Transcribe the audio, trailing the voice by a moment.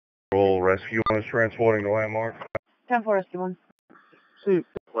Roll rescue one is transporting the landmark. 10-4 rescue 1. See,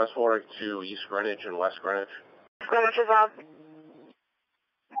 West Warwick to East Greenwich and West Greenwich. Greenwich is out.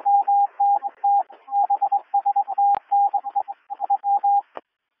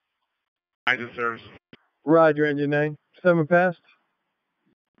 Engine service. Roger, engine 9. 7 past.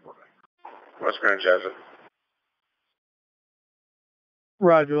 West Greenwich has it.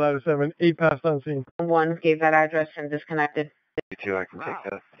 Roger, ladder 7. 8 past on scene. 1 gave that address and disconnected. 2, I can take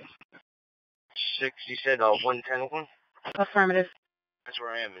that. 6, you said 110 one? Affirmative. That's where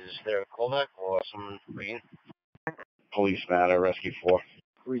I am. Is there a callback or someone waiting? Police matter, rescue 4.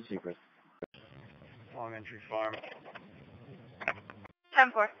 3 secret. Long entry farm.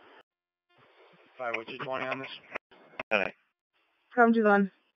 10-4. 5, what's your 20 on this? Come to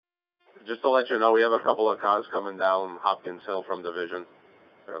one. Just to let you know, we have a couple of cars coming down Hopkins Hill from Division.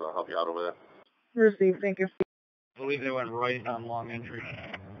 They'll help you out over there. Received, thank you. I believe they went right on long entry.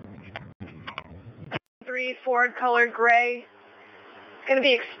 3 Ford colored gray. It's going to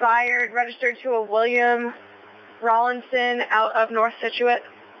be expired, registered to a William Rollinson out of North Situate.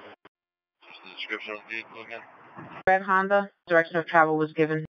 The description of the vehicle again? Red Honda. Direction of travel was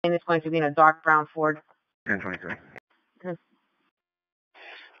given. And it's going to be in a dark brown Ford. 1023.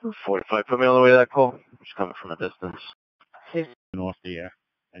 45, put me on the way to that call. I'm just coming from a distance. North the air.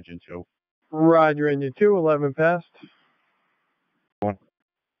 Engine 2. Roger, engine 2. 11 past. 1.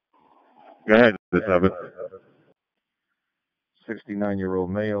 Go ahead, this of it.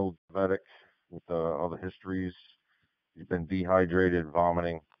 69-year-old male, diabetic, with other histories. He's been dehydrated,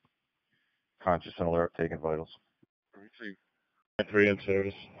 vomiting, conscious and alert, taking vitals. 3 in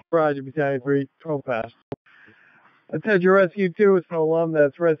service. Roger, battalion 3. 12 past. Attention rescue 2 is an alum.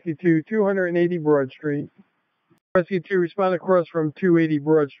 That's rescue 2, 280 Broad Street. Rescue 2 respond across from 280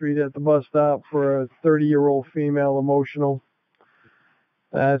 Broad Street at the bus stop for a 30-year-old female emotional.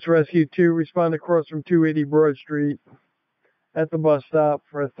 That's rescue 2 respond across from 280 Broad Street at the bus stop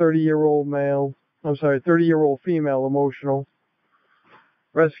for a 30-year-old female emotional.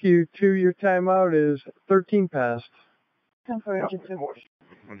 Rescue 2, your timeout is 13 past. 10-4 engine 2.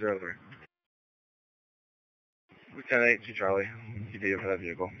 103. Lieutenant 8, Charlie. ED for that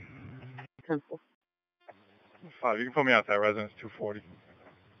vehicle. 10-4. 5, you can put me out that residence 240.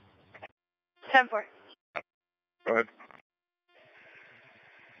 10-4. Go ahead.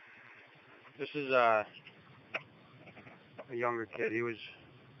 This is a younger kid. He was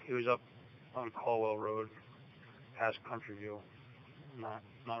up on Caldwell Road, past Country View.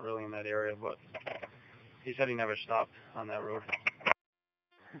 Not really in that area, but he said he never stopped on that road.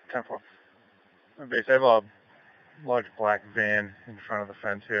 10-4. Base, I have a large black van in front of the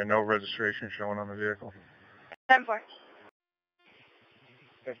fence here. No registration showing on the vehicle. 10-4.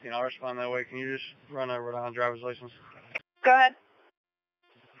 15, I'll respond that way. Can you just run a Rhode Island driver's license? Go ahead.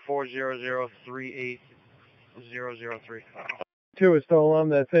 40038-003. 2 is still alum.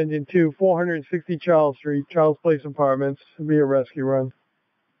 That's engine 2, 460 Charles Street, Charles Place Apartments. It'll be a rescue run.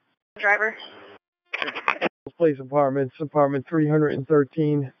 Driver. Charles Place Apartments, apartment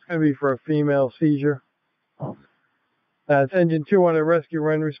 313. It's going to be for a female seizure. That's engine 2 on a rescue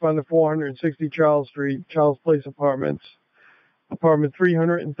run. Respond to 460 Charles Street, Charles Place Apartments, apartment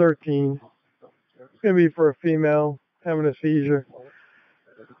 313. It's going to be for a female having a seizure.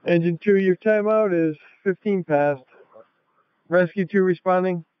 Engine 2, your timeout is 15 past. Rescue 2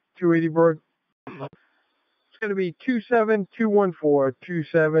 responding, 280 Broad. It's going to be 27214,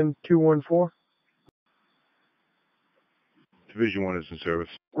 27214. Division 1 is in service.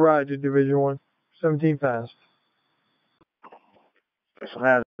 Roger, Division 1. 17 past. Special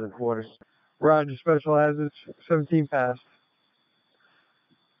hazard quarters. Roger, Special Hazards. 17 past.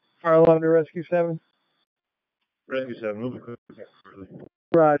 Fire alarm to Rescue 7. Rescue 7, move it quickly.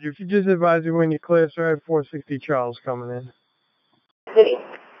 Roger, if you just advise me when you clear, sir, I have 460 Charles coming in. City.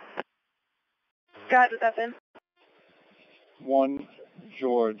 Go ahead with that, Finn. 1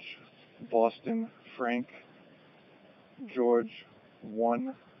 George, Boston, Frank, George,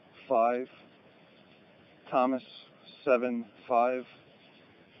 1 5, Thomas, 7 5,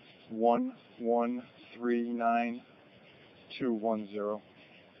 1 1 3 9 2 1 0.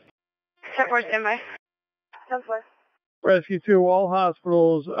 10-4 standby. 10-4. Rescue 2, all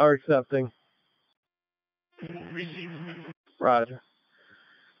hospitals are accepting. Roger.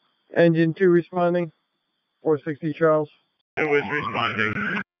 Engine 2 responding. 460 Charles. It was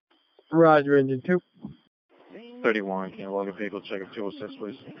responding. Roger, Engine 2. 31, can you log a vehicle check of 206,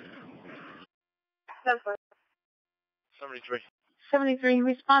 please? 10-4. 73. 73,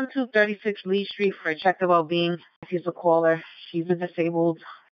 respond to 36 Lee Street for a check of well-being. She's a caller. She's a disabled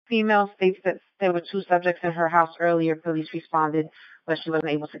female, states that there were 2 subjects in her house earlier. Police responded. but she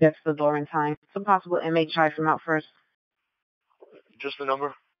wasn't able to get to the door in time. Some possible inmate tried from out first. Just the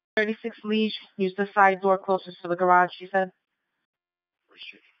number? 36 Leach used the side door closest to the garage, she said.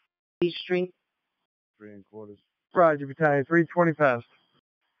 Leach Street. 3 1/4. Roger, Battalion 320 past.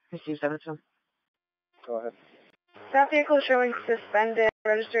 Receive 7-2. Go ahead. That vehicle is showing suspended,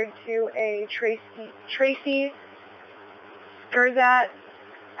 registered to a Tracy Gerzat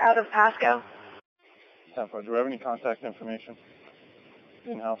out of Pasco. 10-4. Do we have any contact information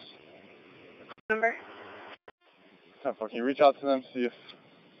in-house? Number? 10-4. Can you reach out to them, see if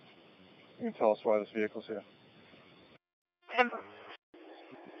you can tell us why this vehicle's here? 10-4.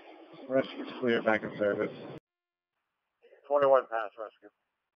 Rescue's clear, back in service. 21 pass rescue.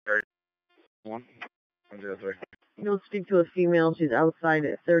 103. You'll speak to a female. She's outside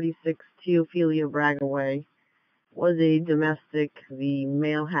at 36 Teophilia Braga Way. Was a domestic. The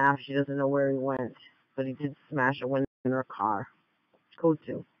male half, she doesn't know where he went, but he did smash a window in her car. Code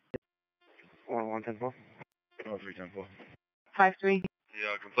 2. 1-1, 10-4. 1-3, 10-4. 5-3.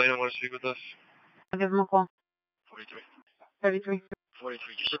 The complainant want to speak with us? I'll give him a call. 43. 33.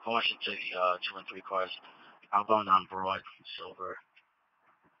 43, just a caution to the 2 and 3 cars. Outbound on Broad, silver.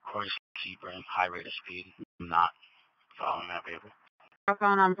 Cars Sebring, high rate of speed. Not following that vehicle.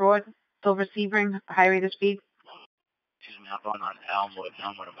 Outbound on Broad, Silver Sebring, high rate of speed. Excuse me, outbound on Elmwood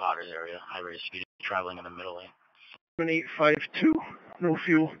and Potters area, high rate of speed, traveling in the middle lane. 7852, no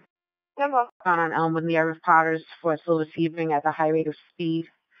fuel. 10-4. Outbound on Elmwood in the area of Potters for Silver Sebring at the high rate of speed.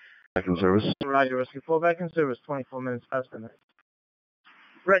 Back in service. Roger, Rescue 4 back in service, 24 minutes past midnight.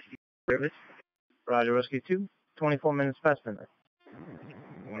 Rescue service. Roger, Rescue 2, 24 minutes past midnight.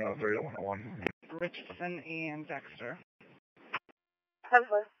 103 to 101. Richardson and Dexter.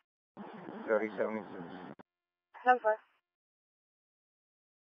 10-4. 3076. 10-4.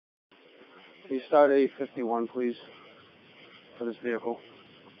 Can you start A51, please, for this vehicle?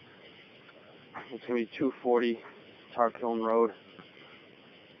 It's going to be 240 Tarkiln Road.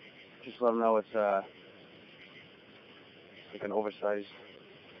 Just let them know it's like an oversized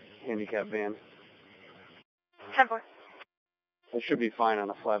handicap van. 10-4. It should be fine on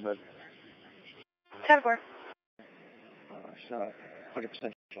a flatbed. 10-4. It's not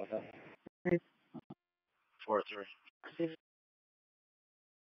 100% sure about that. 4-3.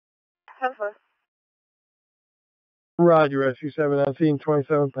 10-4. Roger, Rescue 7 on scene,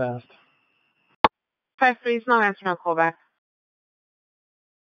 27 past. 5-3 is no answer, no call back.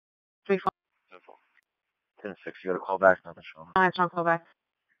 3-4. 10-6, you got a call back, nothing showing. No answer, no call back.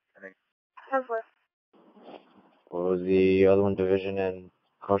 10-4. What was the other one, Division and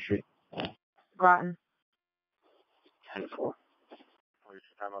Cross Street? Groton. 10-4.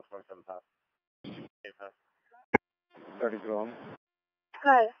 Time out 27 pass. 8 pass. 30 Go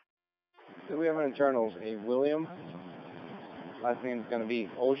Good. So we have an internals, a William. Last name's going to be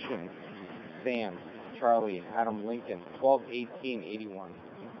Ocean, Sam, Charlie, Adam Lincoln, 12-18-81.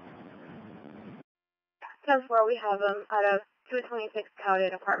 10-4, we have him out of 226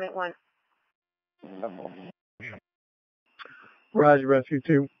 Cowden, apartment 1. Roger, Rescue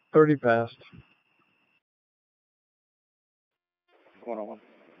 2, 30 past. 101.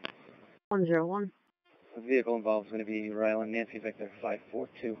 101. The vehicle involved is going to be Ryland Nancy Victor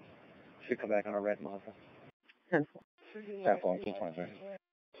 542. Should come back on a red Mazda. 10-4. 10-4, 223.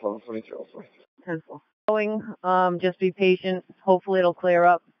 12-23. 10-4. Going, just be patient. Hopefully it'll clear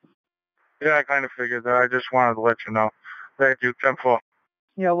up. Yeah, I kind of figured that. I just wanted to let you know. Thank you, 10-4.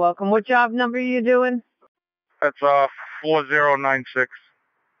 You're welcome. What job number are you doing? That's 4096.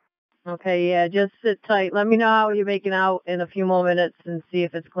 Okay, yeah, just sit tight. Let me know how you're making out in a few more minutes and see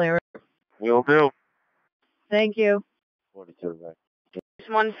if it's clearing. Will do. Thank you. 42 back. This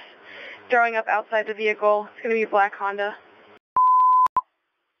one's throwing up outside the vehicle. It's going to be a black Honda.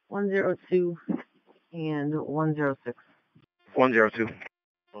 102 and 106. 102.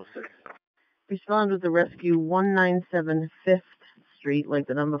 06. Respond with the rescue 197 5th Street, like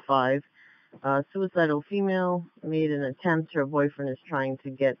the number 5. Suicidal female made an attempt. Her boyfriend is trying to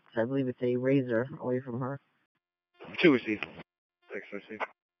get, I believe it's a razor, away from her. 2 received. 6 received.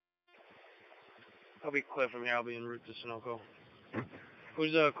 I'll be clear from here. I'll be en route to Sunoco.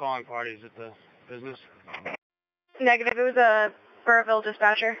 Who's calling parties at the business? Negative, it was a Burrville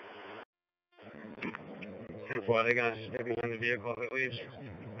dispatcher. Well, they're going to stay behind the vehicle if it leaves.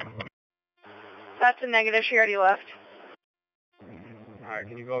 That's a negative, she already left. Alright,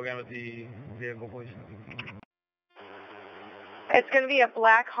 can you go again with the vehicle, please? It's going to be a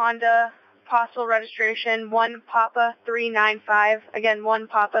black Honda, postal registration, 1 Papa 395. Again, 1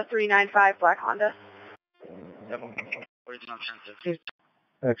 Papa 395, black Honda.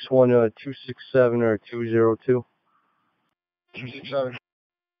 X1 267 or 202. 267.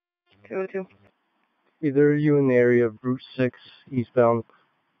 202. Either you in the area of Route 6 eastbound,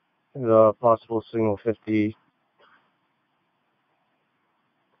 possible signal 50.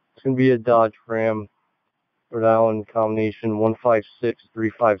 It's going to be a Dodge Ram, Rhode Island combination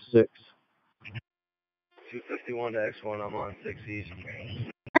 156356. 251 to X1, I'm on 6 East.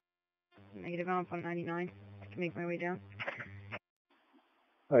 Negative on 199 to make my way down.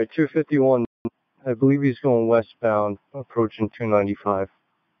 Alright, 251. I believe he's going westbound, approaching 295.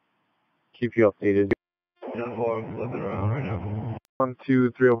 Keep you updated. 4, I'm flipping around right now.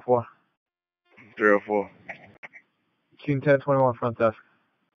 12304. 304. Team 1021 front desk.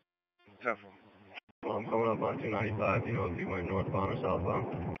 10-4. Well, I'm coming up on 295, you know, if you went northbound or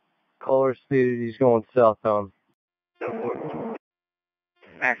southbound. Caller stated he's going southbound. 10-4.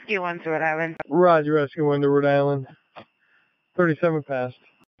 Rescue 1 to Rhode Island. Roger, Rescue 1 to Rhode Island. 37 past.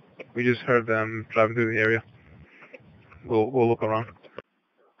 We just heard them driving through the area. We'll look around.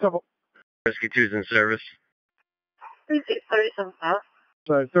 Couple. Rescue 2's in service. 37 past.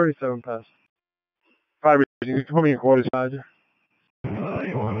 Sorry, 37 past. Probably, you can put me in quarters. Roger.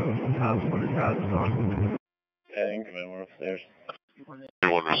 You want to have what his house is on? Yeah, incoming, we're upstairs.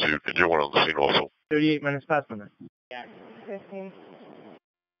 Engine 1 received. Engine 1 on the scene also. 38 minutes past minute. Yeah. 15.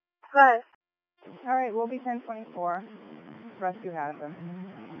 Hi. Alright, we'll be 1024. Rescue has them.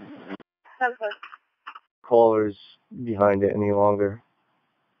 10-4. Caller's behind it any longer.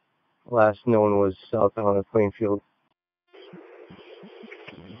 Last known was southbound at Plainfield.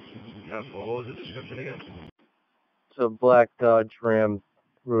 What was the description again? It's a black Dodge Ram,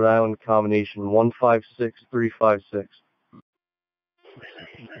 Rhode Island combination 156356.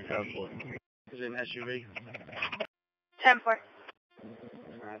 Is it an SUV? 10-4.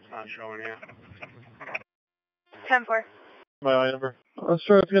 That's not showing here. 10-4. My eye number.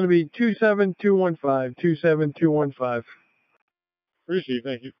 Sure, it's going to be 27215. 27215. Receive,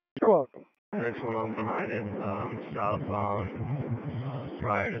 thank you. You're welcome. Next one I'm behind it, southbound,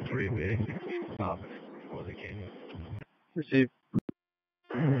 prior to 3B. Stop before they came in. Receive.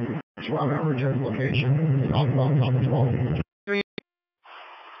 Swap return location. Southbound on the 12.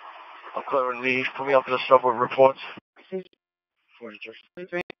 I'm clearing leave. Put me up to the sub with reports.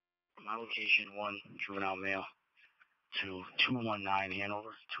 43. My location 1, juvenile male, to 219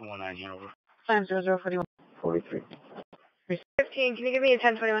 Hanover. 219 Hanover. Time 0041. 43. 15, can you give me a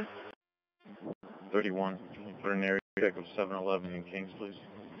 1021? 31. Can you put an area check of 711 in Kings, please?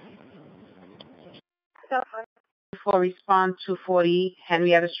 4 respond 240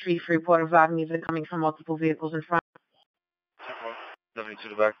 Henrietta Street for report of loud music coming from multiple vehicles in front. 72 to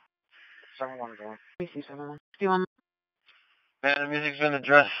the back. 7-1 going. 371. 51. Man, the music's been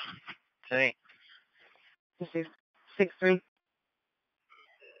addressed today. 63.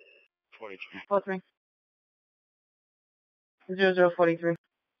 43. 43. 0043.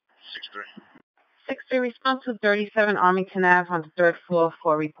 63. 63 response to 37 Arlington Ave on the 3rd floor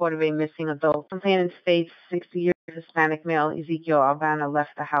for a report of a missing adult. Complainant states 60-year Hispanic male Ezekiel Albana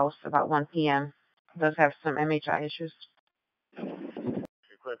left the house about 1 p.m. Does have some MHI issues.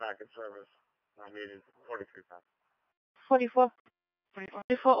 Clear back in service. I needed 43 pounds. 44.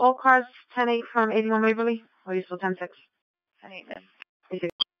 44. All cars 10-8 from 81 Waverly. Or are you still 10-6? 10-8.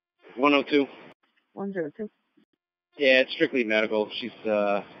 102. 102. Yeah, it's strictly medical. She's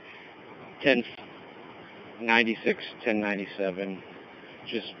 1096, 1097.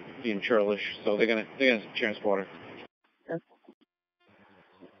 Just being churlish, so they're gonna transport her.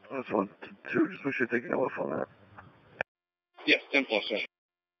 That's 1, 2. Just make sure you're taking off on that. Yes, 10 plus, sir.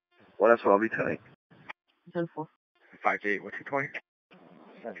 Well, that's what I'll be tonight. 10-4. 5 to 8, what, 220?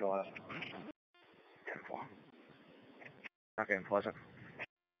 Central Ave. 10-4. Not getting pleasant.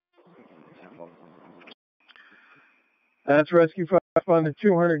 10-4. That's Rescue 5 on the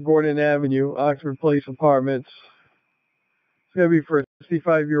 200 Gordon Avenue, Oxford Place Apartments. It's going to be for a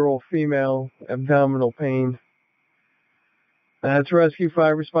 65-year-old female, abdominal pain. That's Rescue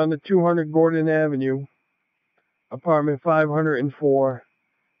 5, respond to 200 Gordon Avenue, apartment 504,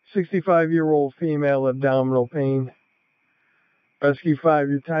 65-year-old female, abdominal pain. Rescue 5,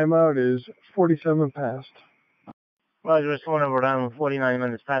 your timeout is 47 past. Roger, it's 1 Rhode Island, 49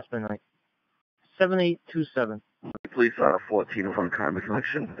 minutes past midnight. 7827. Police are 14 from crime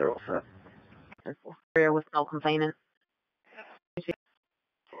connection. They're all set. Area with no complainant.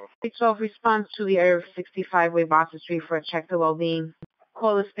 12 responds to the area of 65 Way Boston Street for a check to well-being.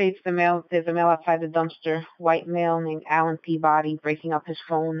 Caller states there's a male outside the dumpster, white male named Alan Peabody, breaking up his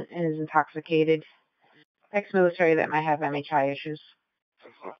phone and is intoxicated. Ex-military that might have MHI issues.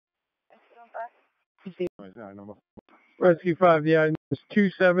 Rescue 5, the item is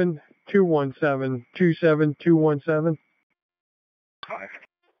 27217, 27217. 5.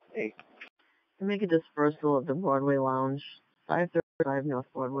 8. Make a dispersal at the Broadway Lounge, 535 North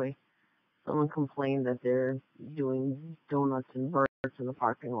Broadway. Someone complained that they're doing donuts and birds in the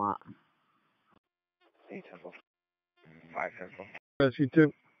parking lot. 8 Temple. 5 Temple. Rescue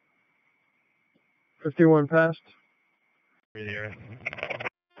 2. 51 passed. Here.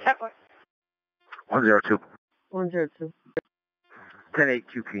 102. 102. 10-8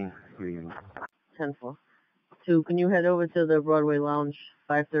 QP. Good evening. 10-4. 2, can you head over to the Broadway Lounge,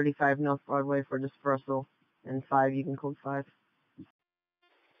 535 North Broadway for dispersal? And 5, you can code 5.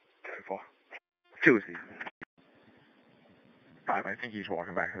 10-4. 2 is 5, I think he's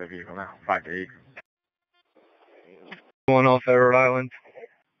walking back to the vehicle now. 5 to 8. Going off at Rhode Island.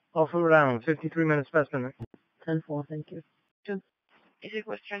 Off of Rhode Island, 53 minutes past midnight. 10-4, thank you. Music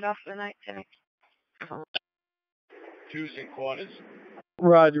was turned off for the night tonight. 2's in quarters.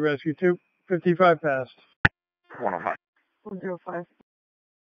 Roger, Rescue 2. 55 passed. 105. 105.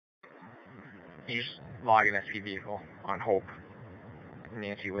 He's logging SP vehicle on Hope.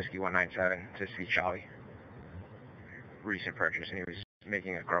 Nancy Whiskey 197 to see Charlie. Recent purchase, and he was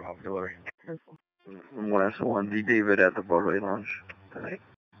making a Grubhub delivery. 10-4. 1S1, D. David at the Broadway Lounge tonight.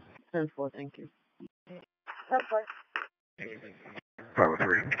 10-4, thank you.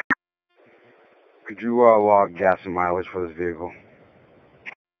 503. Could you log gas and mileage for this vehicle?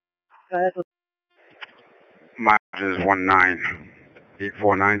 Mileage is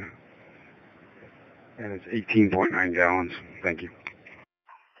 19849. And it's 18.9 gallons. Thank you.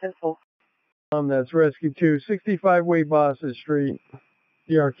 10-4. That's Rescue 2. 65 Way Boston Street.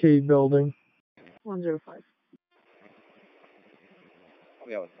 The arcade building. 105. Oh,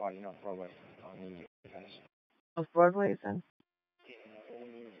 yeah, it's fine. You're not Broadway. Off Broadway, then?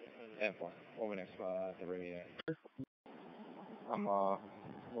 10-4. Over next to Rhode. I'm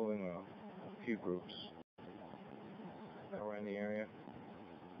moving a few groups that were in the area.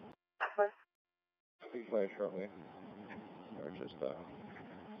 Please play shortly. Or just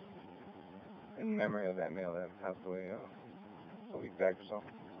in memory of that male that passed away a week back or so.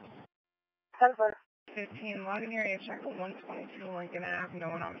 15, logging area check at 122 Lincoln Ave. No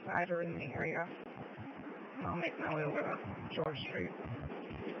one outside or in the area. I'll make my way over to George Street.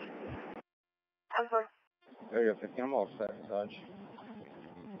 There you go, 15. I'm all set, Dodge.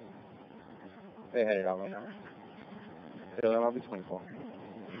 They headed out right now. I'll be 24.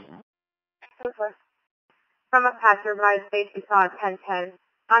 From a passerby, safety saw 1010.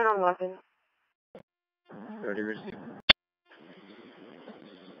 Unknown weapon. 30 received.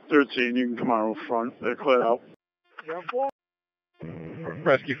 13, you can come out front. They're cleared out.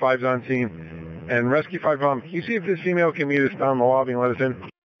 Rescue 5's on scene. And Rescue 5, can you see if this female can meet us down in the lobby and let us in?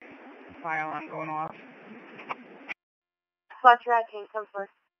 Fire alarm going off. Fletcher at King, come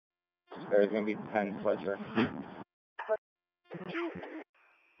first. There's going to be 10 Fletcher.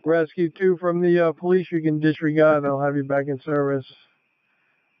 Rescue 2 from the police, you can disregard. I'll have you back in service.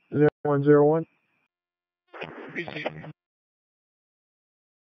 0101.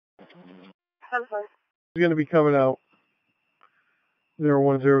 Come first. He's going to be coming out.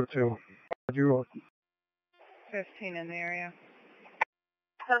 0102. 15 in the area.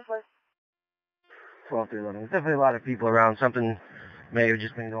 Come first. 12-11. There's definitely a lot of people around. Something may have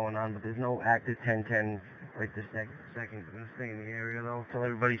just been going on, but there's no active 1010 right this second. We're going to stay in the area, though, until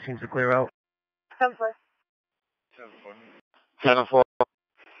everybody seems to clear out. Come first. 7-4.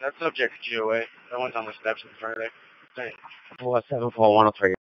 That subject GOA. That one's on the steps in front of there.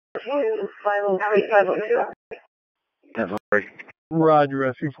 474-103. Roger,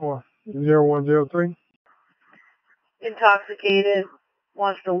 Rescue 4. 0103. Intoxicated,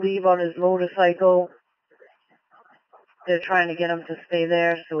 wants to leave on his motorcycle. They're trying to get him to stay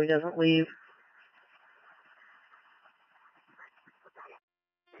there so he doesn't leave.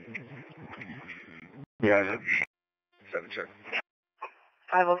 Yeah, 7 check.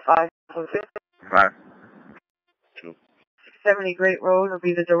 505. 5. 70 Great Road will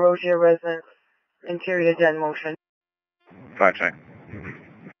be the DeRozier residence. Interior dead motion. 5 check.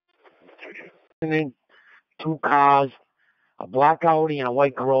 Two cars, a black Audi and a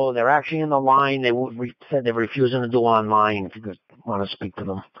white Corolla. They're actually in the line. They said they're refusing to do online. If you could want to speak to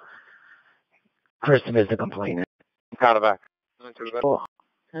them. Christopher's the complainant. Got it back. 10-4.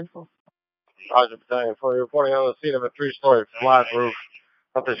 Roger, Battalion 4. You're reporting on the scene of a 3-story flat roof.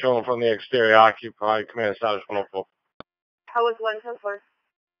 Nothing shown from the exterior. Occupied. Command status 104. How was one so far?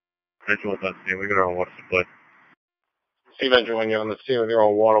 Visual on scene. We got our own water supply. Steam engine when you're on the scene with your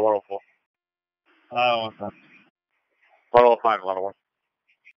own water 104. 105, 101.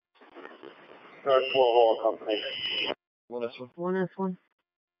 Third floor hall company. 1S1.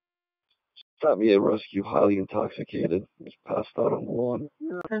 Xavier rescue, highly intoxicated. He's passed out on the lawn.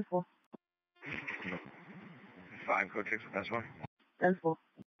 10-4. 5, code 6, that's one. 10-4.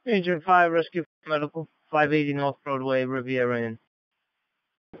 Agent 5, rescue medical, 580 North Broadway, Riviera Inn.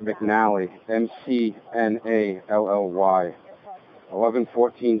 McNally, McNally,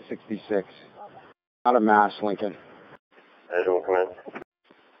 11/14/66. Out of Mass, Lincoln. Angel, come in.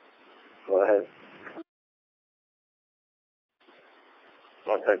 Go ahead.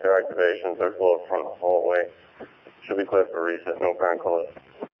 I'll take their activation, third floor front hallway. Should be clear for reset, no parent colors.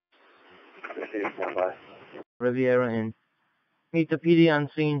 See you, stand by. Riviera Inn. Meet the PD on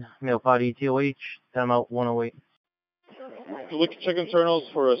scene, male party TOH, timeout 108. Look, check internals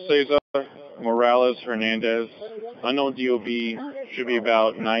for Cesar Morales Hernandez. Unknown DOB, should be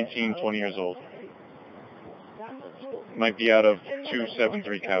about 19, 20 years old. Might be out of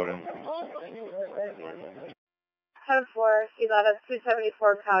 273 Cowden. 10-4, he's out of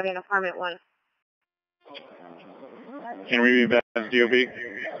 274 Cowden, apartment 1. Can we be back as DOB?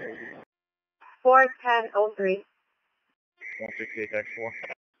 41003. 168 X4.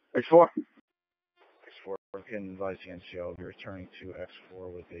 X4. X4 can advise the NCO will be returning to X4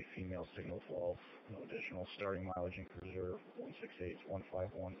 with a female signal fall. No additional starting mileage in cruiser 168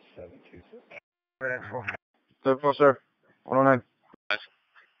 15172. X4. 10-4, sir. 109.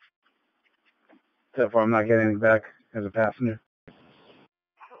 10-4, I'm not getting anything back as a passenger.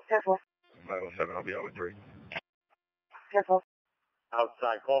 10-4. 507, I'll be out with 3. 10-4.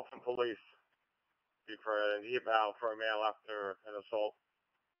 Outside, call from police. For an eval for a male after an assault.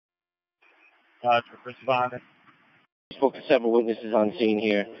 Respondent. Spoke to several witnesses on scene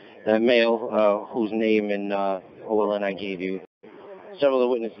here. The male, whose name and OLN I gave you. Several of the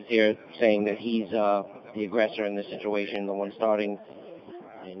witnesses here saying that he's the aggressor in this situation, the one starting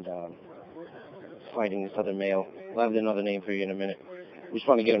and fighting this other male. I'll have another name for you in a minute. We just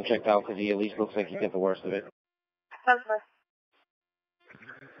want to get him checked out because he at least looks like he did the worst of it. 10-4.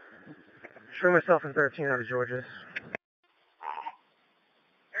 Show myself in 13 out of George's.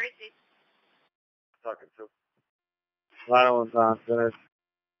 Tucket 2. Final one's on. Finish.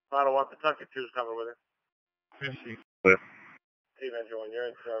 Final 1, Tucket 2's coming with it. 50. Team Engine 1, you're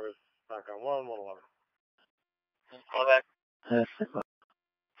in service. Back on 1, 111. All that.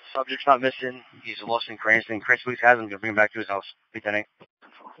 Subject's not missing. He's lost in Cranston. Chris Luce has him. Gonna bring him back to his house. Lieutenant.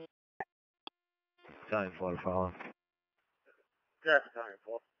 Time for follow. Yeah, Battalion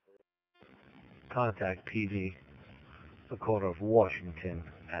 4. Contact PD, the corner of Washington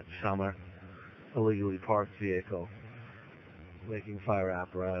at Summer. Illegally parked vehicle, making fire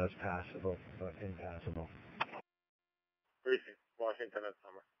apparatus passable or impassable. Precinct, Washington at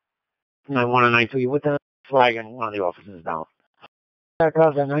Summer. 9-1 and 9-2, you with that flag and one of the officers down. That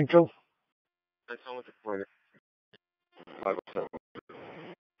cause at 9-2. That's all with the pointer. 507.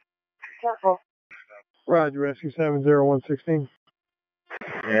 10-4. Roger, rescue 70116.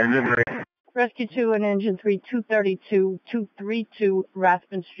 Engine 3. Rescue 2 and Engine 3, 232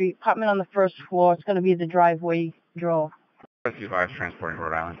 Rathbun Street. Apartment on the first floor. It's going to be the driveway draw. Rescue 5 transporting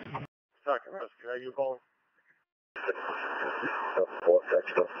Rhode Island. Tucket Rescue, are you calling? 4,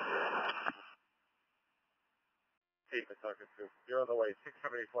 extra. Keep it, Tucket 2. You're on the way,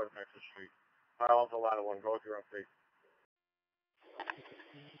 674 Texas Street. File the ladder 1, go with your update.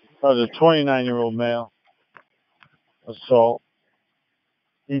 That was a 29-year-old male. Assault.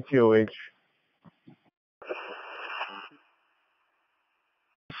 ETOH.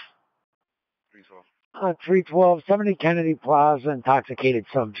 On 312, 70 Kennedy Plaza, intoxicated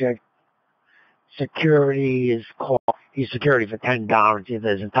subject. Security is called. He's security for 10 dollars.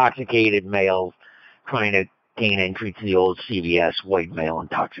 There's intoxicated male trying to gain entry to the old CVS. White male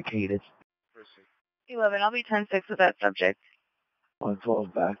intoxicated. 11, I'll be 10-6 with that subject.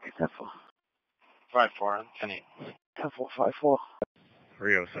 112 back. 10-4. 5-4, 10-8. 10-4, 5-4.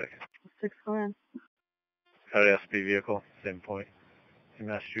 306. 6 grand. Head SP vehicle, same point. In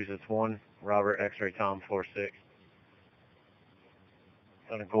Massachusetts 1, Robert X-ray Tom 46.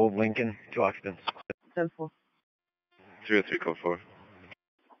 On a gold Lincoln, 2 occupants. 10-4. 303, code 4.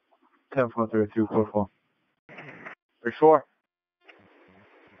 10-4, 302, code 4. 3-4.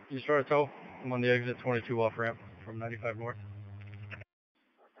 East Tow. I'm on the exit 22 off ramp from 95 north.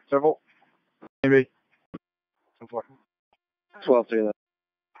 Several. Maybe. 10-4. 12-3. Go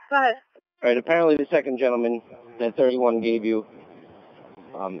ahead. Alright, apparently the second gentleman that 31 gave you,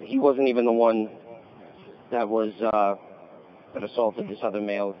 he wasn't even the one that was, that assaulted this other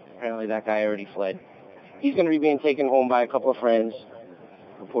male. Apparently that guy already fled. He's going to be being taken home by a couple of friends.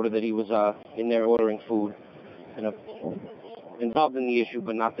 Reported that he was, in there ordering food. And, involved in the issue,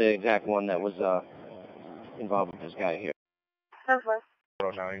 but not the exact one that was, involved with this guy here. 10-4.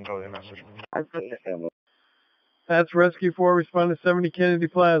 road now. You can go to the message. That's Rescue 4 responding to 70 Kennedy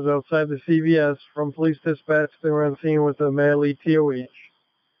Plaza outside the CVS. From police dispatch, they were on scene with a male ETOH.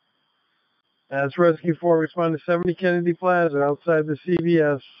 That's Rescue 4 responding to 70 Kennedy Plaza outside the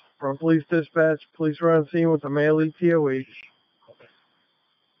CVS. From police dispatch, police were on scene with a male ETOH.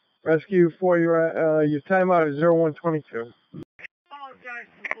 Rescue 4, your timeout is 0122.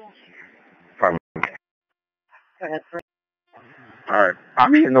 Alright,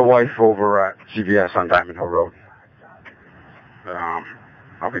 I'm meeting the wife over at CVS on Diamond Hill Road.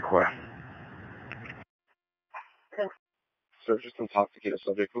 I'll be quick. Sir, just intoxicated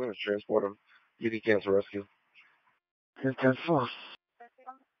subject. We're going to transport him. You can cancel rescue. It's 10-4.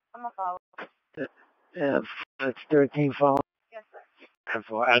 Yeah, it's 13 follow. Yes, sir.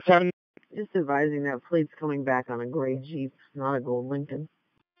 10-4. At 7. Just advising that plate's coming back on a gray Jeep, not a gold Lincoln.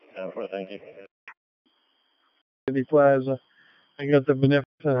 Thank you. Kennedy Plaza. I got the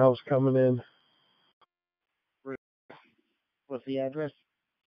Beneficent House coming in. What's the address?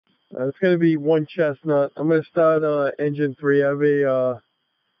 It's going to be 1 Chestnut. I'm going to start engine 3. I have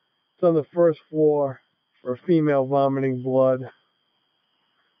it's on the first floor for female vomiting blood.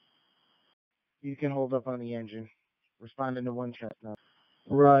 You can hold up on the engine. Responding to 1 Chestnut.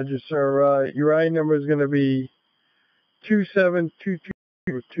 Roger, sir. Your I number is going to be 27220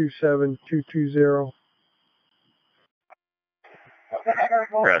 or 27220.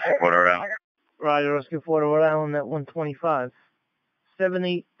 Rescue 4 to Rhode Island. Roger, Rescue 4 to Rhode Island at 125.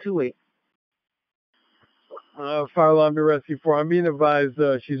 7828. Fire alarm to Rescue 4. I'm being advised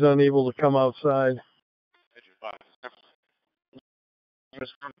she's unable to come outside.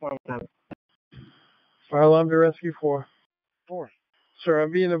 Fire alarm to Rescue 4. 4. Sir,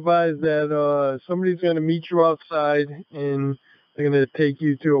 I'm being advised that somebody's going to meet you outside and they're going to take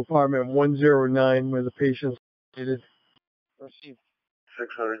you to apartment 109 where the patient's located. Received.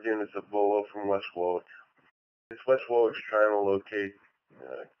 600 units of Bolo from West Warwick. This West Warwick's trying to locate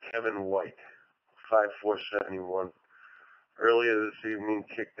Kevin White, 5471. Earlier this evening,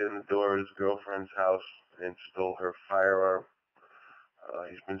 kicked in the door of his girlfriend's house and stole her firearm.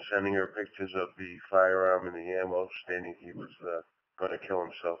 He's been sending her pictures of the firearm and the ammo, stating he was going to kill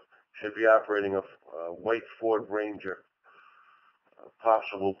himself. Should be operating a white Ford Ranger.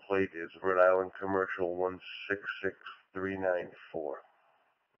 Possible plate is Rhode Island Commercial 166394.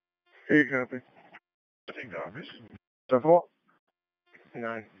 Here you copy. Take office. 10-4. 9.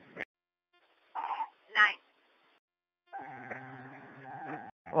 9.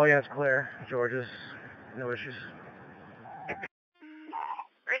 Oh, yeah, it's clear. George's. No issues.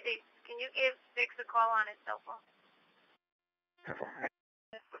 Rizzy, can you give Six a call on his cell phone?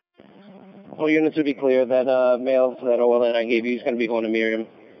 All units will be clear. That mail, that oil that I gave you is going to be going to Miriam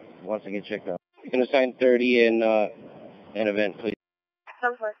once I get checked out. You can assign 30 in an event, please.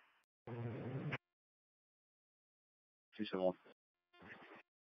 Some for. 271.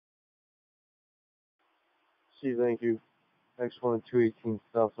 See, thank you. Next one, 218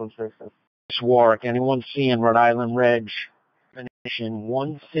 South Sunshine. Warwick. Anyone seeing Rhode Island Reg? Nation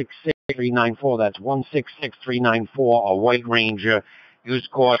 166394. That's 166394. A White Ranger. Use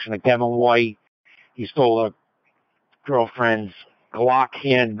caution of Kevin White. He stole a girlfriend's Glock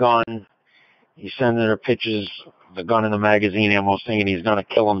handgun. He's sending her pictures of the gun in the magazine ammo, saying he's going to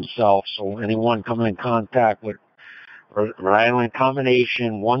kill himself. So anyone coming in contact with Rhode Island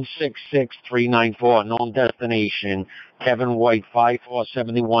combination 166394, known destination, Kevin White,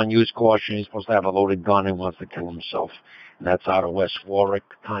 5471, use caution. He's supposed to have a loaded gun and wants to kill himself. And that's out of West Warwick.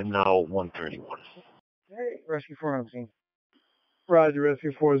 Time now, 131. Hey, Rescue 4 on scene. Roger,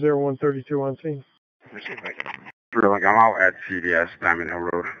 Rescue 40132 on scene. I'm out at CVS, Diamond Hill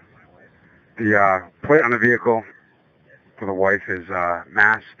Road. The plate on the vehicle for the wife is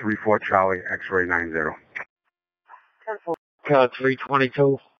Mass 34 Charlie X-ray 90.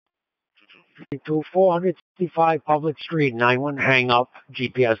 322. 465 Public Street, 91 hang up,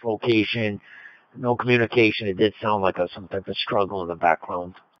 GPS location, no communication. It did sound like some type of struggle in the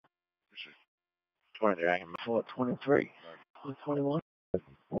background. 23. 423. 421.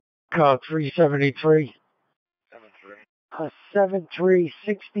 Car 373.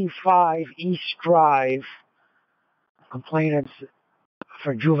 7365 East Drive. Complainants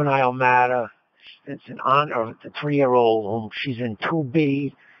for juvenile matter. It's an honor of the 3-year-old whom she's in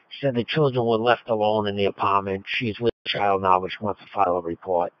 2B. She said the children were left alone in the apartment. She's with the child now, but she wants to file a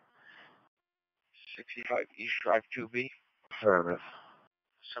report. 65 East Drive 2B. Affirmative.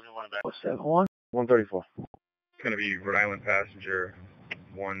 71 back. 471. 134. It's going to be Rhode Island passenger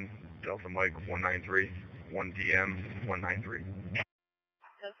 1 Delta Mike 193, 1 DM 193.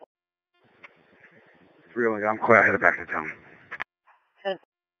 3 I'm clear. Headed back to town. 10-4.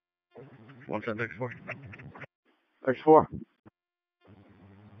 110 X4. X4.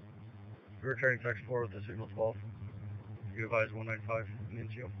 Returning to X4 with the signal 12. You advise 195 in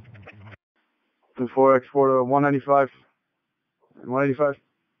NCO. 24 X4 to 195. 185.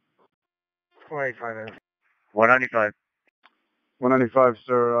 485. 195. 195,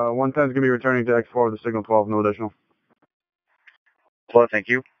 sir. 110 is going to be returning to X4 with the signal 12, no additional. 12, thank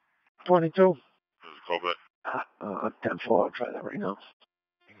you. 22. Call back. 10-4, I'll try that right now.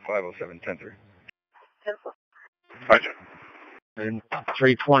 507 103. 10-4. Roger. And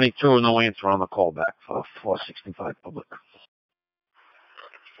 322, no answer on the callback for 465 public.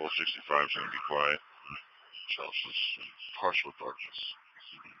 465 is going to be quiet. House is partial darkness.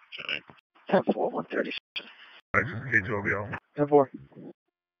 10-4, 130. Right, K2OBL. 10-4.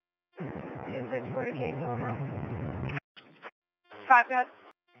 Five, go ahead.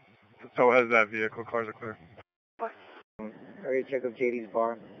 So has that vehicle, cars are clear. Area check of JD's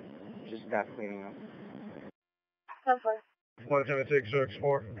bar. Just staff cleaning up. 10-4. 176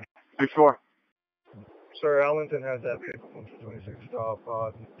 X4. X4. Sir, Arlington has that vehicle, 26 stop,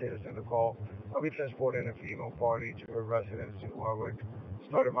 data center call. I'll be transporting a female party to her residence in Warwick.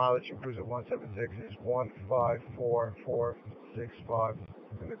 Started mileage and cruise at 176 is 154465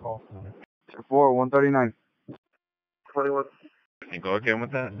 in the call. 4, 139. 21. Can you go again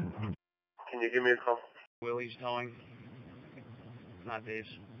with that? Can you give me a call? Willie's towing, not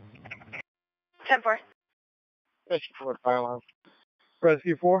Dave's. 10-4. Rescue 4, fire alarm.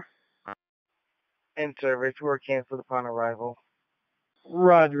 Rescue 4. In service, we were canceled upon arrival.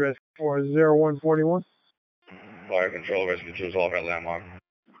 Roger, Rescue 4, 0141. Fire control, rescue 2 is all right landmark.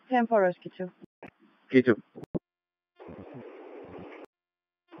 10-4, Rescue 2. K2.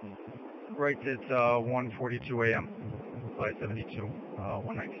 Right, it's 1:42 a.m. Flight 72,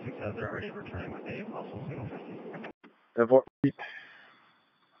 196 has already returning with a muscle 050.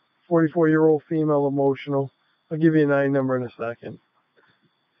 44-year-old female emotional. I'll give you a 9 number in a second.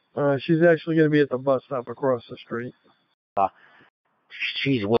 She's actually going to be at the bus stop across the street.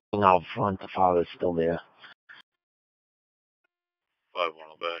 She's waiting out front. The father's still there.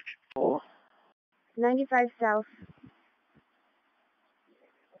 5-1 back. 4. 95 South.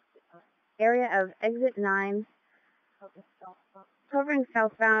 Area of exit 9. Covering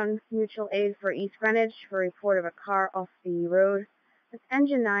southbound mutual aid for East Greenwich for report of a car off the road. That's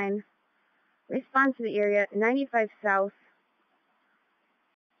engine 9. Respond to the area 95 South.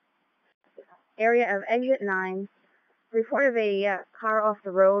 Area of exit 9. Report of a car off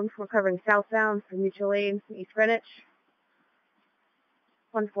the road. We're covering southbound for mutual aid for East Greenwich.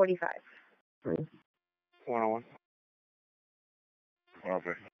 145. 101.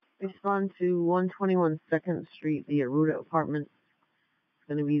 Okay. Respond to 121 2nd Street, the Rhode apartment. It's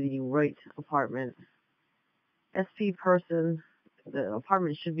going to be the right apartment. SP person. The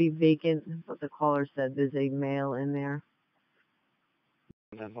apartment should be vacant, but the caller said there's a male in there.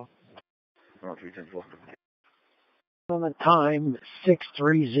 10-4. 3-10-4. Moment time,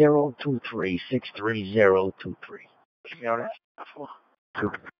 63023. 63023. You know that? 4.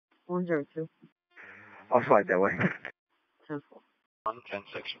 102. I'll slide that way. 10-4.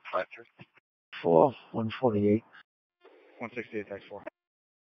 110-6 5-3. 4. 148. 168 X4.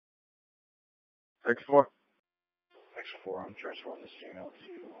 X4. X4 on transfer this female to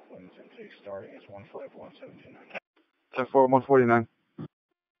Lincoln Take starting is 15179. 10-4, 149.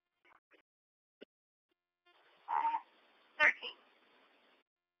 13.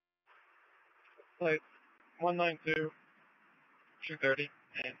 Flight 192, 230,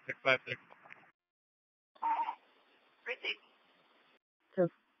 and 656. Receive.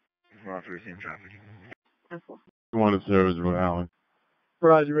 We're off to receive traffic. 10-4. One of service, Rhode Island.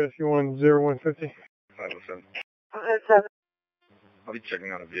 Roger, Rescue 1, 0150. 507. 7. I'll be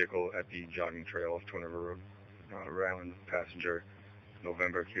checking out a vehicle at the jogging trail off Twin River Road. Rhode Island passenger,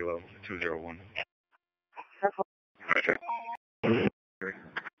 November Kilo 201.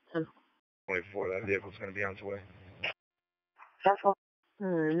 24, that vehicle's going to be on its way.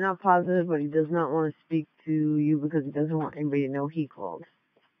 I'm not positive, but he does not want to speak to you because he doesn't want anybody to know he called.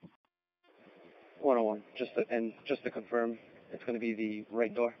 101. Just to confirm, it's going to be the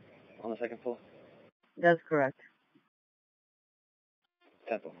right door on the second floor. That's correct.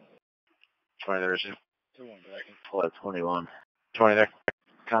 10-4. 20 there, issue. 2-1 back. 421. 20 there.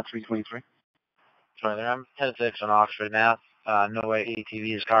 Count 323. 20 there. I'm 10-6 on Oxford now. No way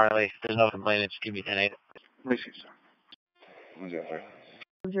ATVs currently. There's no complaint. Just give me 10-8. Receive, sir. 103.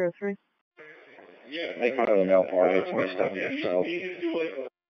 103. Yeah. Make fun of the male party. It's messed up. Yeah.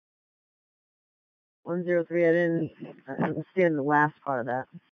 103. I didn't understand the last part of that.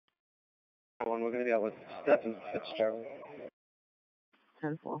 We're going to be out with Stephen Fitzgerald.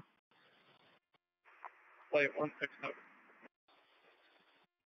 10-4. Flight 160.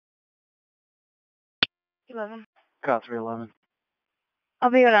 11. Car 311.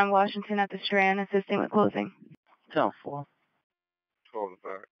 I'll be out on Washington at the Strand, assisting with closing. 10-4. 12 in the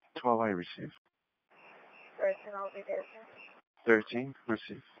back. 12 I receive. First, and I'll be there. 13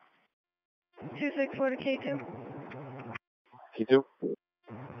 receive. 264 to K2. K2.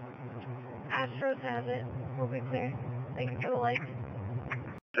 Astros has it. We'll be clear. Thank you for the light.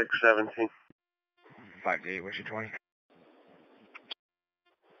 617. 5-8, what's your 20?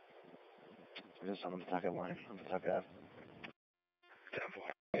 Just on the second line, on the second half.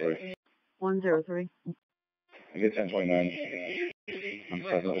 10-4. 103. I get 1029. I'm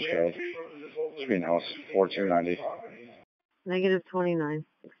 7 of the show. Screen house, 4290. Negative 29.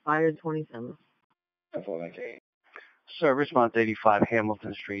 Expired 27. 10-4, thank you. Sir, response 85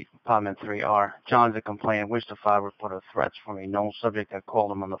 Hamilton Street, apartment 3R. John's a complainant. Wish to file report of threats from a known subject that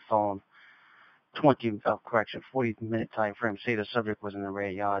called him on the phone. 40-minute time frame. Say the subject was in the rear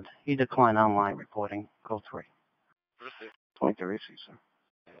yard. He declined online reporting. Code 3. 23 receive, sir.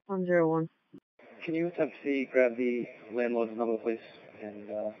 101. Can you attempt to grab the landlord's number, please? And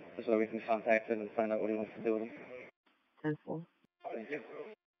so we can contact him and find out what he wants to do with him. 10-4. Thank you.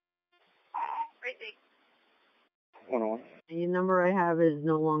 Right there. 101. The number I have is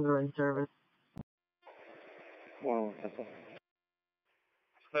no longer in service. 101, 10-4.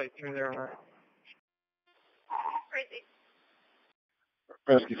 Site 309. Right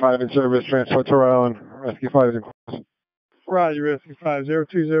Rescue 5 in service, transport to Rhode Island. Rescue 5 is in course. Roger, Rescue 5,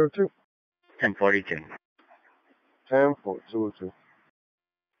 0202. 1042. 10-4-2-2.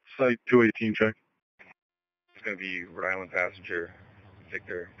 Site 218 check. It's going to be Rhode Island passenger,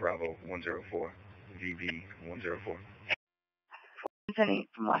 Victor Bravo 104, VV 104. Penny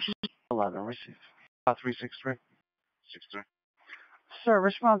from Washington. 11 receive. 363. 63. Sir,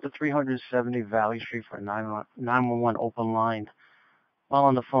 respond to 370 Valley Street for a 911 open line. While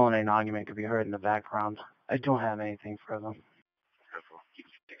on the phone, an argument could be heard in the background. I don't have anything further.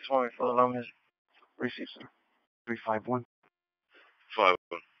 620 for the numbers. Receive, sir. 351. 5.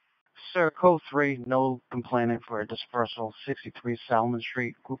 Sir, code 3, no complainant for a dispersal. 63 Salmon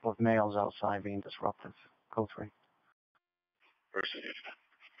Street, group of males outside being disruptive. Code 3. Received.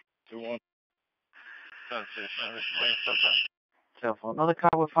 2-1. Telephone. Another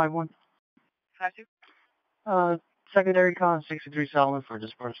car with 5-1. 5-2. Secondary car, 63 Salmon for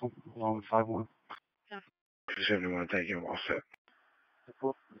dispersal, along with 5-1. 71, thank you, all set.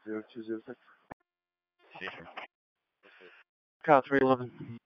 0206. Car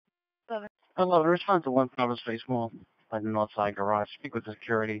 311. 11. 11. Respond to 1 Providence Space Mall by the north side garage. Speak with the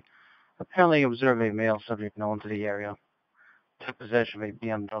security. Apparently observe a male subject known to the area. Took possession of a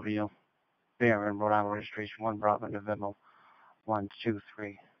BMW. Bearing Rhode Island registration 1 Bravo November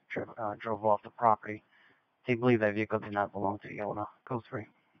 123. Drove off the property. They believe that vehicle did not belong to the owner. Code 3.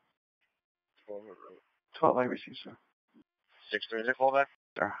 12 I receive, sir. 6-3 is a callback?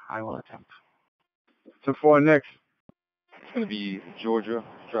 Sir, I will attempt. 10-4 next. It's going to be Georgia,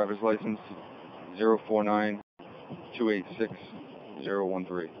 driver's license 049 286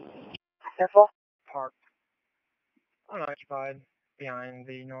 013. Careful. Parked. Unoccupied. Behind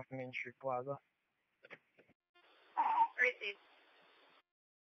the North Main Street Plaza. Receive.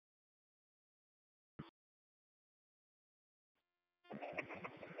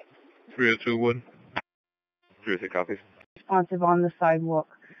 302 302 copies. Responsive on the sidewalk.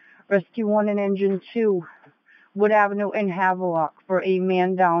 Rescue 1 and Engine 2, Wood Avenue in Havelock for a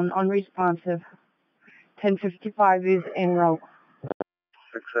man down, unresponsive. 1055 is en route.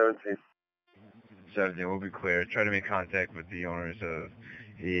 617. 17, we'll be clear. Try to make contact with the owners of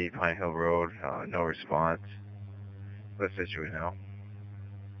 88 Pine Hill Road. No response. Let's situate now.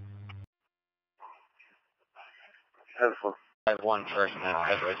 10-4. I have 1 first now,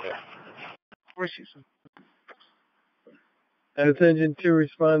 head right there. Receive, sir. That's Engine 2,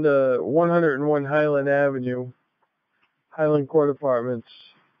 respond to 101 Highland Avenue, Highland Court Apartments.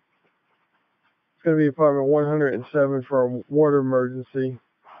 It's going to be apartment 107 for a water emergency.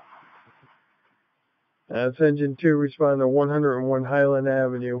 That's Engine 2, respond to 101 Highland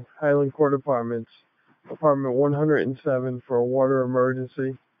Avenue, Highland Court Apartments, apartment 107 for a water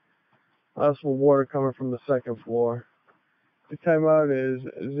emergency. Possible water coming from the 2nd floor. The timeout is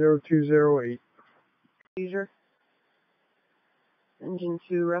 0208. Seizure. Engine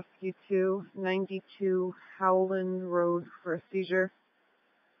 2, Rescue 2, 92 Howland Road for a seizure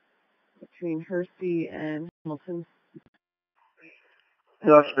between Hersey and Hamilton.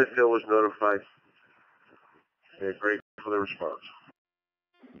 North Smithfield was notified. They're grateful for the response.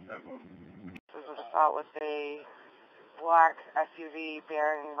 This is a spot with a black SUV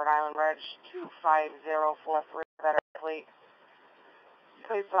bearing Rhode Island Reg 25043 better plate.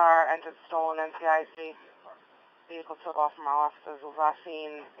 Plates are entered stolen NCIC. Vehicle took off from our offices. Was last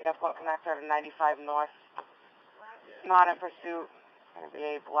seen airport connector to 95 North. Not in pursuit. Going to be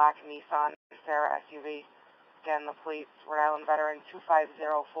a black Nissan Xterra SUV. Again, the plates Rhode Island Veteran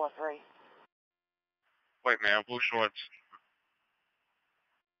 25043. White male, blue shorts.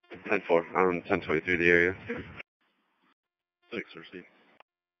 10-4, I'm 10-23 the area. 6 receipt.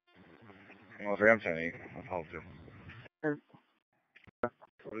 Well, I'm 10-8. I'll hold 2.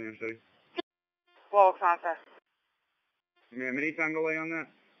 What did you say? Well, Wisconsin. Ma'am, any time delay on that?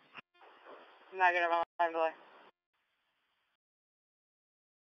 Negative on time delay.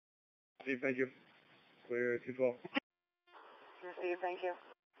 Steve, thank you. Clear 212. Receive, thank you.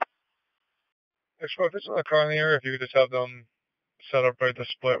 Expo, if it's not a car in the area, if you could just have them set up right the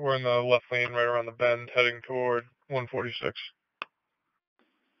split. We're in the left lane right around the bend heading toward 146.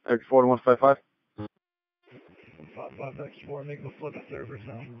 X4 to 155. 5 X4, make the flip servers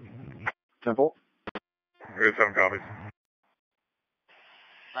now. 10-4. Here's 7 copies.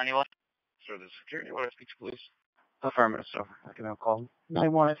 91. Sir, the security order speaks, please. Affirmative, sir. I can now call.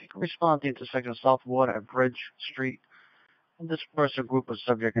 91, if you can respond to the intersection of South Water at Bridge Street. And this person group was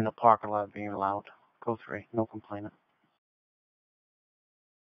subject in the parking lot being allowed. Go 3, no complainant.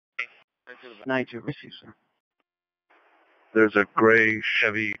 92, receive, sir. There's a gray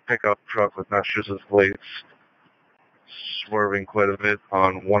Chevy pickup truck with Massachusetts plates swerving quite a bit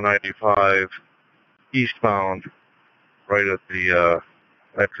on 195 eastbound, right at the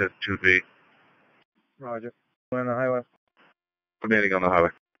exit 2B. Roger. On the highway. Remaining on the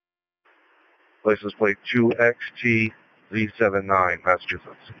highway. License plate 2XT Z79,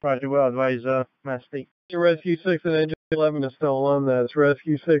 Massachusetts. Roger, well advised, Mass State. Rescue 6 and Engine 11 is still on. That's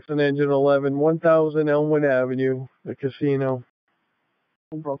Rescue 6 and Engine 11, 1000 Elmwood Avenue, the casino.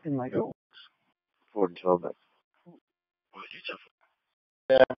 Broken light. 412.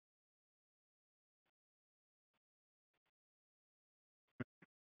 Yeah.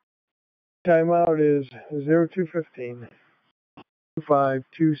 Timeout is 0215.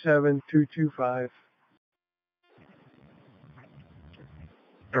 2527225.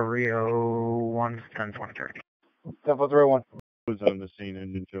 301, 1023. 10-4-3-1. Who's on the scene,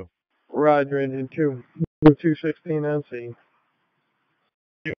 engine 2? Roger, Engine 2. 216 on scene.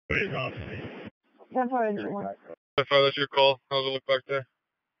 10 for Engine 1. That's your call. How's it look back there?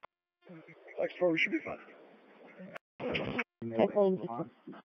 X4, we should be fine. 10 for Engine 2.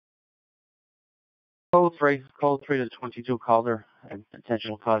 Code 3 to 22 Calder.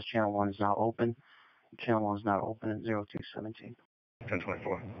 Intentional cause channel 1 is now open. Channel 1 is not open at 0217.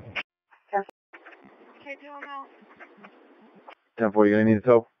 1024. Okay, doing now. 10-4, you gonna need a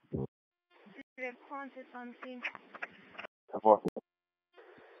tow? Negative, Qantas on scene. 10-4.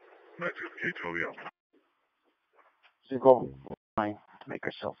 K12, See you, call. Fine, to make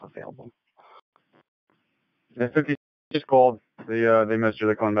herself available. Yeah, 50 just called. They missed you.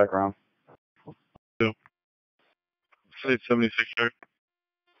 They're coming back around. Site 76, sir.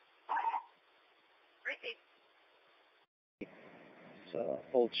 It's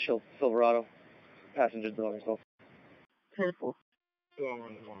old Silverado. Passenger door is open. 10-4.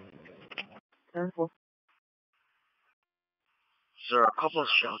 10-4. There are a couple of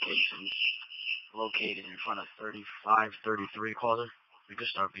shell casings located in front of 3533 Calder. We can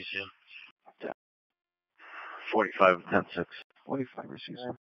start PCM. 45, 10-6. 45 receives.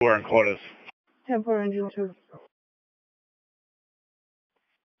 We're in quarters. 10 for Engine 2.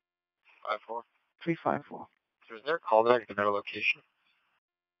 5-4. 354. So is there a callback to their location?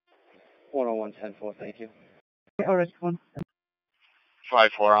 101 10-4, thank you. Rescue 1.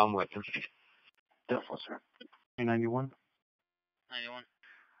 5-4, I'm with them. Therefore, sir. 391. 91.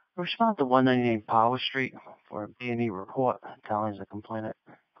 Respond to 199 Power Street for a B&E report. Tallies the complainant.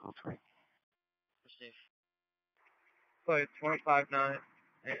 Code 3. Receive. Plate 259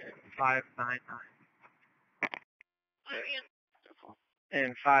 and 599.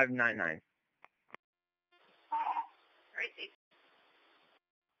 And 599.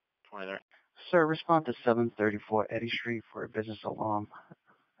 Sir, respond to 734 Eddy Street for a business alarm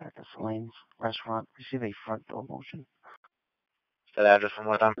at the Lane's restaurant. Receive a front door motion. That address one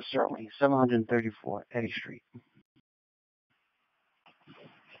more time. Certainly, 734 Eddy Street.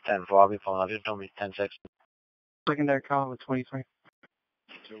 10-4, I'll be pulling up. You told me 10-6. Secondary call with 23.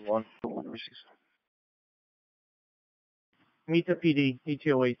 2-1. 2-1 receives. Meet the PD,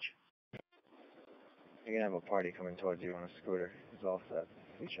 ETOH. You're gonna have a party coming towards you on a scooter. It's all set.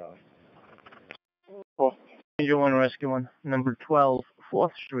 Be Charlie. Angel 1, Rescue 1. Number 12,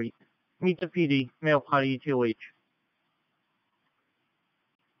 4th Street. Meet the PD, male party, ETOH.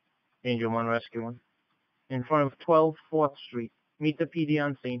 Angel 1 Rescue 1. In front of 12 4th Street. Meet the PD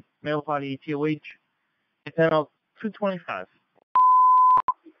on scene. Male body ETOH. Attend out 225.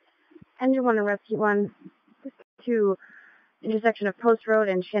 Engine 1 and Rescue 1 to intersection of Post Road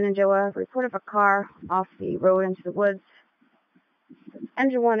and Shenandoah. Report of a car off the road into the woods.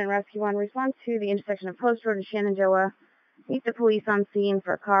 Engine 1 and Rescue 1 respond to the intersection of Post Road and Shenandoah. Meet the police on scene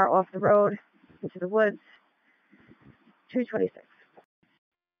for a car off the road into the woods. 226.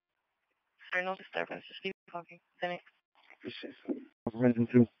 Sorry, no disturbance. Just keep talking. Semi. Engine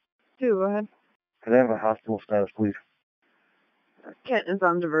 2. 2, go ahead. Could I have a hospital status, please? Kent is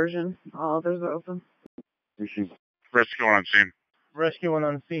on diversion. All others are open. Receive. Rescue 1 on scene. Rescue 1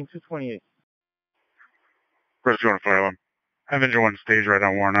 on scene, 228. Rescue 1 fire alarm. Have Engine 1 stage right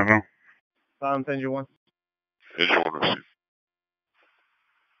on Warren Avenue. Silence Engine 1. Engine 1 receive.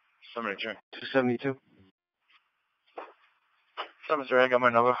 Somebody check. 272. Summons, I got my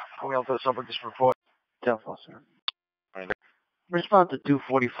number. Going out for the subject this report. Delphi, sir. Respond to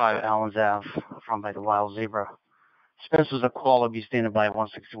 245 Allen's Ave, from by the Wild Zebra. Spencer's a caller be standing by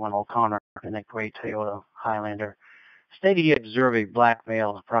 161 O'Connor in a gray Toyota Highlander. Stated he observed a black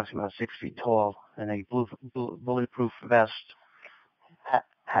male approximately 6 feet tall in a bulletproof vest.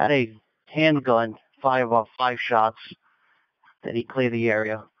 Had a handgun, fired about 5 shots. Then he cleared the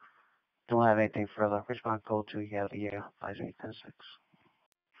area. Don't have anything further. Respond code 2, you have the air. 5810-6.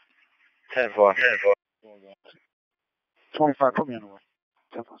 10-4. 25, put me on the way.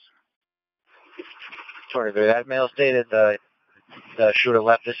 10-4. 23. That male stated the shooter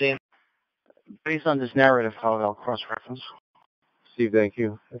left the scene. Based on this narrative, however, I'll cross-reference. Steve, thank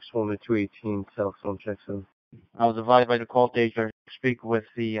you. X-Woman 218, cell phone checks in. I was advised by the call taker to speak with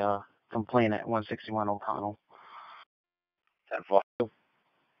the complainant at 161 O'Connell. 10-4.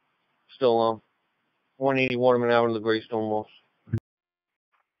 Still 180 Waterman Avenue, the Greystone Walls.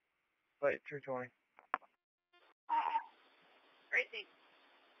 Wait, 220.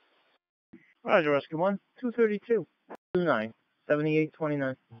 Roger, Rescue 1, 232, 29,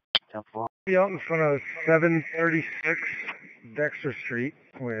 7829. 10-4. Be out in front of 736 Dexter Street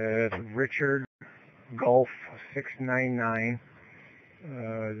with Richard Golf 699.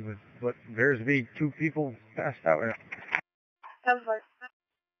 What appears to be 2 people passed out.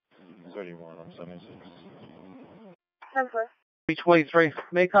 31 on 76. 10-4. 323.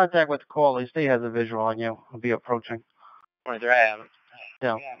 Make contact with the caller. He has a visual on you. I'll be approaching. 23, I have him.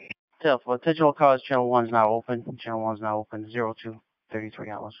 Yeah. Therefore, digital cars, channel 1's now open. Channel 1's now open. 02, 33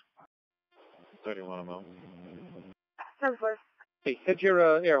 hours. 31, I'm out. 10-4. Hey, hit your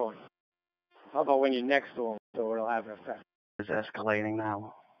air horn. How about when you're next to him, so it'll have an effect? It's escalating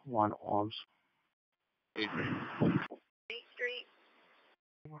now. 1 arms. 8 Street.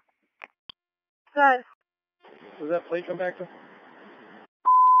 Good. Does that plate come back to?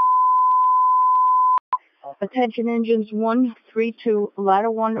 Attention engines 1, 3, 2,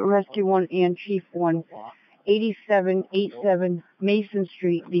 Ladder 1, Rescue 1, and Chief 1. 8787 Mason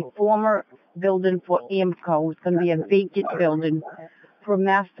Street, the former building for AMCO. It's going to be a vacant building for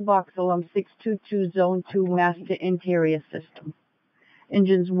Master Box Alarm 622 Zone 2 Master Interior System.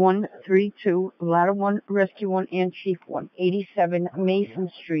 Engines 1, 3, 2, Ladder 1, Rescue 1, and Chief 1. 87 Mason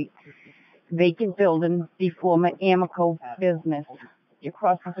Street, vacant building, the former AMCO business. Your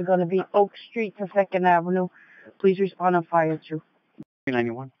crossings are going to be Oak Street to 2nd Avenue. Please respond on fire 2.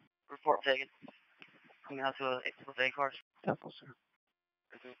 391. Report taken. Coming out to A cars. Temple, sir.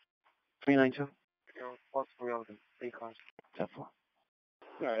 392. A cars. Temple.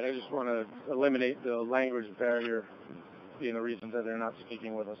 All right, I just want to eliminate the language barrier being the reason that they're not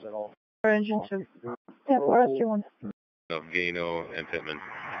speaking with us at all. Engine 2. Temple, Rescue 1. Gano and Pittman.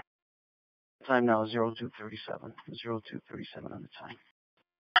 Time now 0237. 0237 on the time.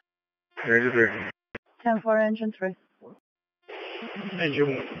 Engine 3. 10-4, Engine 3.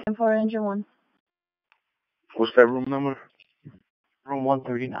 Engine 1. 10-4, Engine 1. What's that room number? Room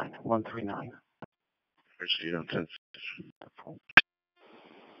 139. 139. Proceed on 10.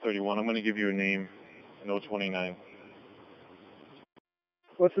 31, I'm going to give you a name. No 29.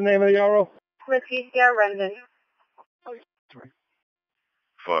 What's the name of the RO? Whiskey Sierra Rendon.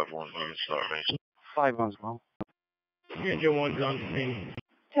 5-1, you can start, mate. 5 one's well. Engine 1's on scene.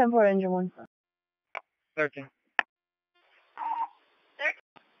 10-4, Engine 1. 13.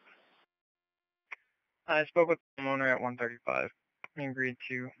 I spoke with the homeowner at 135. He agreed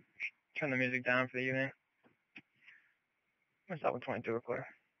to turn the music down for the evening. Let's stop with 22 or clear.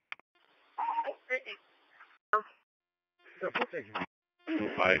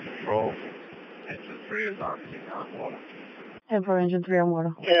 5, roll. 10-4, Engine 3 on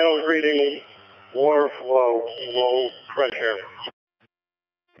water. Channels reading water flow, low pressure.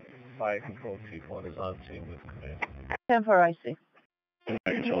 Fire Control Chief 1 is on scene with command. 10 for IC. Fire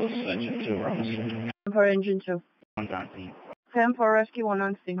Control, this is Engine 2, Robinson. 10 for Engine 2. 1 on scene. 10 for Rescue 1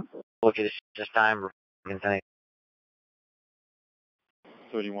 on scene. Look at this time.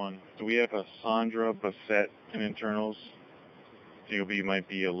 31. Do we have a Sandra Bassett in internals? DOB might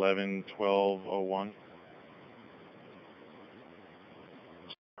be 11-12-01.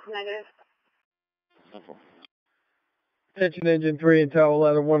 Negative. Simple. Attention Engine 3 and Tower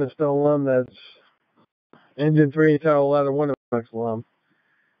Ladder 1 is still alum. That's Engine 3 and Tower Ladder 1 is box alum.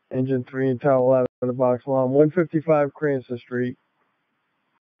 Engine 3 and Tower Ladder box alum. 155 Cranston Street.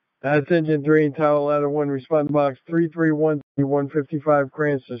 That's Engine 3 and Tower Ladder 1. Respond to box 331 155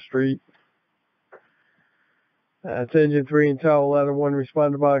 Cranston Street. That's Engine 3 and Tower Ladder 1.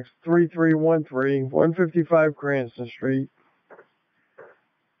 Respond to box 3313 155 Cranston Street.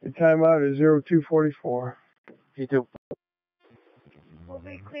 Your timeout is 0244. P2. Will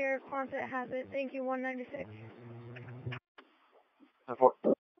be clear. Quonset has it. Thank you, 196.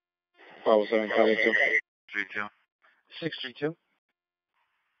 507, Cali 2. 32. 632.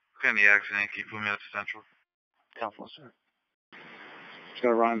 Okay, the accident, keep moving out to Central. 10-4, sir. Just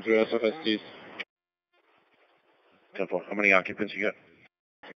gonna run through SFSTs. 10-4. How many occupants you got?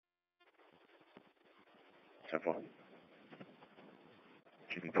 10-4.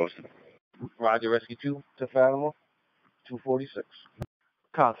 Keep me posted. Roger, Rescue 2 to Fatima. 246.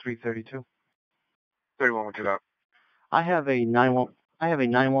 Car 332. 31, what you got? I have a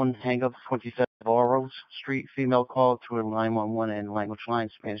 911 hang up 27 Burroughs Street, female call to a 911 and language line,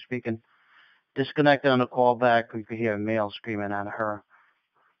 Spanish speaking. Disconnected on the call back, we could hear a male screaming at her.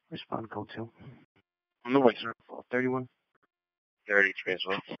 Respond code 2. On the way, sir. 31. 30,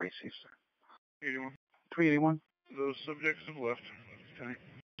 transfer. Receive, sir. 81. 381. Those subjects have left. Okay.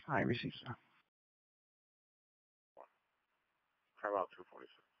 I receive, sir. Timeout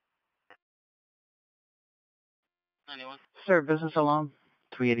 246. 91. Sir, business alarm.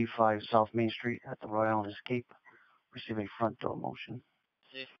 385 South Main Street at the Rhode Island Escape. Receiving front door motion.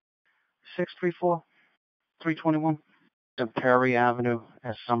 634. 321. Perry Avenue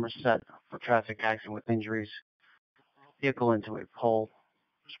at Somerset for traffic accident with injuries. Vehicle into a pole.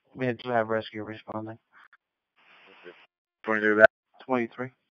 We do have rescue responding. 23 back.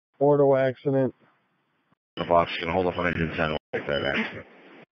 23. Auto accident. The box can hold up on engine 10 like that accident.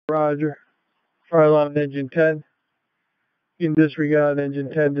 Roger. Fire alarm Engine 10. You can disregard Engine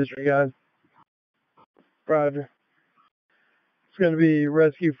 10, disregard. Roger. It's going to be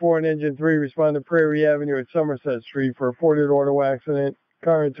Rescue 4 and Engine 3. Respond to Prairie Avenue at Somerset Street for reported auto accident.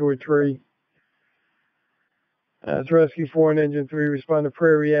 Car into a tree. That's Rescue 4 and Engine 3. Respond to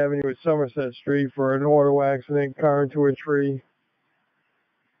Prairie Avenue at Somerset Street for an auto accident. Car into a tree.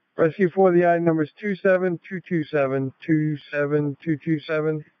 Rescue 4, the item number is 27227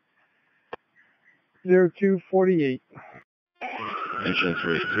 27227 0248. Engine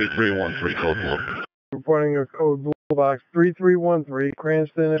 3, 3313, code blue. Reporting a code blue box 3313,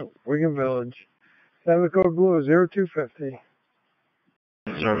 Cranston at Wigan Village. Have the code blue is 0250.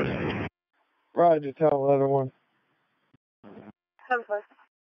 Service. Roger, tell letter 1. 10-4.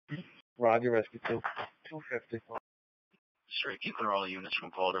 Roger, Rescue 2. 250. Sure, keep clear all the units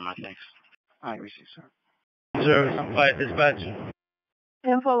from Calder, my thanks. I receive, sir. Service on fire dispatch.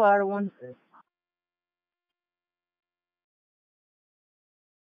 10 for ladder 1.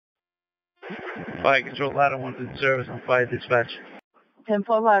 Fire control ladder 1 in service on fire dispatch. 10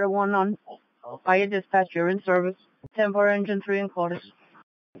 for ladder 1 on fire dispatch. You're in service. 10 for engine 3 in quarters.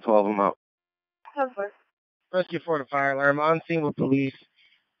 12 of them out. 10-4. Rescue 4 to fire alarm. On scene with police.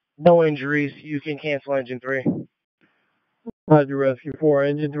 No injuries. You can cancel engine 3. Roger, Rescue 4.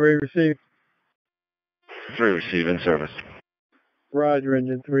 Engine 3 received. 3 receive in service. Roger,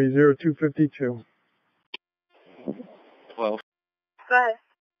 Engine 3, 0252. 12. Go ahead.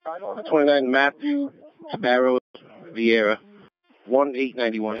 29 Matthew Barrow Vieira.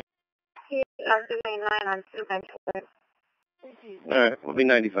 1891. He on 299 on 294. Alright, we'll be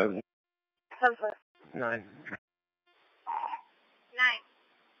 95. 10-4. 9. 9.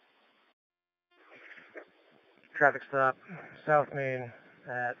 Traffic stop. South Main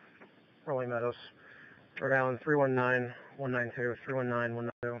at Rolling Meadows. Rhode Island 319 192 319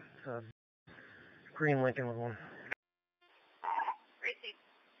 192. It's a green Lincoln with one.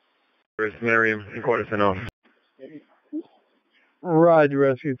 Where's Miriam in quarters and off? Roger,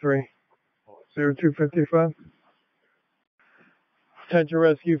 Rescue 3. 0255. Attention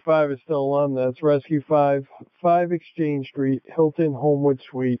Rescue 5 is still on. That's Rescue 5. 5 Exchange Street, Hilton Homewood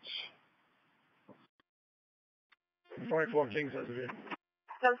Suites. 24 Kings has it.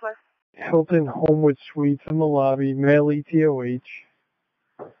 10-4. Hilton Homewood Suites in the lobby, male ETOH.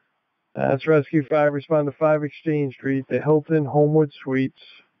 That's Rescue 5. Respond to 5 Exchange Street, the Hilton Homewood Suites.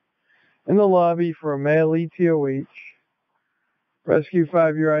 In the lobby for a male ETOH. Rescue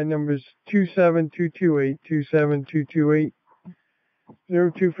 5, your ID number is 27228, 27228,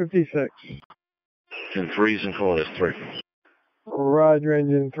 0256. Engine 3's in call is 3. Roger,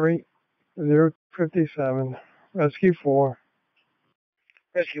 Engine 3, 057. Rescue 4.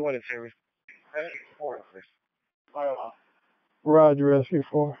 Rescue 1 in service. 4, please. Roger, Rescue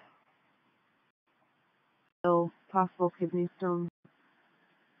 4. So, possible kidney stone.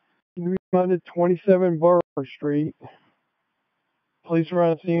 Responded 27 Borough Street. Police are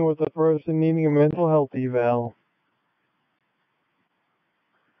on scene with a person needing a mental health eval.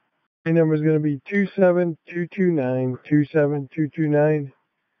 My number is going to be 27229, 27229,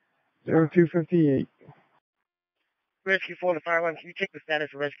 0258. Rescue 4 to Fire Alarm, can you check the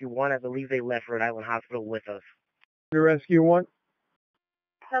status of Rescue 1? I believe they left Rhode Island Hospital with us. The Rescue 1?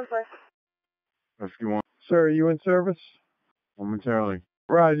 Sounds Rescue 1. Sir, are you in service? Momentarily.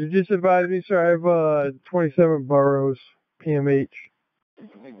 Roger, just advise me, sir. I have 27 boroughs, PMH.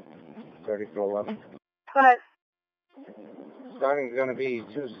 3411. Go ahead. Starting is going to be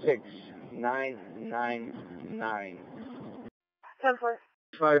 26999. 10-4.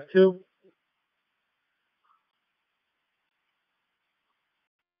 52.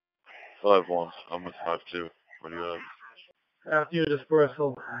 Five one. I'm with 5-2. What do you have? After your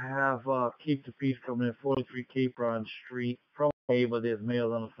dispersal, I have Keep the Peace coming in 43 Capron Street. From but there's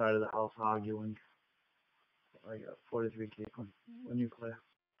males on the side of the house arguing. I got 43 Capron. When you clear.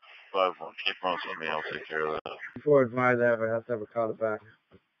 5-1. Keep on on me. I'll take care of that. Before I advise that, I have to have a call back.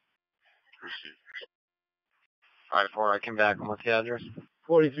 Receive. Alright, before I come back, what's the address?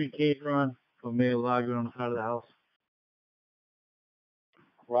 43 Capron for male arguing on the side of the house.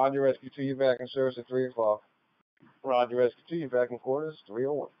 Roger, Rescue 2, you're back in service at 3 o'clock. Roger, Rescue 2, you're back in quarters,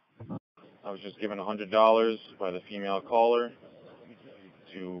 301. I was just given $100 by the female caller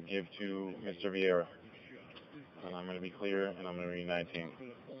to give to Mr. Vieira. And I'm going to be clear, and I'm going to read 19.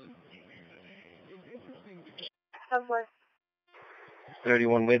 10-4.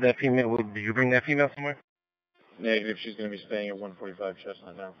 31, where'd that female, did you bring that female somewhere? Negative, she's going to be staying at 145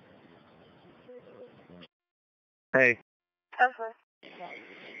 Chestnut now. Hey. 10-4.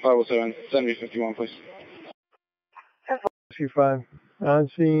 507, send me 51, please. Rescue 5. On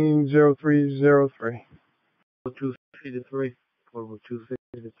scene 0303. 263.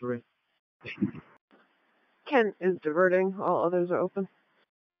 263. Kent is diverting. All others are open.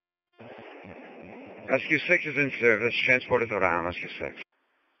 Rescue 6 is in service. Transport is around Rescue 6.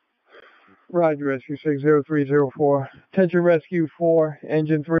 Roger, Rescue 6, 0304. Attention Rescue 4,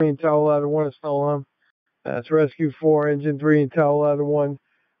 Engine 3 and Tower Ladder 1 is still on. That's Rescue 4, Engine 3 and Tower Ladder 1.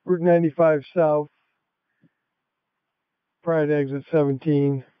 Route 95 South. Prior to exit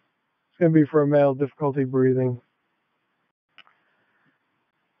 17. It's going to be for a male, difficulty breathing.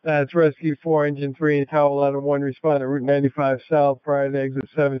 That's Rescue 4, Engine 3 and Tower Ladder 1. Respond to Route 95 South prior to exit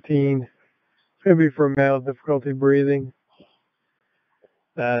 17. It's going to be for a male, difficulty breathing.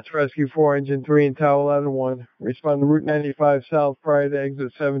 That's Rescue 4, Engine 3 and Tower Ladder 1. Respond to Route 95 South prior to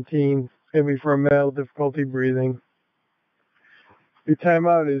exit 17. It's going to be for a male, difficulty breathing. Your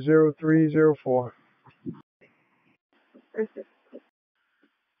timeout is 0304.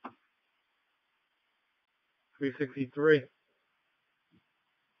 363.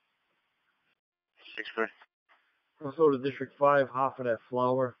 6-3. Also to District 5, half of that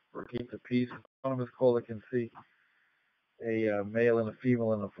flower for Keep the Peace. Anonymous caller can see a male and a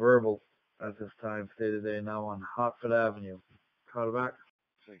female and a verbal at this time. Stated they are now on Hartford Avenue. Call back.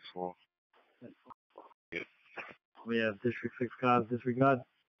 6-4. We have District 6 cars disregard.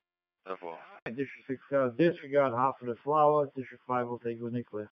 4. District 6 cars disregard half of the flower. District 5 will take with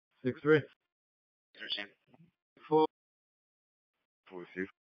nuclear. 6-3. 13. 4.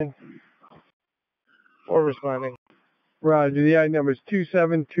 4-2. 4 responding. Roger, the ID number is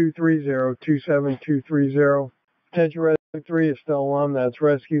 27230, 27230. Attention Rescue 3 is still on. That's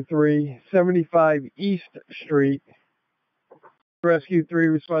Rescue 3, 75 East Street. Rescue 3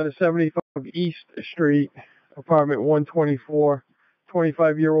 respond to 75 East Street, apartment 124,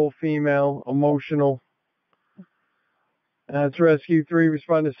 25-year-old female, emotional. That's Rescue 3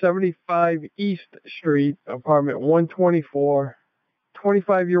 respond to 75 East Street, apartment 124,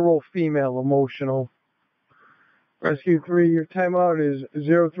 25-year-old female, emotional. Rescue 3, your timeout is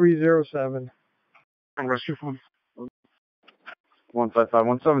 0307. Rescue 4. 155.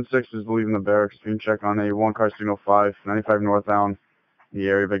 176 is leaving the barracks. Being check on a 1-car signal 5, 95 northbound, the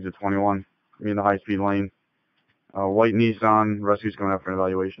area of exit 21. In the high-speed lane. White Nissan. Rescue's coming up for an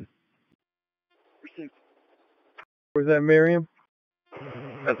evaluation. Was that Miriam?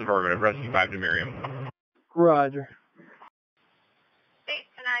 That's affirmative. Rescue 5 to Miriam. Roger.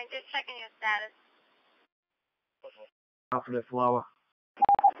 8-9, just checking your status. Alpha the flower.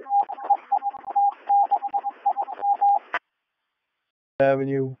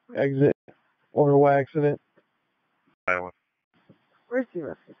 Avenue, exit, auto accident. Iowa. Rescue,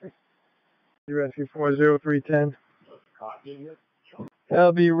 rescue. Rescue 40310.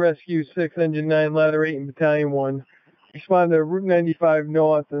 LB Rescue 6, Engine 9, Ladder 8, and Battalion 1. Respond to Route 95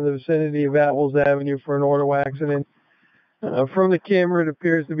 North in the vicinity of Atwells Avenue for an auto accident. From the camera, it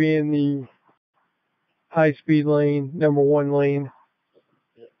appears to be in the high-speed lane, number 1 lane.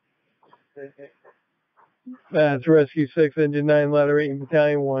 That's Rescue 6, Engine 9, Ladder 8, and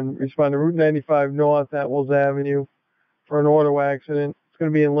Battalion 1. Respond to Route 95 North, Atwells Avenue for an auto accident. It's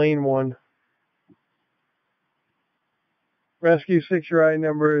going to be in lane 1. Rescue 6, your ride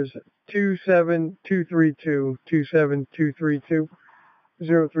number is 27232, 27232,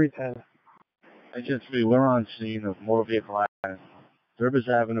 0310. Engine 3, we're on scene of motor vehicle accident. Durbus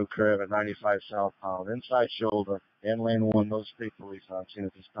Avenue curve at 95 southbound, inside shoulder, and lane 1, no state police on scene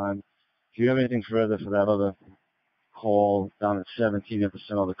at this time. Do you have anything further for that other call down at 17 at the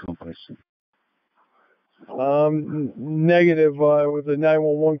center of the companies? Negative with the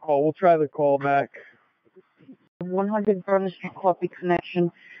 911 call. We'll try the call back. 100 Vernon Street Coffee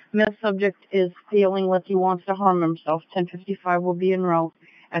Connection. Male subject is feeling like he wants to harm himself. 1055 will be en route.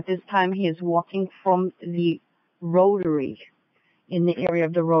 At this time, he is walking from the Rotary in the area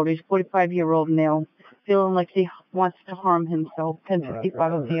of the Rotary. He's 45-year-old male, feeling like he wants to harm himself.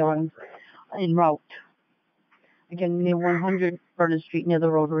 1055 will be en route. Again, near 100 Vernon Street, near the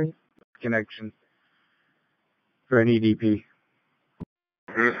Rotary. Connection. For an EDP.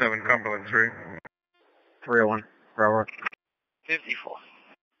 07 Cumberland Street. 301. Broward. 54.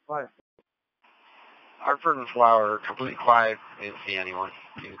 5. Hartford and Flower, completely quiet. Didn't see anyone.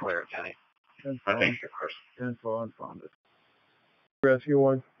 Didn't clear at 10. 10 for unfounded. Rescue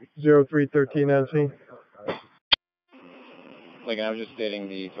 1, 0313 on scene. Like, I was just stating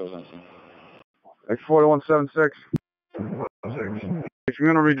the totals on scene. X4176. I'm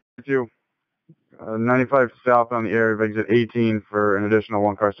going to read it to you. 95 south on the area of exit 18 for an additional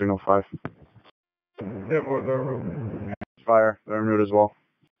 1 car signal 5. Fire, they're en route as well.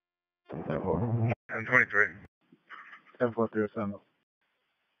 1023. 10-4-3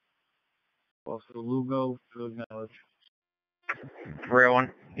 Also Lugo to acknowledge.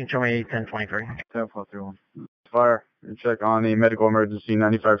 301. You can show me 1023. 10-4-3-1. Fire, you check on the medical emergency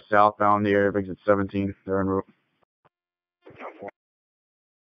 95 southbound the area of exit 17. They're en route.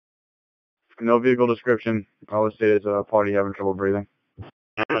 No vehicle description. All it stated is a party having trouble breathing.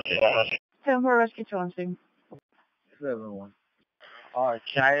 10 for rescue 2 on scene. 7-1. Alright,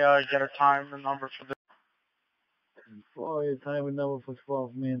 can I get a time and number for this? For your time and number for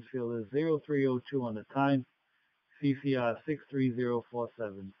 12 Mansfield is 0302 on the time. CCR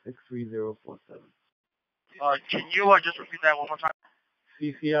 63047. 63047. Can you just repeat that one more time?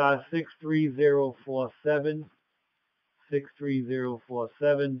 CCR 63047.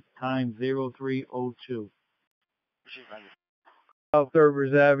 63047. Time 0302. South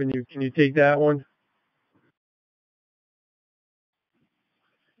Durbers Avenue. Can you take that one?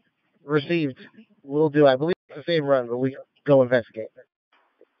 Received. Will do. I believe it's the same run, but we go investigate.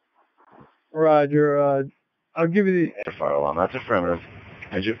 Roger. I'll give you The fire alarm. That's affirmative.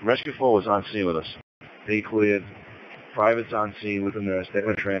 Rescue 4 was on scene with us. They cleared. Privates on scene with the nurse. They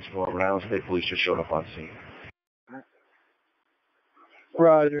were transport. Rhode Island State Police just showed up on scene.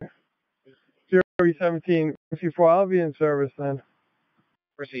 Roger. 0317. Rescue 4, I'll be in service then.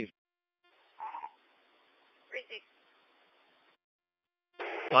 Received.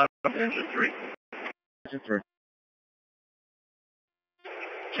 Engine 3. Engine 3.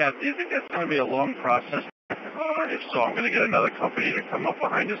 Chad, do you think that's going to be a long process? If so, I'm going to get another company to come up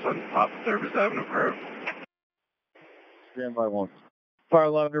behind us on top of Service Avenue Curve. Stand by 1. Fire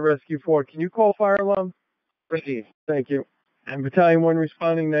alarm to Rescue 4. Can you call fire alarm? Received. Thank you. And Battalion 1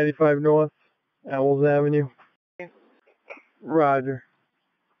 responding, 95 North, Atwells Avenue. Roger.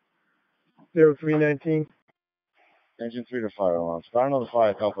 0319. Engine 3 to fire alarm. Start another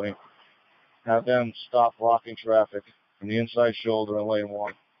fire company. Have them stop blocking traffic from the inside shoulder in lane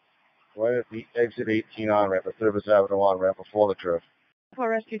 1. Right at the exit 18 on-ramp at Service Avenue on-ramp before the curve. For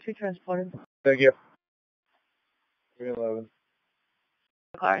rescue 2 transported. Thank you. 311.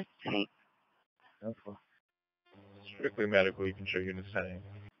 Car, 10. Strictly medical, you can show unit setting.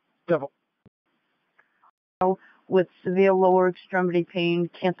 Devil. With severe lower extremity pain,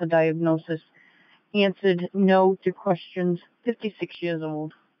 cancer diagnosis. Answered no to questions. 56 years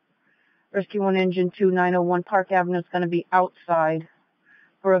old. Rescue 1 Engine 2, 901 Park Avenue is going to be outside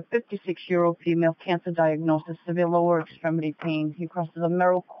for a 56-year-old female, cancer diagnosis, severe lower extremity pain. He crosses a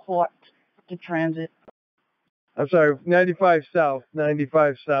Merrill Court to transit. I'm sorry, 95 South,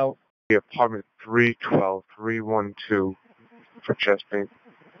 95 South. The apartment 312-312 for chest pain.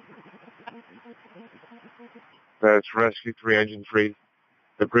 That's Rescue 3, Engine 3.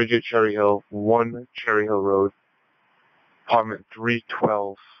 The bridge at Cherry Hill, 1 Cherry Hill Road. Apartment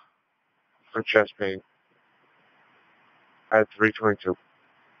 312 for chest pain. At 322.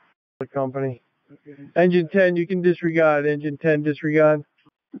 The company. Engine 10, you can disregard. Engine 10, disregard.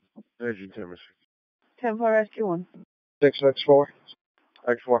 Engine 10, 10 for rescue 1. 6X4.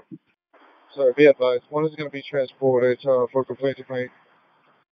 X4. So be advised, one is going to be transported for complete complaint.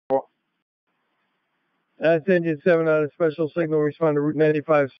 That's Engine 7 on a special signal. Respond to Route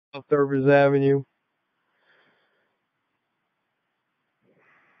 95 South Thurvers Avenue.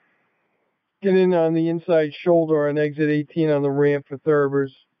 Get in on the inside shoulder on exit 18 on the ramp for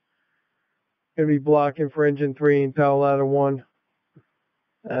Thurvers. Going to be blocking for Engine 3 and Tower Ladder 1.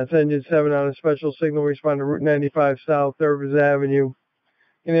 That's Engine 7 on a special signal. Respond to Route 95 South Thurvers Avenue.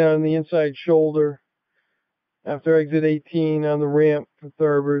 Get in on the inside shoulder after exit 18 on the ramp for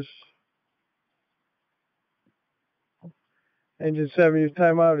Thurvers. Engine 7, your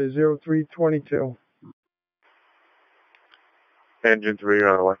timeout is 0322. Engine 3, you're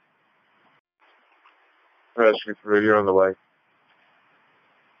on the way. Rescue 3, you're on the way.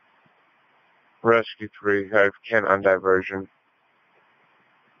 Rescue 3, have Ken on diversion.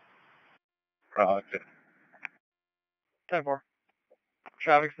 10-4.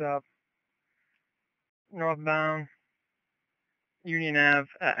 Traffic stop. Northbound. Union Ave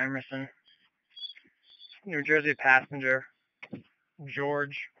at Emerson. New Jersey passenger.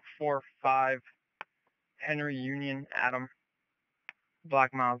 George 45. Henry Union Adam.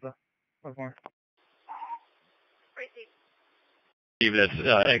 Black Mazda. With one. That's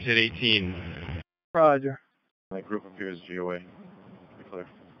exit 18. Roger. My group appears GOA. Be clear.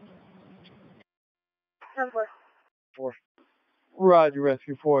 10-4. 4. Roger,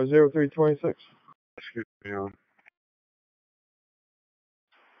 Rescue 4, 0326. Rescue 3 on.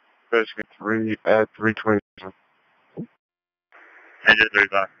 Rescue 3 at 327. Engine 3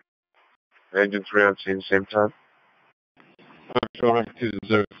 back. Engine 3 on scene, same time. Rescue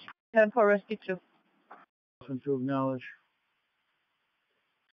 0. 10-4 rescue 2. To acknowledge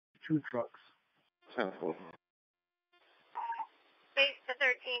 2 trucks. 10-4. Base to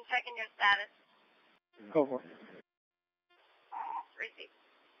 13, checking your status. Go for it. Receive.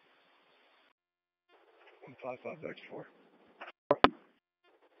 55 X4.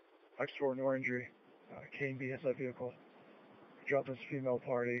 X4, no injury. K&B has that vehicle. Dropped this female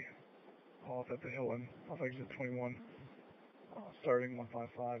party off at the Hilton, off exit 21. Starting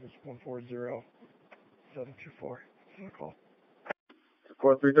 155 is 140724. That's a call.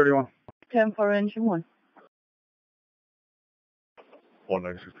 4331. 10-4 engine 1.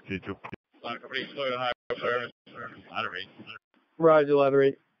 1962. Roger, ladder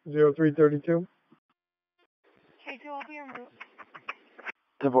 8, 0332. K2 will be en route.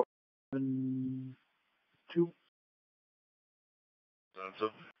 10-4. 2.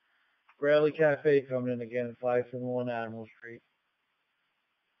 Bradley Cafe coming in again at 571 Admiral Street.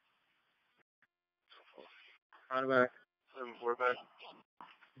 On back. 7-4 back.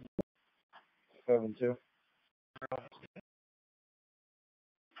 7-2.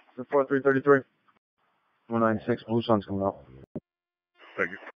 4333. 196, Blue Sun's coming up.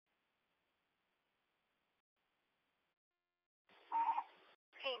 Thank you.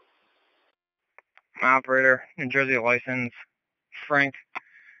 Operator, New Jersey license, Frank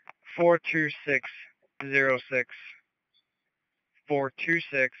 42606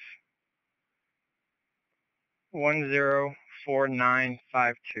 426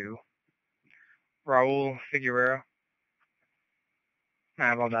 104952. Raul Figueroa.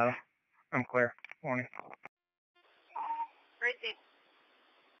 Nah, about that. I'm clear. Morning.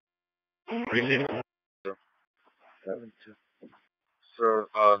 Receive. 7-2. So,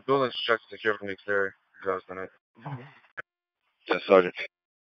 building's checked secure from the exterior. Exhaust on it. Yes, Sergeant.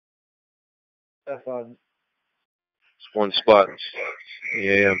 That's on. It's one spot.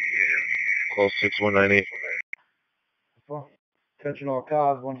 AM. Call 6198. Attention all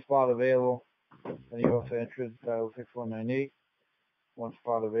cars, 1 spot available. Any officer entrance, dial 6198. 1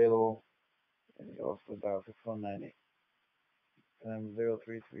 spot available. Any officer, dial 6198. Time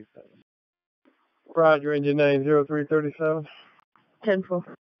 0337. Roger, engine 9, 0337.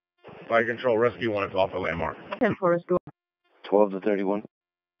 10-4. Fire control, rescue 1 is off the landmark. 10-4 rescue 12 to 31.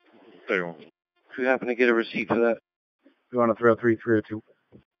 31. Do you happen to get a receipt for that? You're on a 303, 302.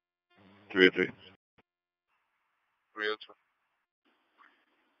 303. 302.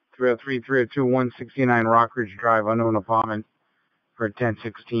 303, 302, 169 Rockridge Drive, unknown apartment for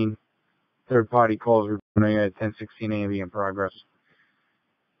 1016. Third party calls reporting at 1016 AV in progress.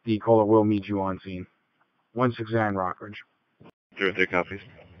 The caller will meet you on scene. 169 Rockridge. 03 copies.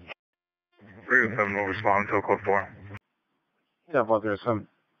 307 will respond until code 4. Yeah, but there's some.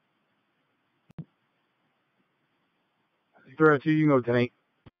 302, you can go tonight.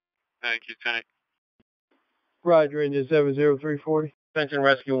 Thank you, Tank. Roger, engine 70340. Attention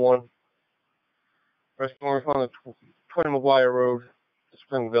Rescue 1. Rescue 1 on the 20 McGuire Road,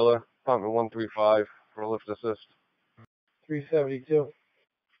 Spring Villa, apartment 135 for a lift assist. 372.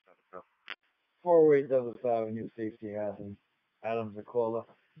 408 Douglas Avenue, safety hazard. Adams the caller.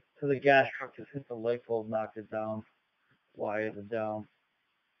 So the gas truck just hit the light bulb, knocked it down. Wires are down.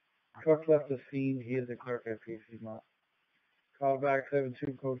 Truck left the scene. He is the clerk at PC Mart. Call back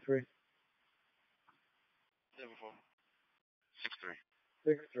 72 code 3.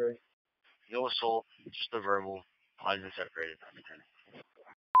 6-3. 6-3. No assault, just a verbal. I've been separated.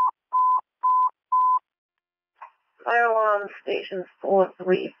 Fire alarm station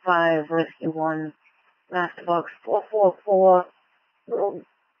 435, Rescue 1, Master Box 444, Little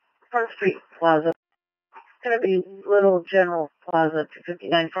Front Street Plaza. It's going to be Little General Plaza,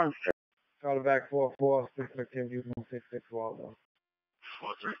 259 Front Street. Call back 44. Special activity 166 Waldo.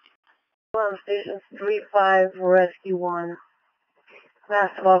 4-3. Alarm station 35, Rescue 1,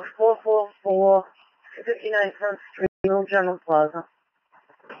 Master Box 444, 259 Front Street, Little General Plaza.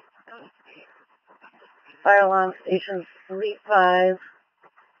 Fire alarm station 35,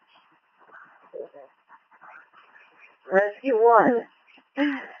 Rescue 1,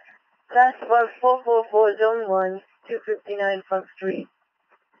 Master Box 444, Zone 1, 259 Front Street,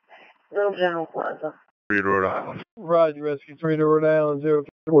 Little General Plaza. 3 to Rhode Island. Roger, Rescue 3 to Rhode Island,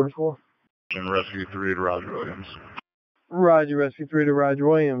 0344. And Rescue 3 to Roger Williams. Roger, Rescue 3 to Roger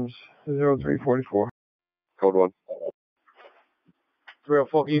Williams, 0344. Code 1.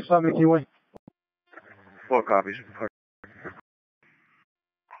 304, can you stop me, Kiwi? 4 copies.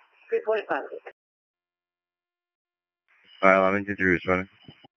 345. I'm engine 3 responding.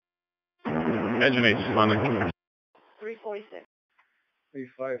 Engine 8 responding. 346.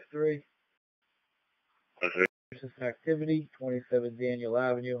 353. Okay. Business activity 27 Daniel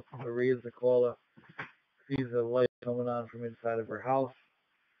Avenue. Maria is the caller. Sees a light coming on from inside of her house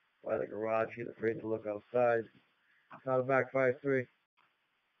by the garage. She's afraid to look outside. Call back 53.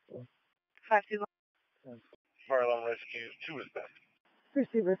 521. Fire alarm rescue 2 is back.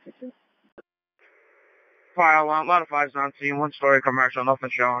 Receive Rescue. Fire alarm, a lot of fires on scene, 1-story commercial, nothing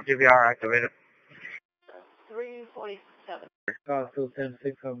showing. DVR activated. 347. Call still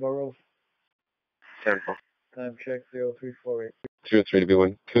 10-6 on Burroughs. 10-4. Time check 0348. 03 to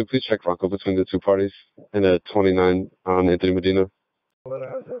B1. Can we please check Rocco between the two parties? And 29 on Anthony Medina. Let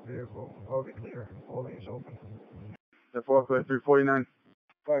out that vehicle. All be clear. All lanes open. The 44349.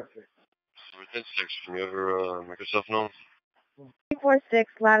 5-3. 10-6. Can you ever make yourself known?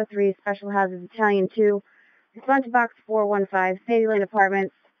 346, Ladder 3, Special Hazard Battalion 2. Respond to Box 415, Sandy Lane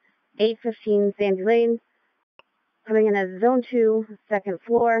Apartments, 815 Sandy Lane. Coming in as Zone 2, second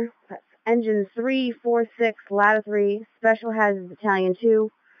floor. That's Engine 346, Ladder 3, Special Hazard Battalion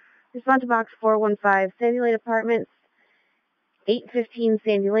 2. Respond to Box 415, Sandy Lane Apartments, 815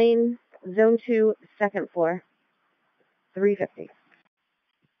 Sandy Lane, Zone 2, second floor. 350.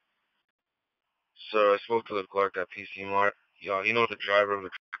 So I spoke to the clerk at PC Mart. He knows the driver of the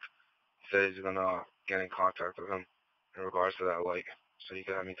truck. Says he's gonna get in contact with him in regards to that light. So you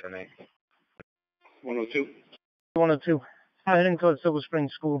can have me tonight. 102. 102. Heading towards Silver Spring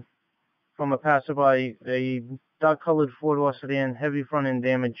School from a passerby. A dark-colored four-door sedan, heavy front-end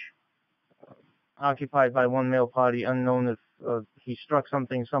damage, occupied by one male party, unknown if he struck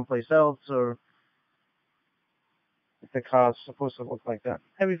something someplace else or if the car's supposed to look like that.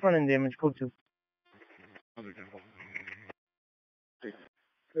 Heavy front-end damage, code 2.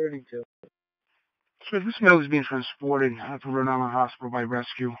 32. So this male is being transported to Rhode Island Hospital by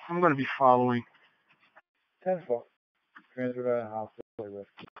rescue. I'm going to be following. 10-4. Transferred to the hospital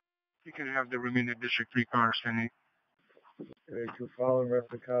rescue. You can have the remaining District 3 cars, Kenny. 32 following, rest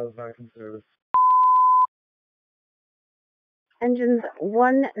of the cars back in service. Engines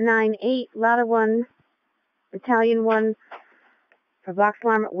 198, Ladder 1, Battalion 1, for Box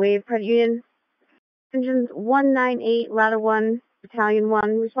Alarm Wave Credit Union. Engines 198, Ladder 1, Battalion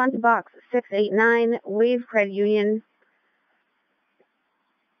 1, respond to Box 689, Wave Credit Union,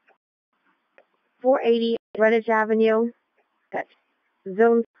 480 Greenwich Avenue. That's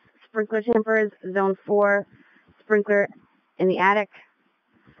Zone Sprinkler Tampers, Zone 4, Sprinkler in the attic.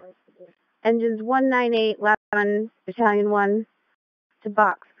 Engines 198, Ladder 1, Battalion 1, to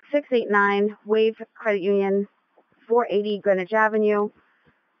Box 689 Wave Credit Union, 480 Greenwich Avenue.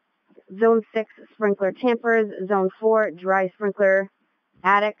 Zone 6 sprinkler tampers. Zone 4 dry sprinkler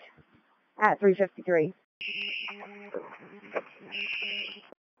attic at 353.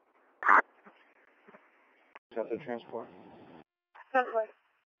 Got the transport. Go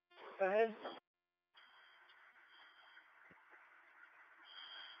ahead.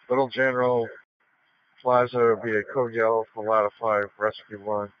 Little General Plaza via Code Yellow for Ladder 5, Rescue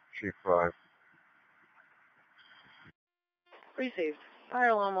 1, Chief 5. Received. Fire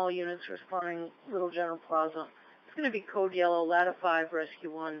alarm, all units responding Little General Plaza. It's going to be Code Yellow, Ladder 5,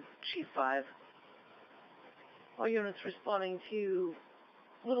 Rescue 1, Chief 5. All units responding to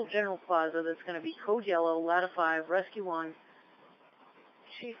Little General Plaza. That's going to be Code Yellow, Ladder 5, Rescue 1,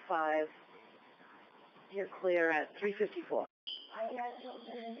 Chief 5. You're clear at 354.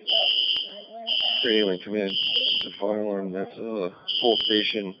 Trailing command. It's a fire alarm. That's full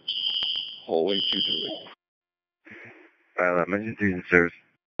station, hallway 238. Fire alarm, engine 3 in service.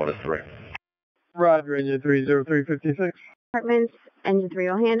 1 is 3. Roger, engine 30356. Apartments, engine 3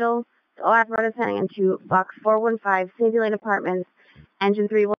 will handle. All apparatus heading into box 415, Sandy Lane Apartments. Engine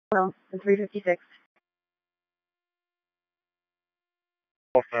 3 will handle the 356.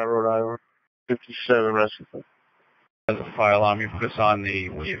 Off that Rhode Island. 57 rescue. As a fire alarm, you put us on the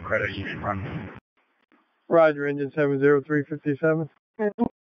Wave Credit Union run. Roger, engine 70357.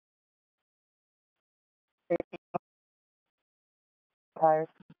 Tires.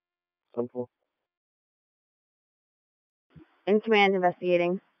 Simple. In command,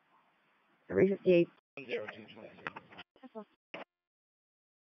 investigating. 358.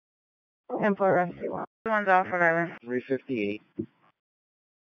 Import rescue 1. One's off Rhode Island. 358.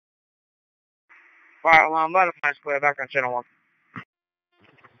 Fire alarm, ladder 5 square, back on channel 1.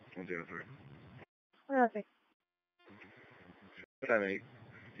 103. 106. 10-8.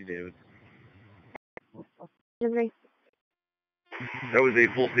 See David. Engine 3. That was a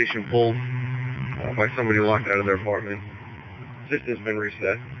full station pulled by somebody locked out of their apartment. System's been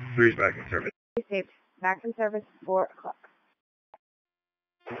reset. 3's back in service. Received. Back in service, 4 o'clock.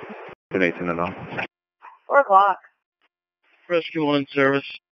 10-8 and off. 4 o'clock. Rescue 1 in service.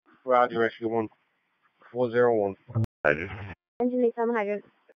 Roger, Rescue 1. 401. Roger. Engine 8, 700.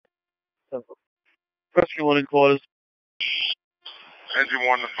 Rescue 1 in quarters. Engine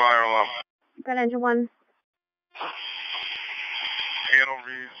 1, the fire alarm. Got engine 1. Panel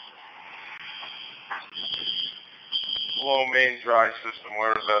reads. Low main dry system.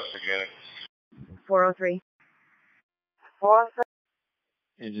 We're investigating. 403. 403.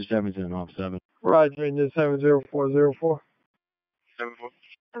 Engine 7 off 7. Roger, engine 70404. 7-4.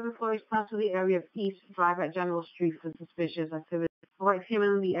 7-4 response to the area of East Drive at General Street for suspicious activity. A white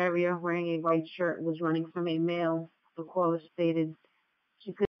female in the area wearing a white shirt was running from a male. The caller stated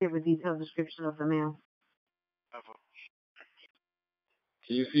she could give a detailed description of the male.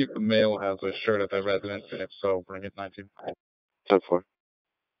 Can you see if the male has a shirt at that residence, and if so, bring it 19. 10-4.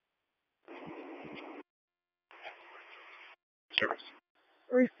 Service.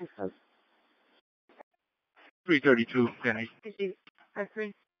 332, Kenny. Received.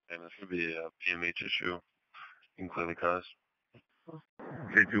 5-3. And this should be a PMH issue. You can clearly cause.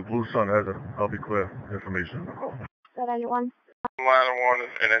 K2 Blue Sun has it. I'll be clear. Information. Got engine 1. Ladder 1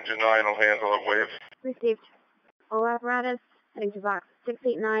 and engine 9 will handle it. Wave. Received. All apparatus heading to box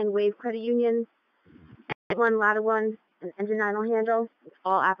 689, Wave Credit Union. 1, ladder 1, and engine 9 will handle.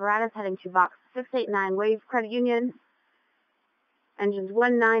 All apparatus heading to box 689, Wave Credit Union. Engines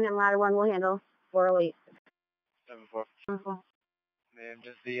 1, 9, and ladder 1 will handle. 408. 7-4. 7-4. Ma'am,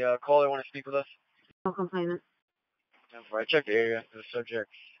 does the caller want to speak with us? No complainant. 10-4. I checked the area. The subject,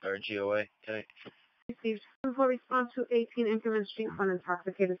 or GOA, today. Received. 7-4 response to 18 Increment Street for an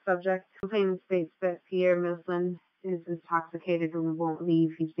intoxicated subject. Complainant states that Pierre Mislin is intoxicated and won't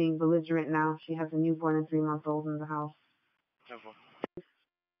leave. He's being belligerent now. She has a newborn and 3-month-old in the house.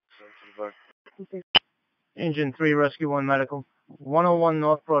 10-4. Engine 3, Rescue 1 Medical. 101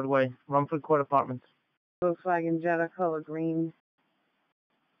 North Broadway, Rumford Court Apartments. Volkswagen Jetta color green.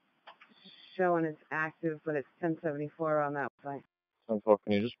 Showing it's active, but it's 1074 on that site. 10-4,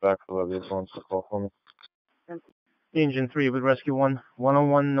 can you just backfill these ones to call for me? Engine 3 with Rescue 1,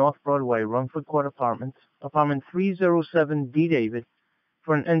 101 North Broadway, Rumford Court Apartments. Apartment 307 D. David,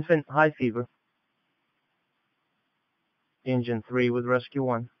 for an infant, high fever. Engine 3 with Rescue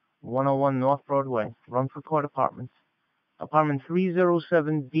 1, 101 North Broadway, Rumford Court Apartments. Apartment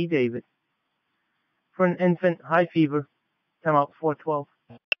 307 D. David, for an infant, high fever. Time out 412.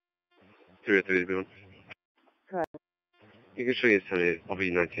 3 doing. Correct. You can show you 10-8. I'll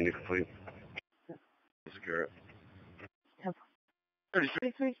be 19 to complete. Secure it. Please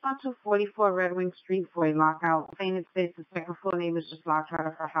respond to 44 Red Wing Street for a lockout. Plaintiff states the second floor neighbors just locked out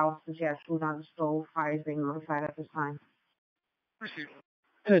of her house and she has food on the stove. Fire is being notified at this time.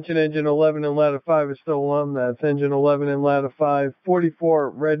 Attention engine 11 and ladder 5 is still on. That's engine 11 and ladder 5, 44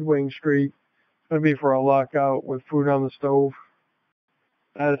 Red Wing Street. It's going to be for a lockout with food on the stove.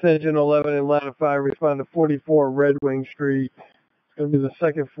 That's engine 11 and ladder 5, respond to 44 Red Wing Street. It's going to be the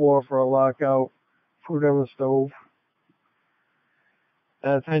second floor for a lockout, food on the stove.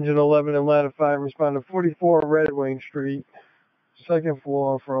 That's engine 11 and ladder 5, respond to 44 Red Wing Street. Second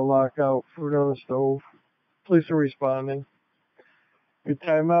floor for a lockout, food on the stove. Police are responding. Your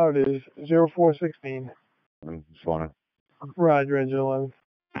timeout is 0416. Responding. Roger, engine 11.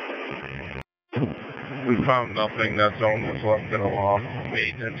 We found nothing. That zone was left in alarm.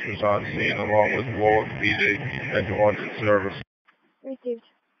 Maintenance was on scene along with Warwick PD and wanted service. Received.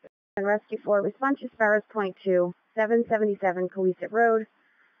 And Rescue 4, respond to Sparrows Point 2, 777 Cohasset Road.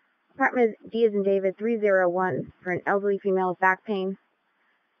 Apartment D as in David 301 for an elderly female with back pain.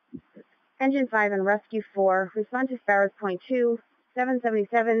 Engine 5 and Rescue 4, respond to Sparrows Point 2,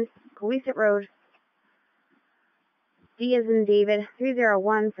 777 Cohasset Road. D as in David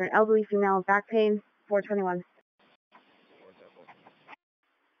 301 for an elderly female with back pain. 421.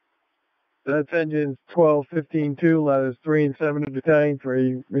 That's engines 12, 15, 2, letters 3 and 7 of Battalion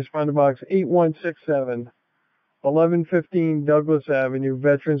 3. Respond to box 8167, 1115 Douglas Avenue,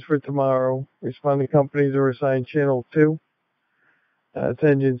 Veterans for Tomorrow. Responding companies are assigned Channel 2. That's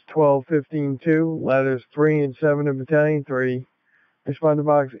engines 12, 15, 2, letters 3 and 7 of Battalion 3. Respond to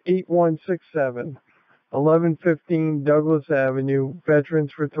box 8167, 1115 Douglas Avenue,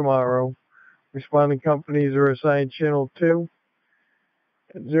 Veterans for Tomorrow. Responding companies are assigned Channel 2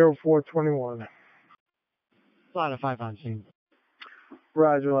 at 0421. Ladder 5 on scene.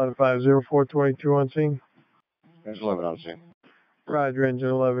 Roger, ladder 5, 0422 on scene. Engine 11 on scene. Roger, engine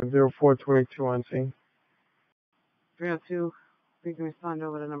 11, 0422 on scene. 302, we can respond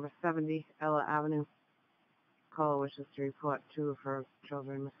over to number 70, Ella Avenue. Caller wishes to report two of her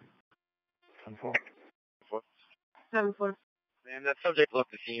children missing. 7-4. Ma'am, that subject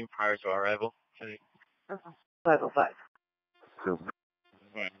left the scene prior to our arrival. 505.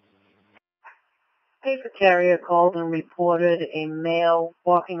 Right. Paper carrier called and reported a male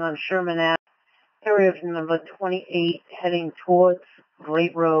walking on Sherman Ave, area of number 28, heading towards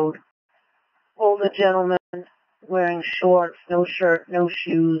Great Road. Older gentleman wearing shorts, no shirt, no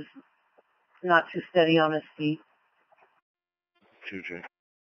shoes, not too steady on his feet. 2J.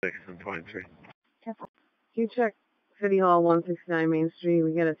 6 and 23. Can you check City Hall 169 Main Street?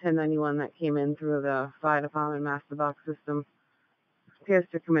 We get a 1091 that came in through the fire department master box system. Appears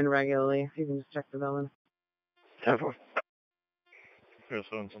to come in regularly. If you can just check the building. 10-4. Here,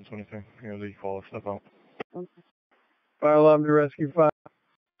 723. Here, the caller. Step out. Fire alarm to rescue 5.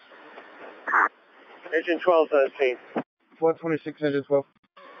 Engine 12 on scene. 426, engine 12.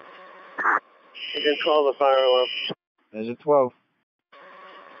 Engine 12, the fire alarm. Engine 12.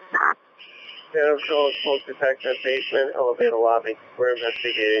 Phantom show smoke detector, basement, elevator lobby. We're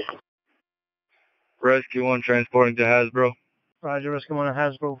investigating. Rescue 1 transporting to Hasbro. Roger, Rescue 1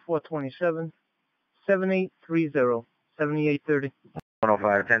 Hasbro 427, 7830, 7830.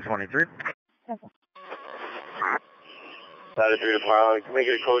 105, 1023. Ladder 3 to fire alarm. Can make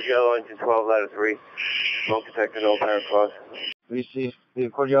it a code yellow, engine 12, ladder 3. Smoke detector, no apparent cause. Receive the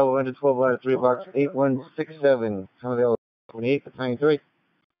code yellow, engine 12, ladder 3, box 8167. Some 28, Battalion 3.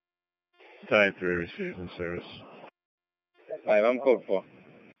 Battalion 3 received in service. 5, I'm code 4.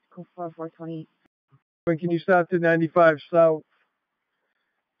 Code 4, 428. When can you stop to 95 South?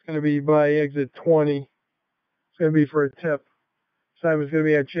 It's going to be by exit 20. It's going to be for a tip. Simon's going to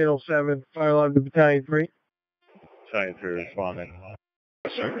be at Channel 7. Fire alarm to Battalion 3. Battalion 3 responding.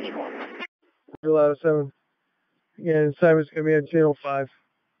 Ladder 7. Again, Simon's going to be at Channel 5.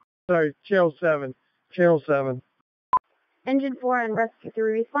 Sorry, Channel 7. Channel 7. Engine 4 and Rescue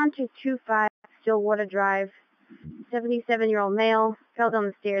 3, respond to 25 Stillwater Drive. 77-year-old male, fell down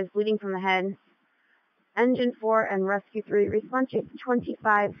the stairs, bleeding from the head. Engine 4 and Rescue 3, respond to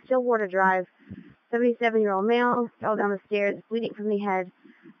 25 Stillwater Drive. 77-year-old male, fell down the stairs, bleeding from the head.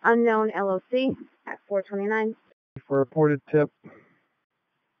 Unknown LOC at 429. For reported tip.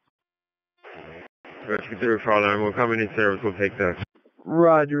 Rescue 3 fire alarm. We're coming in service. We'll take that.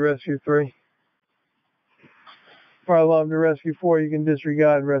 Roger, Rescue 3. Fire alarm to Rescue 4. You can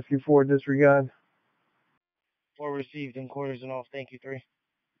disregard. Rescue 4, disregard. 4 received, in quarters and off. Thank you, 3.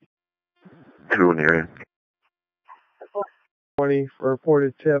 2 in the area. 20 for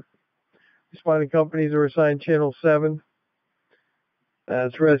reported tip. Responding companies are assigned Channel 7.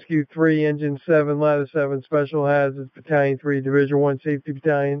 That's Rescue 3, Engine 7, Ladder 7, Special Hazards, Battalion 3, Division 1 Safety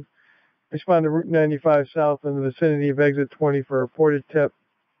Battalion. Respond to Route 95 South in the vicinity of Exit 20 for a reported tip.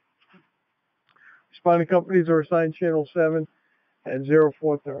 Responding companies are assigned Channel 7 at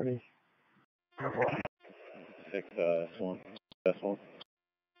 0430. 6, S1. S1.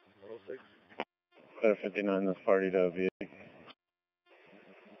 6. Clear 59, this party to VA.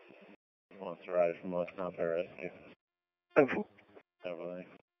 Wants to ride from us, not by rescue. Everything.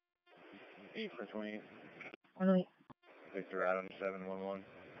 E for 20. 6 Adam 711.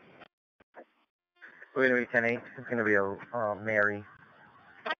 We're going to be 10-8. It's going to be a Mary.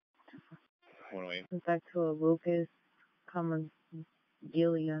 108. Back to a Lucas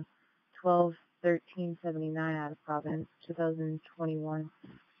Gilia, 12-13-79 out of Providence, 2021.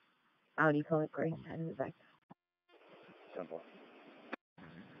 Audi color gray, heading back. Simple.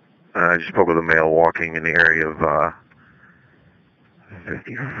 I just spoke with a male walking in the area of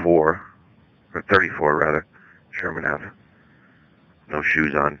 54, or 34 rather, Sherman Ave. No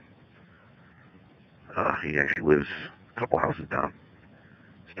shoes on. He actually lives a couple houses down.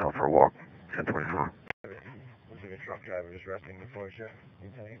 He's down for a walk, 1024. Looks like a truck driver just resting before you.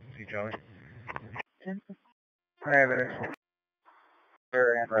 See Joey? Hi there.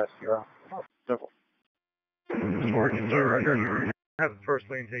 Air and rescue. Simple. Working, sir. Have the first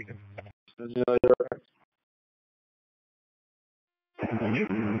lane taken. We have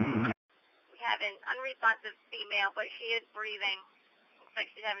an unresponsive female, but she is breathing. Looks like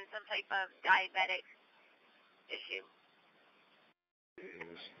she's having some type of diabetic issue. It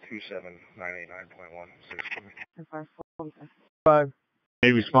was 27989.1. 5.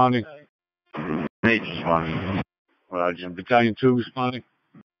 Hey, responding. Hey, responding. Roger. Battalion 2 responding.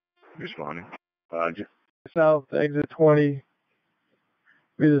 Responding. Roger. South, Exit 20.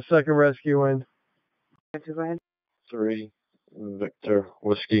 Be the second rescue end. Go ahead. 3, Victor,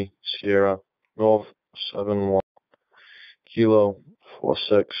 Whiskey, Sierra, Golf, 7-1, Kilo,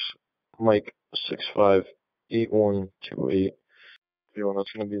 46, Mike, 65, 8128. Everyone,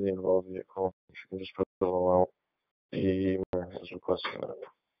 that's going to be the involved vehicle. If you can just put the below out. The email is requesting that.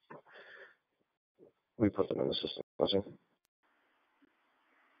 We put them in the system. That's it.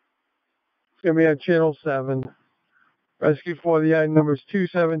 It's going to be on Channel 7. Rescue 4, the item number is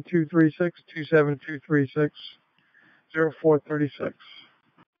 27236, 27236, 0436.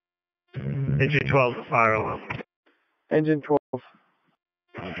 Engine 12, fire alarm. Engine 12.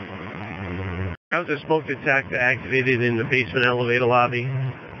 How's the smoke detector activated in the basement elevator lobby?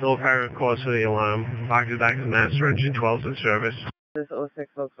 No apparent cause for the alarm. Boxes back to master. Engine 12's in service. This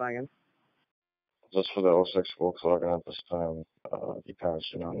 06 Volkswagen. Just for the 06 Volkswagen at this time, the parents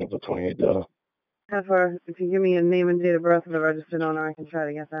do not need the 28 data. If you give me a name and date of birth of the registered owner, I can try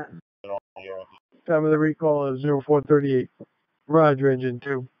to get that. Time of the recall is 0438. Roger, Engine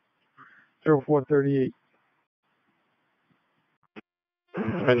 2. 0438.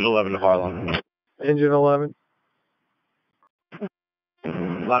 Engine 11 to Harlem. Engine 11. A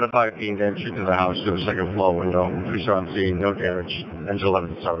lot of fire being damaged to the house to the second floor window. Pretty sure I'm seeing no damage. Engine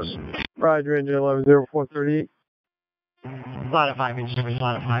 11 in service. Roger, Engine 11, 0438. A lot of fire being damaged, a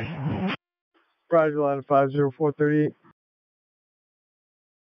lot of fire. Roger, line of 50438.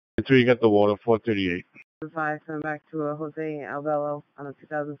 3, you got the water, 438. 5, coming back to a Jose Albello on a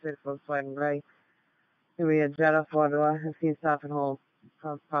 2006 Volkswagen Gray. Gonna be a Jetta 4-door. I've seen stop and hold.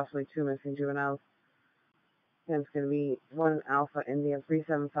 Possibly 2 missing juveniles. And it's gonna be 1 Alpha India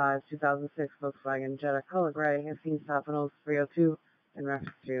 375 2006 Volkswagen Jetta color gray. I've seen stop and hold 302 in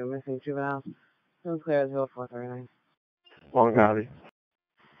reference to missing juveniles. Still clear 0439. Long copy.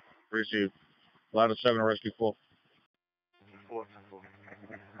 Received. Ladder 7, rescue 4.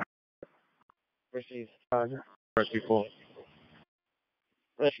 Received. Roger. Rescue 4.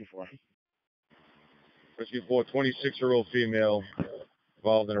 Rescue 4. Rescue 4, 26-year-old female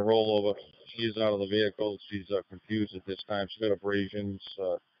involved in a rollover. She is out of the vehicle. She's confused at this time. She's got abrasions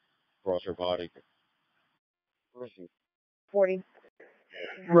across her body. Received. 40.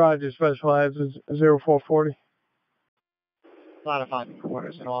 Roger, Special Hazards 0440. A lot of 5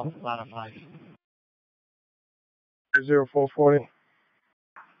 quarters and all. A lot of 5. 0440.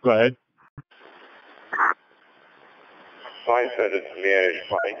 Go ahead. Sign said it's managed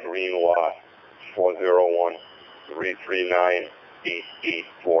by Green Lot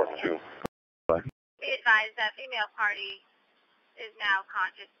 401-339-8842. Be advised that female party is now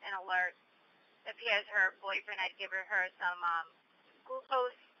conscious and alert. It appears her boyfriend had given her some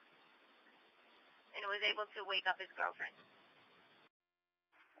glucose and was able to wake up his girlfriend.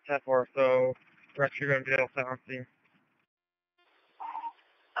 10-4, so rescue going to jail, Southie.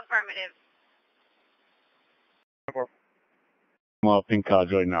 Affirmative. 10-4. pink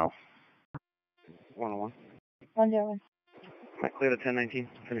cards right now. 101. 101. I clear the 1019.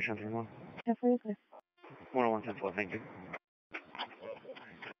 Finish on 31. 10 for you, clear. 101, 10 4. Thank you.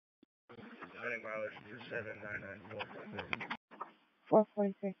 Heading violation 27994.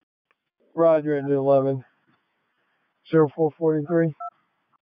 443. Roger, engine 11. 0443.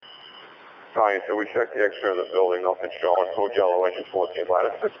 Battalion 2, we checked the exterior of the building, nothing showing. Code yellow, engine 14,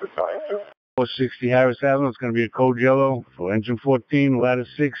 ladder 6, Battalion 2. 460 Harris Avenue. It's going to be a code yellow for engine 14, ladder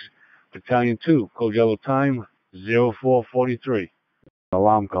 6, battalion 2. Code yellow time 0443.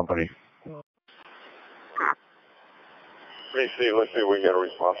 Alarm company. Let's see if we can get a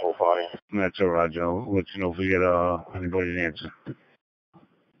responsible party. That's all right, Joe. We'll let you know if we get anybody to answer.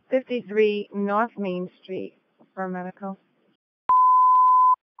 53 North Main Street for medical.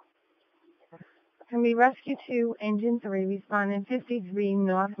 Can we rescue 2, engine 3, responding 53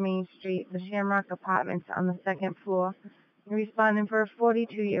 North Main Street, the Shamrock Apartments on the 2nd floor. Responding for a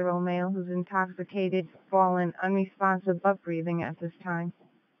 42-year-old male who's intoxicated, fallen, unresponsive, but breathing at this time.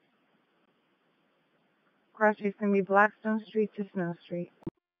 Cross streets can be Blackstone Street to Snow Street.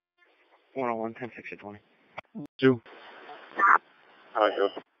 101, 10 6 20. 2. Hi, Joe.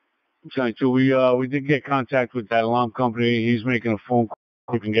 Battalion 2, we did get contact with that alarm company. He's making a phone call.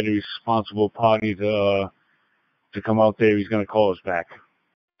 We can get a responsible party to come out there. He's going to call us back.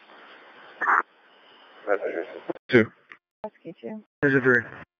 Messages. 2. Rescue 2. Engine 3.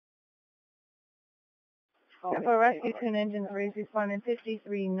 For rescue 2 and engine 3, responding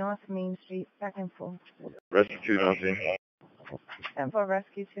 53 North Main Street, 2nd floor. Rescue 2, don't see. And for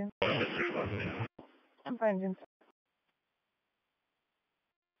rescue 2. And for engine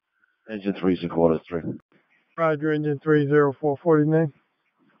 3. Engine 3, quarter 3. Roger, engine 30449.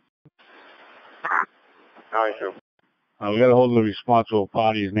 Hi, Joe. We got a hold of the responsible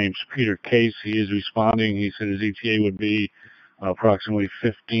party. His name's Peter Case. He is responding. He said his ETA would be approximately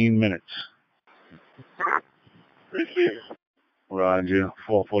 15 minutes. Receive. Roger,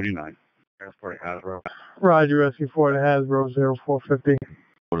 449. Transporting Hasbro. Roger, rescue 4 to Hasbro 0450.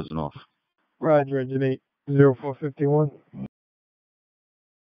 What is it off? Roger, engine 8 0451.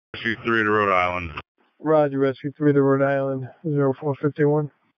 Rescue 3 to Rhode Island. Roger, rescue 3 to Rhode Island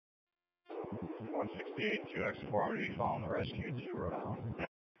 0451. 168 2X4 following the rescue to Rhode Island.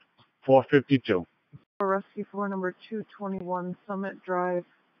 452. For rescue 4, number 221 Summit Drive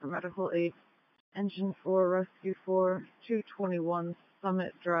for medical aid. Engine 4, rescue 4, 221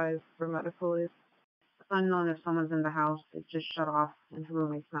 Summit Drive for medical aid. Unknown if someone's in the house. It just shut off. His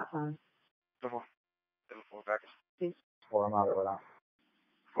roommate's not home. 4 back. Please. 4, I'm out of it.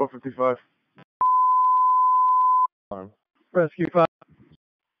 455. Rescue 5.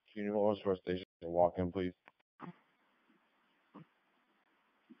 Junior Lawrence First Station. Walk in, please.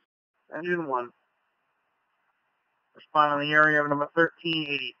 Engine 1. Respond on the area of number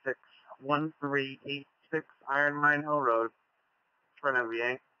 1386, 1386 Iron Mine Hill Road, for an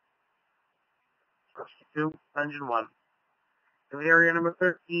MVA. Rescue 2, Engine 1. In the area number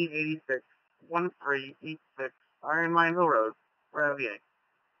 1386, 1386 Iron Mine Hill Road, for an MVA.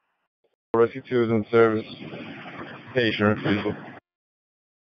 Rescue 2 is in service. Patient refusal.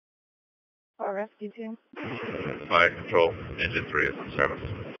 For rescue 2. Fire control, engine 3 is in service.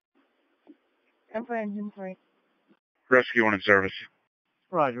 And for engine 3. Rescue 1 in service.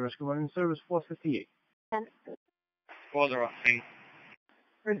 Roger, rescue 1 in service 458. 10. 408.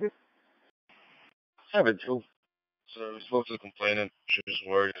 7-2. So we spoke to the complainant. She was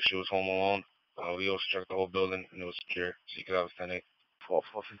worried that she was home alone. We also checked the whole building and it was secure, so you could have a 10-8.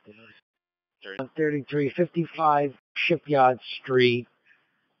 459. 3355 Shipyard Street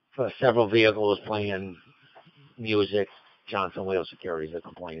for several vehicles playing music. Johnson Wheel Security is a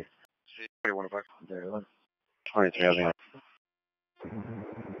complaint. 21 back. 23, how's it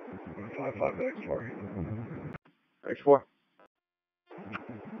 55 X4. X4.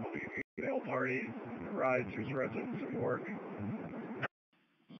 Male party rides whose residence at work.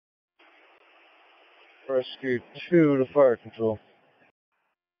 Rescue 2 to fire control.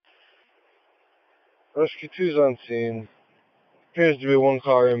 Rescue 2's on scene. Appears to be one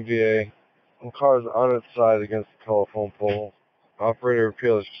car MVA. One car is on its side against the telephone pole. Operator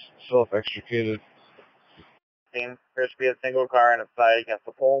appears self-extricated. Appears to be a single car on its side against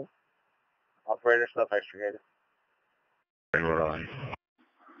the pole. Operator self-extricated. Rhode Island.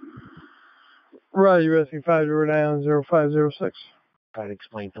 Roger, rescue 5 to Rhode Island 0506. Try to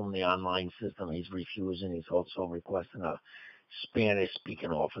explain to him the online system. He's refusing. He's also requesting a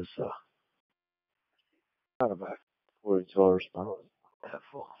Spanish-speaking officer. Out of back. 42 response.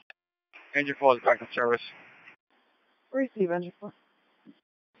 Engine 4 is back in service. Receive engine 4.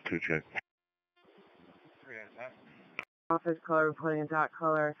 2 check. Office color reporting a dark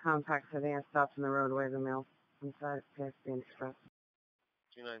color, compact sedan stops in the roadway. The mail inside past being expressed.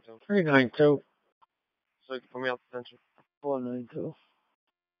 292. 392. So for mail attention. 492.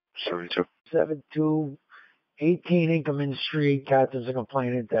 72. 72. 18 Inkerman Street. Captain's a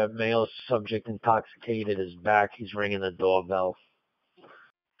complainant that male subject intoxicated is back. He's ringing the doorbell.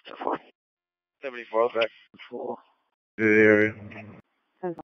 74, back. 4. To the area.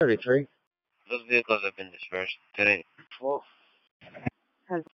 33. Those vehicles have been dispersed today. 4.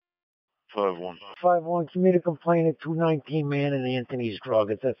 5-1. 5-1. Community complainant. 219 man in Anthony's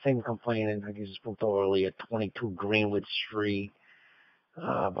drug. It's that same complainant I just spoke to earlier. 22 Greenwood Street.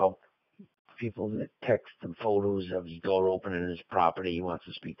 About people that text him photos of his door opening in his property. He wants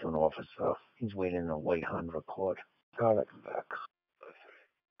to speak to an officer. He's waiting in a white Honda Accord. Got it back.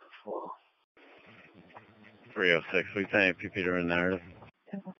 4. 306. Lieutenant P. Peter in narrative.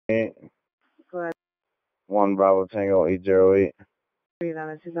 Go ahead. 1 Bravo Tango 808. Read on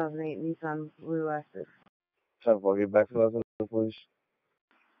a 2008 Nissan Blue Lexus. 10-4, get back to us, please.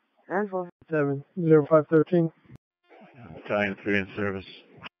 10-4. 70513. Battalion 3 in service.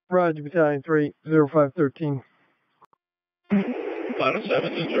 Roger, Battalion 3, 0513. Ladder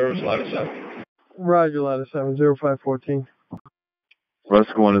 7 in service, ladder 7. Roger, ladder 7, 0514.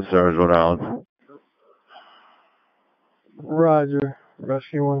 Rescue 1 in service, Rhode Island. Roger,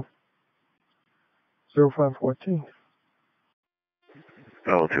 Rescue 1, 0514.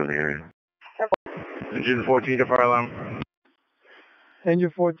 Bravo 2 in the area. Engine 14 to fire alarm.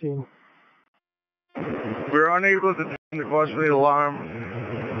 Engine 14. We were unable to detect the cause for the alarm.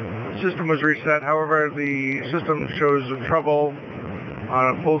 The system was reset. However, the system shows trouble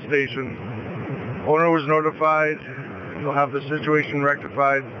on a full station. Owner was notified. They'll have the situation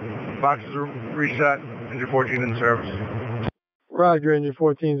rectified. Boxes are reset. Engine 14 in service. Roger, Engine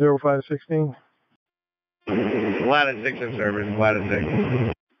 14, 0516. Ladder 6 in service, ladder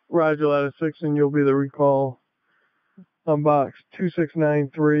 6. Roger, ladder 6, and you'll be the recall on box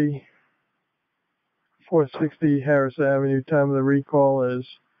 2693, 460 Harris Avenue. Time of the recall is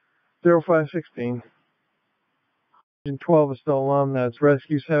 0516. Engine 12 is still on. That's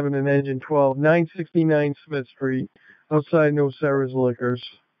Rescue 7 and Engine 12, 969 Smith Street, outside No Sarah's Liquors.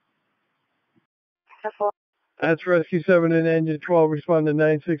 That's Rescue 7 and Engine 12. Respond to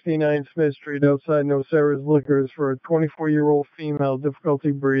 969 Smith Street, outside No Sarah's Liquors, for a 24-year-old female, difficulty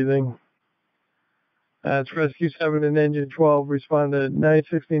breathing. That's Rescue 7 and Engine 12. Respond to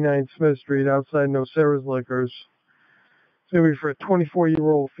 969 Smith Street, outside No Sarah's Liquors. It's going to be for a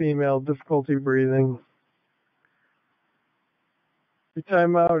 24-year-old female, difficulty breathing. Your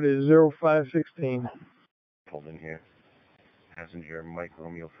timeout is 0516. Pulled in here. Passenger Mike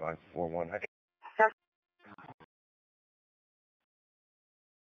Romeo 541.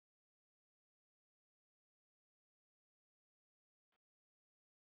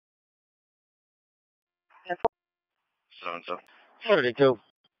 So. 32.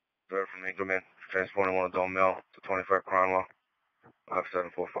 Third from Inkerman. Transporting one adult male to 25 Cromwell. I have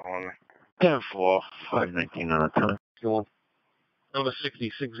 7-4 following me. 10-4. 519 on a time. Going. Number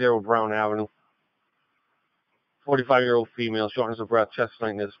 6060 Brown Avenue. 45-year-old female, shortness of breath, chest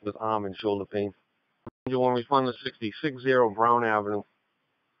tightness with arm and shoulder pain. You want to respond to 6060 Brown Avenue.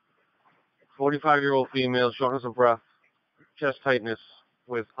 45-year-old female, shortness of breath, chest tightness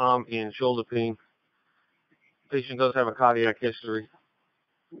with arm and shoulder pain. Patient does have a cardiac history.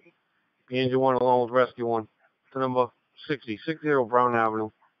 The Engine 1 along with Rescue 1 to number 6060 Brown Avenue.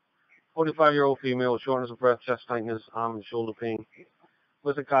 45-year-old female, shortness of breath, chest tightness, arm and shoulder pain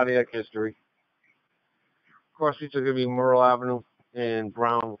with a cardiac history. Cross streets are going to be Murrell Avenue and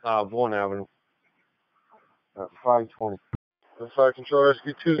Vaughan Avenue. 520. Fire Control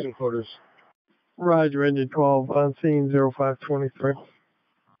Rescue 2's in quarters. Roger, Engine 12, on scene 0523.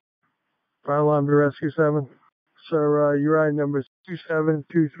 Fire alarm to Rescue 7. Sir, your ride number is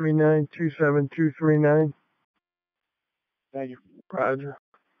 27239, 27239. Thank you. Roger.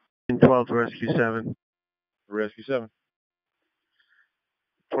 Engine 12 to Rescue 7. Rescue 7.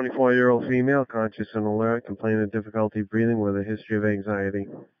 24-year-old female, conscious and alert, complaining of difficulty breathing with a history of anxiety.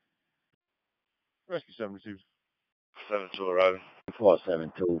 Rescue 7 receives. 7-2 arriving.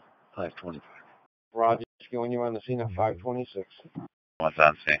 472. 520. Roger, when you're on the scene at 526. What's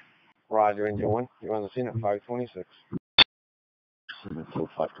that say? Roger, Engine 1, you're on the scene at 526. 72.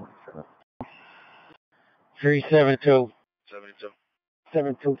 527. 372. 72.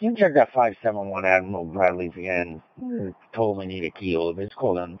 72. Can you check that 571 Admiral Bradley's again? Told me I need a key over. It's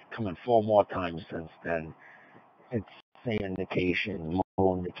called on coming 4 more times since then. It's same indication,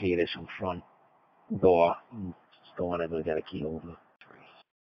 more indicators from front door. Still unable to get a key over.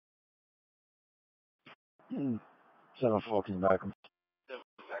 7-4, can you back him?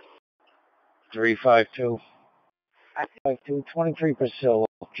 352. 352, 23 Priscilla.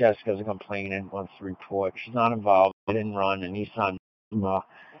 Jessica's complaining, wants to report. She's not involved. They didn't run, and Nissan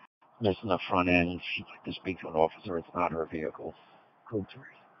missing the front end. She'd like to speak to an officer. It's not her vehicle. Code 3.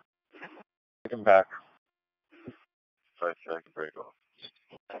 Take him back. 5-second break off.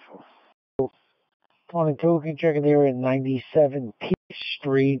 22, can you check in the area at 97 Peach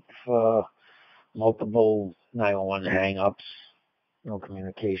Street for multiple 911 hang-ups? No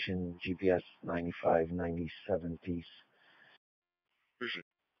communication, GPS 95, 97 piece.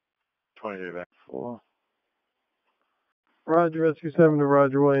 23 back. 4. Roger, Rescue 7 to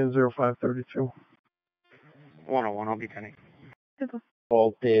Roger Williams, 0532. 101, I'll be 10.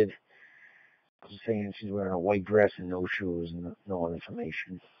 Bolted. Saying she's wearing a white dress and no shoes and no other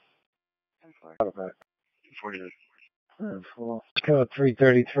information. 48. 4. Code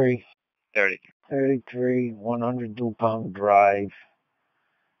 333. 30. 33, 100 DuPont Drive.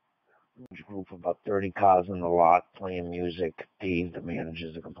 There's a group of about 30 cars in the lot playing music. Dave, the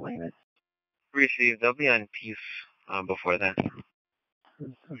manager's a complainant. Received. They'll be on peace before then.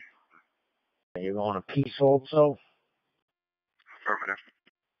 You're going to Peace also? Affirmative.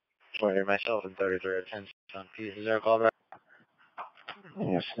 20 myself and 33 at 10 on peace. Is there a call back?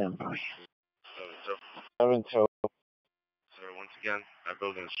 Yeah, stand by. 7-2. 7-2. So once again, that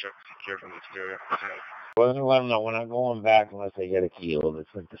building is secure from the exterior. Wasn't let them know we're not going back unless they get a key. It's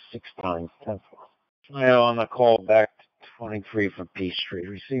like the 6th time. 10-4. Yeah, on the call back to 23 for Peace Street.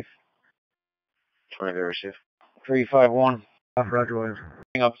 Receive. 23 receive. 351. Roger Williams.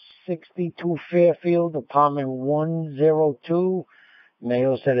 Up 62 Fairfield, apartment 102.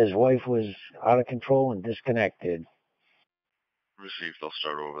 Mayo said his wife was out of control and disconnected. Received. I'll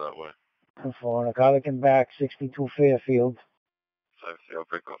start over that way. 4 narcotic and back, 62 Fairfield. 5-3. I'll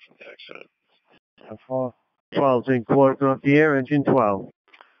break off from the accident. 4. 12's in court off the air, engine 12.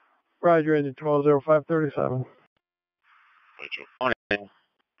 Roger, engine 12, 0537.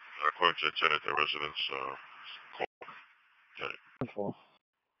 According to the tenant, the residence, call. 4.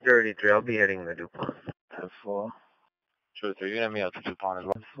 33. I'll be hitting the DuPont. 4. 2-3. You're going to meet out the DuPont as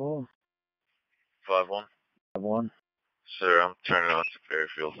well. 4. 5-1. 1. Sir, I'm turning on to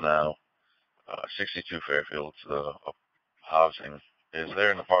Fairfield now. 62 Fairfield, housing. Is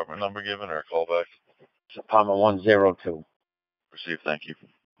there an apartment number given or a callback? It's apartment 102. Received, thank you.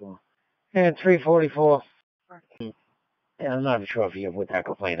 4. And 344. Yeah, I'm not sure if you have with that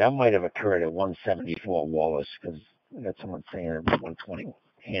complaint. That might have occurred at 174 Wallace, because I got someone saying it was 120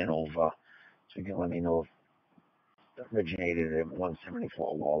 Hanover. So you can let me know if it originated at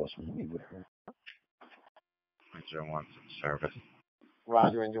 174 Wallace. Maybe with her. 01 service.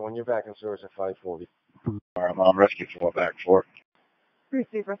 Roger, engine 1, you're back in service at 540. Alright, I'm on rescue 4, back 4.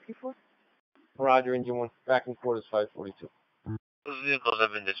 Receive rescue 4. Roger, engine 1, back in quarters 542. Those vehicles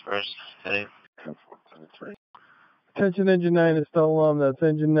have been dispersed. Heading. Attention, engine 9 is still alarm. That's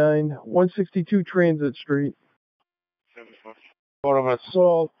engine 9. 162 Transit Street. Sort of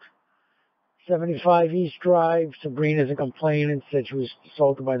assault. 75 East Drive. Sabrina's a complainant. Said she was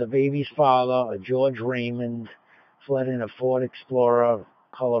assaulted by the baby's father, a George Raymond. Fled in a Ford Explorer,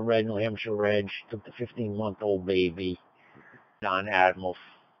 color red, New Hampshire red. She took the 15-month-old baby. On Admiral.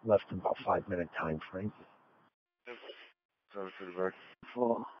 Left in about 5-minute time frame.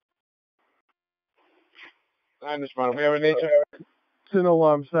 4. I understand. We have a nature. It's an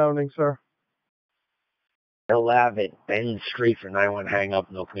alarm sounding, sir. 11 Bend Street for 9-1 hang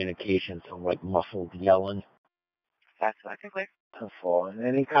up, no communication, so like muffled yelling. That's not clear. 4.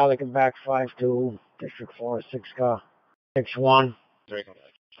 Any car that can back 5-2, District 4, 6 car. 6-1.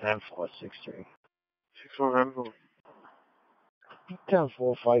 10-4, 6-3. 6-1, 10-4,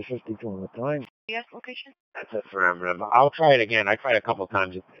 552 on the time. Yes, location? That's it for him. I'll try it again. I tried a couple of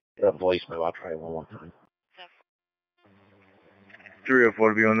times at a voicemail. I'll try it one more time. 304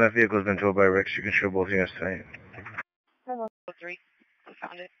 to be on that vehicle has been towed by Rex. You can show both units tonight. 3.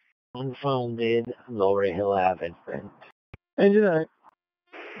 Found it. Unfounded, Lower Hill Avenue. Engine 9.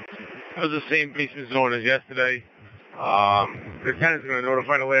 That was the same basement zone as yesterday. The tenant's going to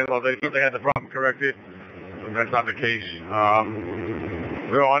notify the landlord. They thought they had the problem corrected. But that's not the case.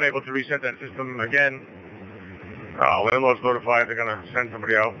 We were unable to reset that system again. Landlord's notified. They're going to send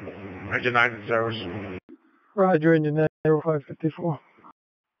somebody out. Engine 9's in service. Roger, engine 9, 0554.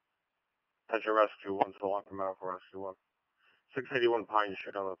 Attention rescue 1 to the one from Medical Rescue 1. 681 Pine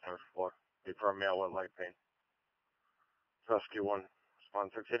Street on the 3rd floor. Be for a male with light pain. Rescue 1.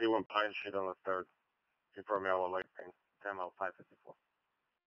 Respond 681 Pine Street on the 3rd. Be for a male with light pain. 10 mile 554.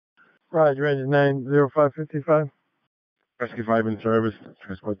 Roger, engine 9, 0555. Rescue 5 in service.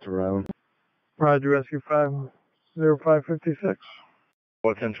 Transport to Rhode. Roger, rescue 5. 0556.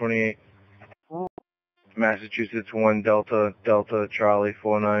 1028. Massachusetts 1 Delta Delta Charlie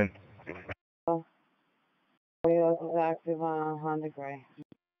 49. This is active on Honda Gray.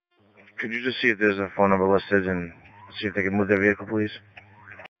 Could you just see if there's a phone number listed and see if they can move their vehicle, please?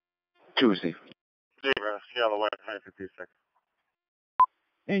 Tuesday. Yeah, the way 556.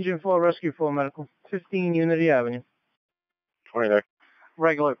 Engine 4 Rescue 4 Medical, 15 Unity Avenue. 29.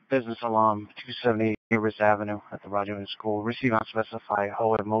 Regular business alarm, 278 Rivers Avenue at the Roger Williams School. Receive unspecified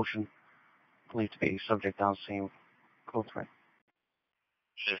forward motion. Believed to be subject down scene. Code 3.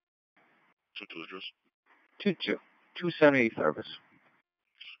 22. 278 service.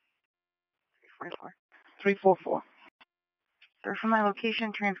 344. Sir, from my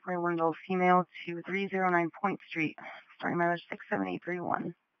location, transporting one adult female to 309 Point Street. Starting mileage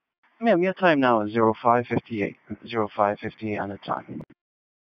 67831. Ma'am, your time now is 0558. 0558 on the time.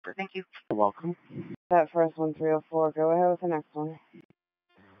 Thank you. You're welcome. That first one, 304. Go ahead with the next one.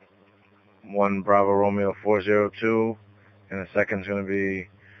 1 Bravo Romeo 402. And the second's going to be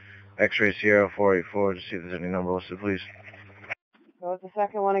X-Ray Sierra 484. Just see if there's any number listed, please. Go with the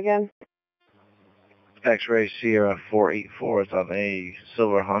second one again. X-Ray Sierra 484. It's on a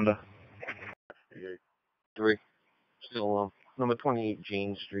silver Honda. 3. Still number 28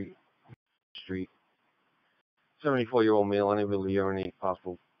 Jane Street. 74-year-old male unable to urinate,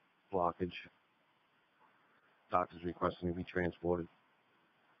 possible blockage. Doctor's requesting to be transported.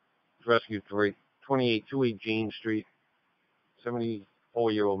 Rescue 3. 2828 Jane Street.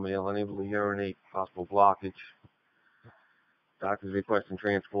 74-year-old male unable to urinate, possible blockage. Doctor's requesting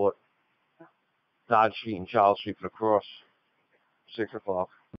transport. Dodge Street and Charles Street for the cross. 6 o'clock.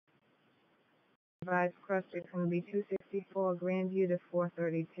 Advised cross street from B264 Grandview to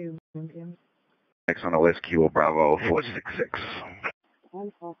 432 Bloomfield. Next on the list, Kilo Bravo 466.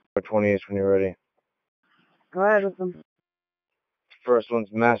 28 when you're ready. Go ahead with them. First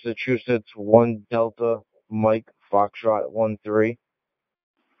one's Massachusetts 1 Delta Mike Foxtrot 13.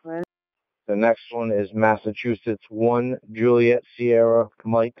 Right. The next one is Massachusetts 1 Juliet Sierra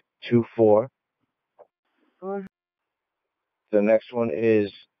Mike 24. Good. The next one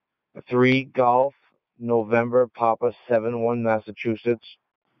is 3 Golf November Papa 71 Massachusetts.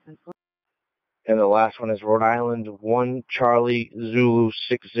 And the last one is Rhode Island 1 Charlie Zulu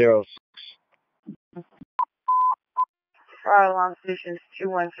 606. Fire alarm stations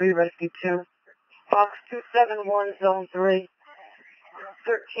 213 Rescue 2. Box 271 Zone 3.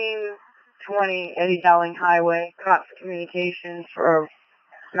 1320 Eddie Dowling Highway. Cops Communications for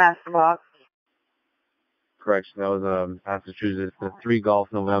Master Box. Correction, that was Massachusetts. The 3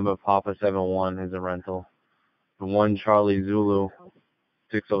 Golf November Papa 71 is a rental. The 1 Charlie Zulu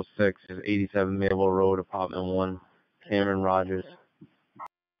 606 is 87 Maple Road, Apartment 1, Cameron Rogers.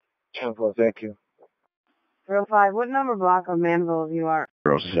 10-4, thank you. 305. What number block of Manville you are?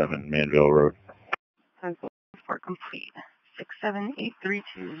 07 Manville Road. 10-4. For complete.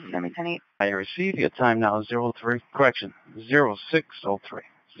 67832. 710 I receive your time now is 03. Correction, 0603.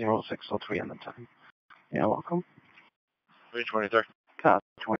 0603 on the time. You're welcome. 323. Cop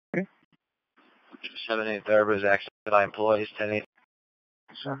 23. 78 Thurber's accident employees 10-8.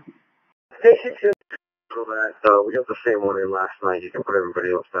 Sir. Station 2. Go back. We got the same one in last night. You can put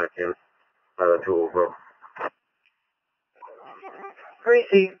everybody else back in. The 2 will go.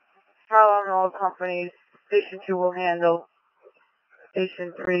 3C. Fire alarm and all companies. Station 2 will handle.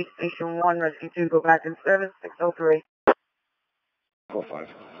 Station 3, Station 1, Rescue 2, go back in service, 603. 45.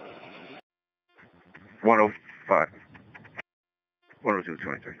 105. 102,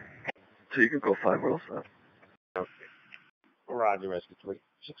 23. So you can go 5 real fast. Roger, Rescue 3.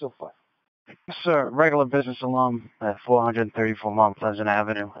 605. Sir, regular business alarm at 434 Mount Pleasant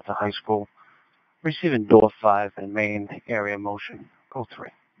Avenue at the high school. Receiving door 5 and main area motion. Go 3.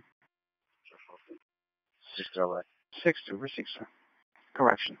 608. 62, receive, sir.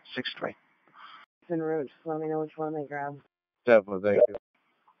 Correction, 63. It's en route. Just let me know which one they grab. 10-4, thank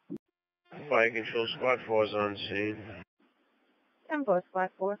you. Fire Control Squad 4 is on scene. 10-4, Squad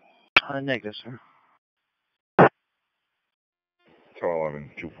 4. Negative, sir.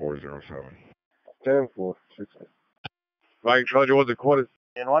 11 2407. 10-4. 6. Fire Control, you was the quarters.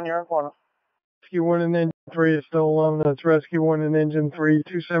 In 1, you're in corner. Rescue 1 and Engine 3 is still alone. That's Rescue 1 and Engine 3,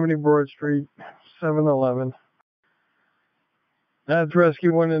 270 Broad Street, 711. That's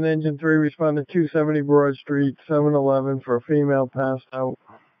Rescue 1 and Engine 3 responded 270 Broad Street, 711 for a female passed out.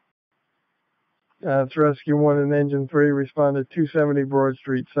 That's Rescue 1 and Engine 3 responded 270 Broad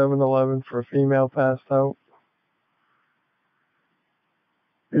Street, 711 for a female passed out.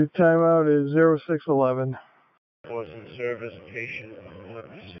 Your timeout is 0611. Was in service, patient.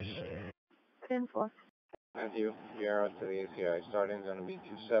 10-4. Matthew, Sierra to the ACI. Starting is going to be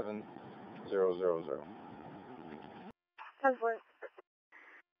 27000. 10-4.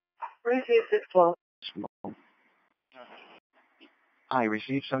 Receive 612. I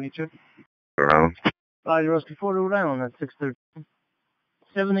received 72. Around. Roger, Rusty 4 Rhode Island at 613.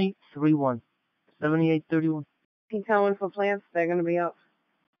 7831. 7831. Keep telling for plants, they're going to be up.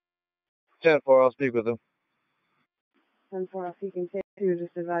 10-4, I'll speak with him. 10-4, if you can take two,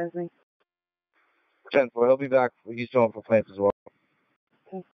 just advise me. 10-4, he'll be back. He's going for plants as well.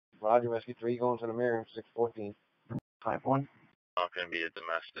 Roger, Rescue 3, going to the mirror, 614. 5-1. Not going to be a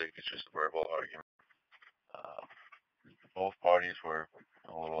domestic, it's just a verbal argument. Both parties were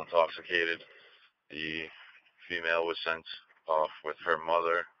a little intoxicated. The female was sent off with her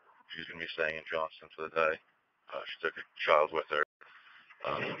mother. She's going to be staying in Johnston for the day. She took a child with her.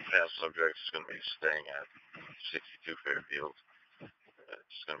 Past subject is going to be staying at 62 Fairfield.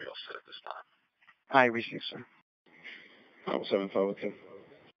 It's going to be all set at this time. I received, sir. 7502.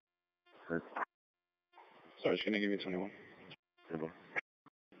 Sorry, just going to give you 21.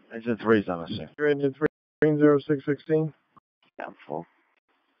 Engine 3's on us, sir. Engine 3, green 0616. Yeah, I'm full.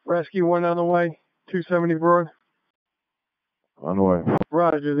 Rescue 1 on the way, 270 Broad. On the way.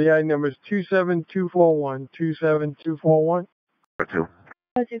 Roger, the ID number is 27241. 27241. 2.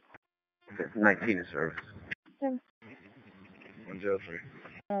 2. 19 in service. 103.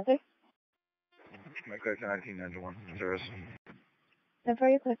 3. My clear to 19, engine 1 in service.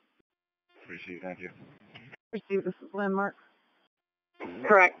 10-4, you clear. Received, thank you. Receive this is landmark.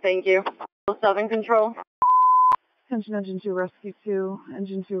 Correct, thank you. Southern Control. Attention Engine 2 Rescue 2.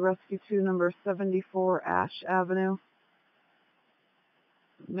 Engine 2 Rescue 2, number 74 Ash Avenue.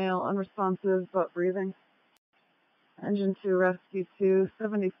 Male unresponsive but breathing. Engine 2 Rescue 2,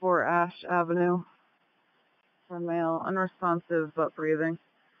 74 Ash Avenue. For male unresponsive but breathing.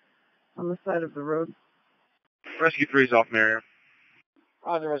 On the side of the road. Rescue 3's off Miriam.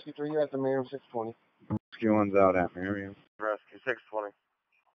 Roger, Rescue 3, you're at the mirror, 620. Rescue 1's out at Miriam. Rescue 620.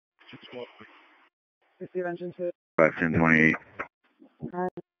 Receive Engine 2. 1028.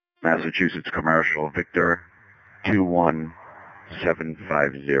 Massachusetts Commercial, Victor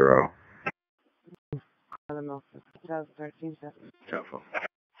 21750. 2013. Careful.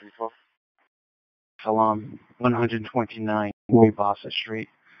 312. Salam, 129 Bossa Street.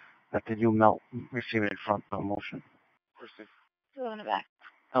 At the new melt, receiving in front of motion. Proceed. 2 in the back.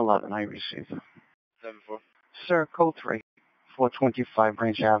 11, I received. 74. Sir, code 3, 425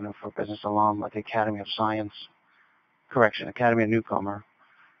 Branch Avenue for business alarm at the Academy of Science. Correction, Academy of Newcomer.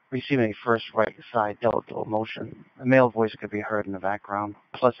 Receiving a first right side delicate motion. A male voice could be heard in the background,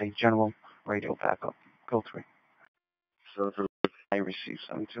 plus a general radio backup. Code 3. So for I received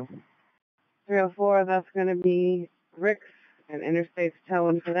 72. 304, that's going to be Rick's and Interstate's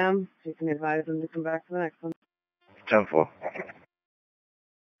towing for them. So you can advise them to come back for the next one. 10-4.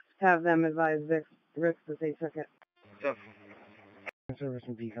 Have them advise Rick's that they took it. 10-4. Service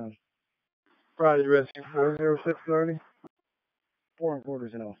and Beacon. Roger, Rescue 4, 0630. 4 and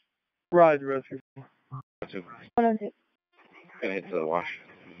quarters and off. Roger, Rescue 2. 102. Gonna hit to the wash.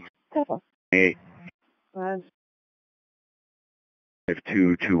 10-4. 8. Glad.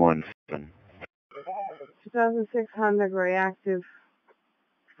 52217. 2006 Honda Gray Active.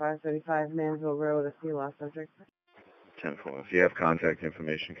 535 Mansville Road, a sea lost subject. 10-4. If you have contact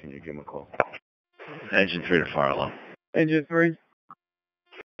information, can you give him a call? Engine 3 to fire alarm. Engine 3.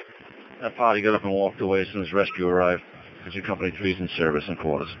 That party got up and walked away as soon as rescue arrived. Engine Company 3's in service and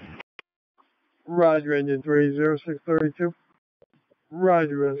quarters. Roger, Engine 3, 0632.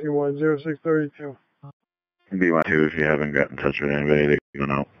 Roger, Rescue 1, 0632. B12 if you haven't got in touch with anybody, they're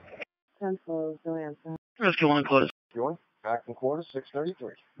going out. 10-4, no answer. Rescue 1 quarters. Rescue 1, back in quarters,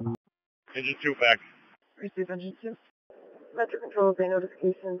 633. Engine 2 back. Receive Engine 2. Metro Control, a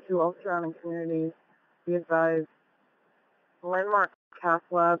notification to all surrounding communities. Be advised, landmark cath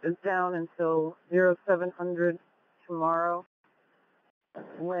lab is down until 0700 tomorrow.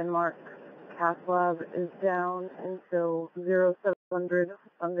 Landmark cath lab is down until 0700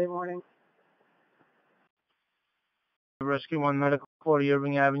 Sunday morning. Rescue 1 Medical 40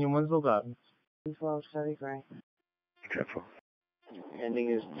 Irving Avenue, Winslow Gardens. 12 Chevy Gray. Careful.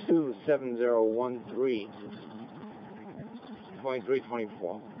 Ending is 27013.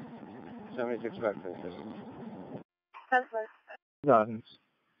 2324. 76 back to the system. 10-4. Gardens.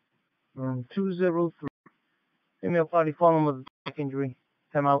 203. Female party fallen with a back injury.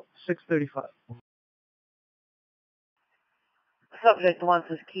 Time out 635. Subject wants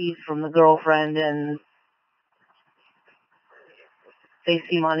his keys from the girlfriend and they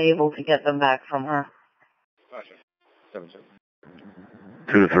seem unable to get them back from her. Gotcha. 7-2.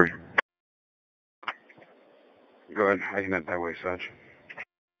 2 to 3. ahead. I can head that way, Sarge.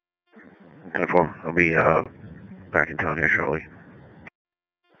 10-4. I'll be back in town here shortly.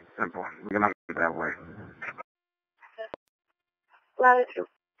 10-4. We can head that way. Latitude.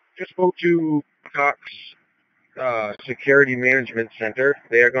 Just spoke to Cox Security Management Center.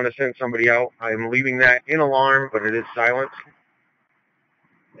 They are going to send somebody out. I'm leaving that in alarm, but it is silent.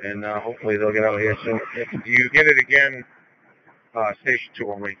 And hopefully they'll get out here soon. If you get it again, Station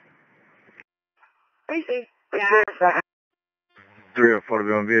 2 only.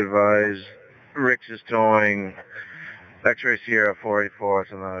 304 be advised. Ricks is towing X-Ray Sierra 484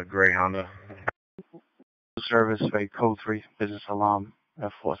 on the gray Honda. Service for Code 3 business alarm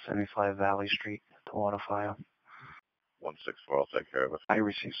at 475 Valley Street, the water fire. 164, I'll take care of it. I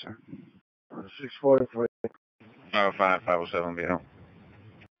receive, sir. 643. 507 be out.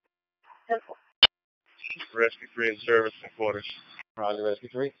 Rescue 3 in service in quarters. Roger, Rescue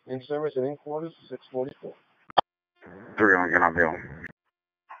 3 in service and in quarters, 644. 3 on, get on bill.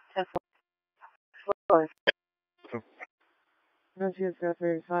 10-4. Rescue 03,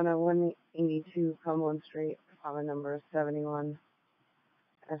 respond at 182 Cumberland Street, apartment number 71.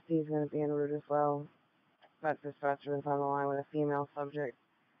 SD is going to be en route as well. That dispatcher is on the line with a female subject,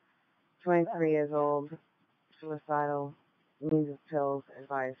 23 years old, suicidal, needs of pills,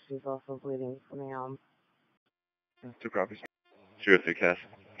 advice. She's also bleeding from the arm. 2 copies. 03 Cass.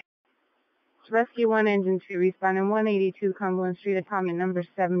 Rescue 1, Engine 2, responding 182 Cumberland Street, apartment number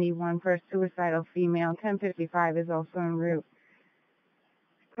 71, for a suicidal female. 1055 is also en route.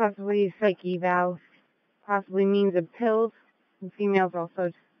 Possibly psych eval, possibly means of pills. The female's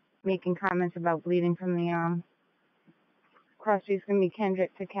also making comments about bleeding from the arm. Cross street's going to be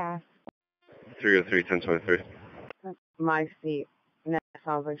Kendrick to Cass. 303 1023. That's my seat. And that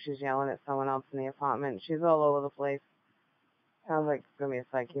sounds like she's yelling at someone else in the apartment. She's all over the place. Sounds like it's going to be a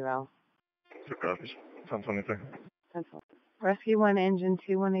psych eval. 2 copies. 1023. That's all. Rescue 1, Engine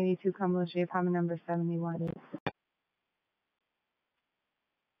 2, 182 Cumberland Street, apartment number 71.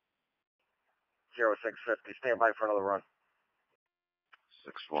 0650, stand by for another run.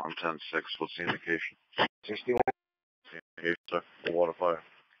 6-4, I'm 10-6, what's the indication? 61. Indication, sir, for water fire.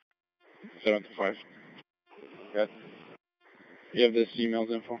 7-5. Good. You have this email's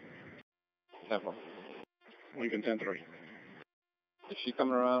info? 10-4. Lincoln 10-3. Is she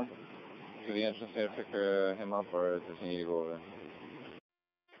coming around to the entrance here to pick him up, or does he need to go over there?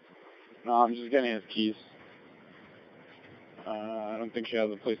 No, I'm just getting his keys. I don't think she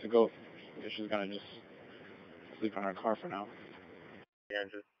has a place to go. I guess she's gonna just sleep in her car for now. Yeah,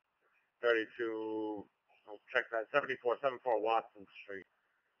 just 32, I'll check that, 7474 Watson Street,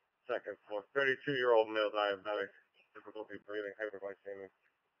 second floor. 32-year-old male diabetic, difficulty breathing, hyperglycemia.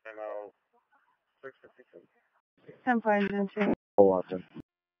 MO 652. 10-4, Engine 2. Watson.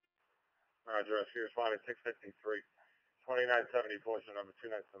 Roger, rescue responding 653. 2970, portion number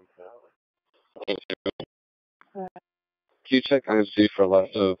 2974. Q-check IMC for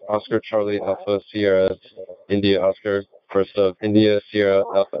left of Oscar Charlie Alpha Sierra India Oscar, first of India Sierra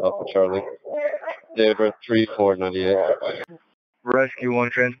Alpha Alpha Charlie. Date of birth 3/4/98. Rescue 1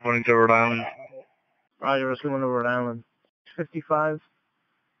 transporting to Rhode Island. Roger, Rescue 1 to Rhode Island. 55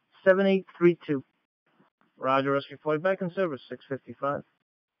 7832. Roger, Rescue 40 back in service, 655.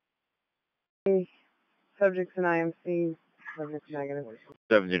 Subjects in IMC, subjects negative.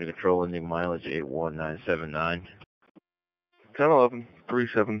 70 to control, ending mileage 81979. 1011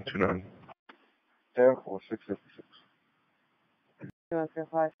 3729. 656. Let's go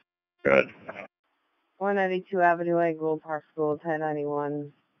 5. Good. 192 Avenue A, Gold Park School,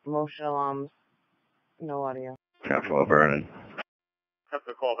 1091. Motion alarms. No audio. 10-4 Vernon. Have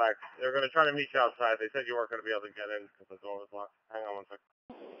to call back. They're going to try to meet you outside. They said you weren't going to be able to get in because the door was locked. Hang on one second.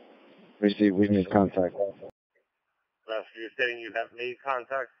 Receive, we need contact. Rescue stating you have made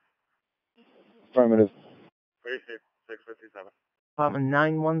contact. Affirmative. Receive 657. Apartment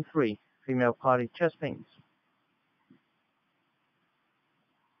 913, female party, chest pains.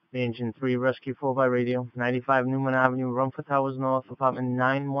 The Engine 3, Rescue 4 by radio, 95 Newman Avenue, Rumford Towers North, apartment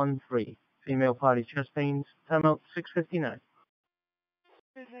 913, female party, chest pains, timeout 659.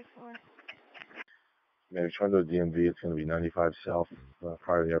 Maybe try to go to DMV. It's going to be 95 South,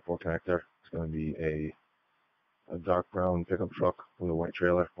 prior to the airport connector. It's going to be a dark brown pickup truck with a white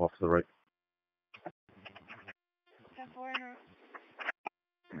trailer off to the right.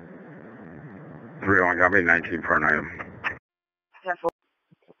 3 on, got me 19 per item. 10-4.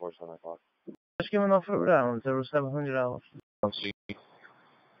 7 o'clock. Rescue 1 off at Rhode Island, $700.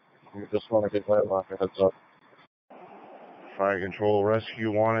 We just want to get landmark a heads up. Fire control,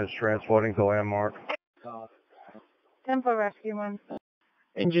 rescue 1 is transporting to landmark. 10-4, Rescue 1.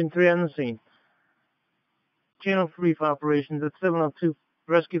 Engine 3 on the scene. Channel 3 for operations at 702.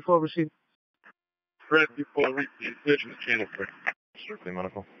 Rescue 4 received. Rescue 4 received. Channel 3. Strictly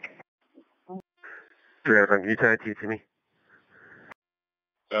medical. Can you send it to me?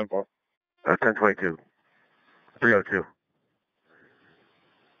 10-4. 1022. 302.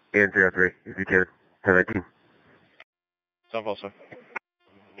 And 303, if you can. 1019. 10-4, sir.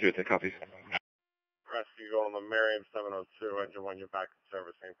 Shoot, take copies. Rescue on the Miriam 702, engine 1, you're back in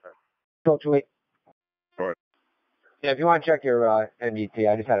service, same time. Talk to it. Alright. Yeah, if you want to check your NDT,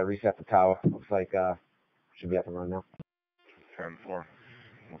 I just had to reset the tower. Looks like should be up and running now. 10-4.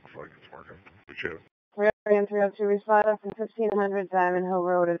 Looks like it's working. Appreciate it. Radiant 302 respond up to 1500 Diamond Hill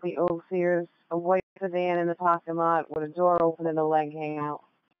Road at the Old Sears. A white sedan in the parking lot with a door open and a leg hang out.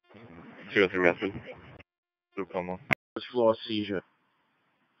 203 message. Blue Como. First floor seizure.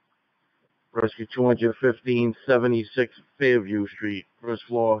 Rescue 215, 76 Fairview Street. First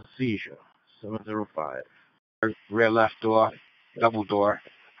floor seizure. 705. Rear left door, double door,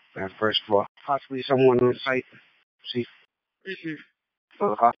 and first floor. Possibly someone on site. See. Receive.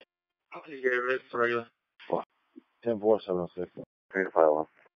 Okay. Okay, it's regular. 10-4, 706. 3 to file on.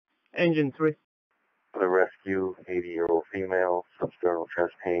 Engine 3. For the rescue, 80-year-old female, substernal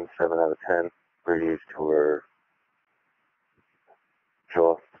chest pain, 7 out of 10. Radius to her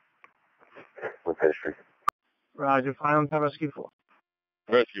jaw with history. Roger, final time Rescue 4.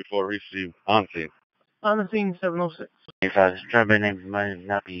 Rescue 4 received. On scene. On the scene, 706. If I was driver name might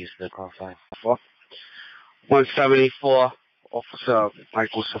not be used to call sign. 174, Officer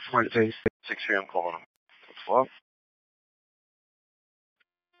Michael Cifuentes. 6 p.m. calling him. 4.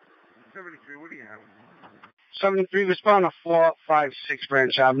 73, what do you have? 73 respond to 456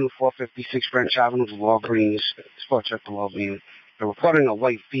 Branch Avenue, 456 Branch Avenue, Walgreens. Spot check the well-being. They're reporting a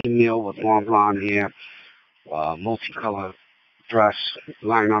white female with long blonde hair, multicolored dress,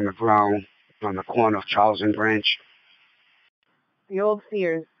 lying on the ground on the corner of Charles and Branch. The Old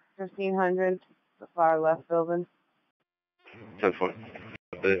Sears, 1500, the far left building. 10-4.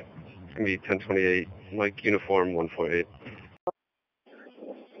 It's going to be 1028. Mike, uniform 148.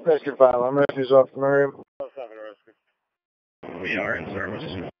 Rescue file. I'm rescues off Miriam. We are in service.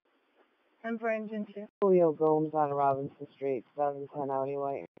 And for engine 2. Julio Gomes on Robinson Street, 710 Audi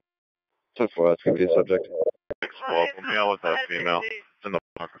White. 10-4, that's going to be a subject. Male with that female. It's in the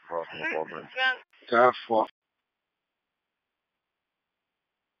park across from the Walgreens. 10-4.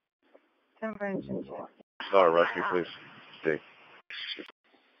 10 for engine 2. Sorry, rescue, please. Stay.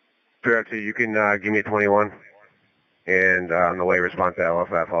 PRT, you can give me a 21. And on the way, response to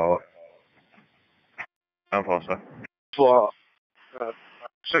LFF follow-up. I'm false, sir.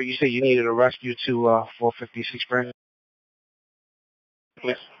 So you say you needed a rescue to 456 Branch?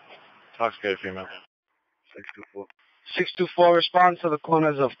 Please. Intoxicated female. 624. 624 responds to the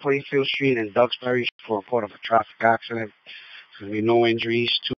corners of Plainfield Street and Duxbury for a report of a traffic accident. There's going to be no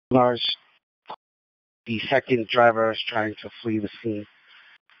injuries, 2 cars. The second driver is trying to flee the scene.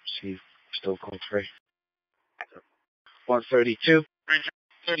 See, still code free. 132.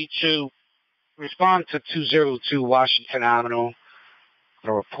 32. Respond to 202 Washington Avenue.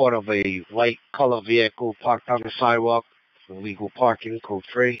 A report of a white color vehicle parked on the sidewalk. Illegal parking, code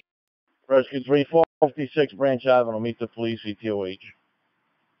 3. Rescue 3, 456 Branch Avenue, meet the police, ETOH.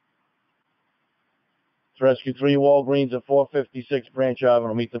 It's Rescue 3, Walgreens at 456 Branch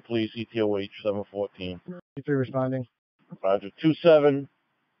Avenue, meet the police, ETOH, 714. 3 responding. Roger,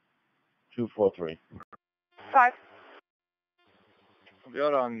 27243. 5. I'll be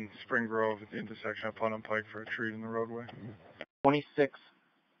out on Spring Grove at the intersection of Putnam Pike for a treat in the roadway. 26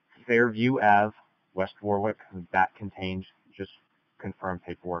 Fairview Ave, West Warwick, bat contained, just confirmed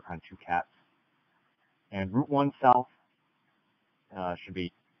paperwork on 2 cats. And Route 1 South should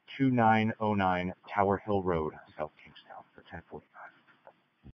be 2909 Tower Hill Road, South Kingstown, for 10:45.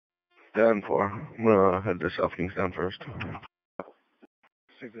 10-4. I'm going to head to South Kingstown first.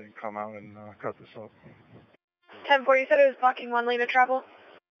 See if they can come out and cut this up. 10-4, you said it was blocking 1 lane of travel?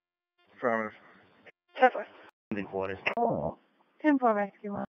 Affirmative. 10-4. In quarters. 10-4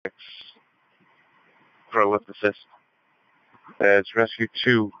 rescue 1. For a lift assist. It's rescue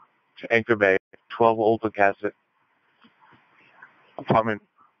 2 to Anchor Bay, 12 Old Pocasset. Apartment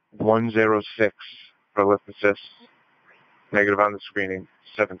 106 for lift assist. Negative on the screening,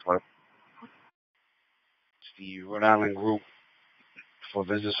 720. It's the Rhode Island group for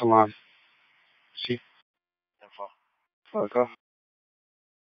business alarm. See? 10-4. Okay.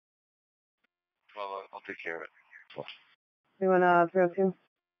 Well, I'll take care of it. 302.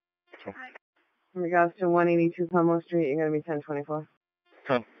 In regards to 182 Como Street, you're going to be 1024.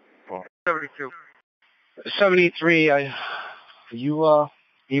 10-4. 72. 73, are you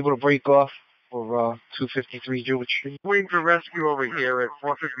able to break off for 253 Jewett Street. Waiting for rescue over here at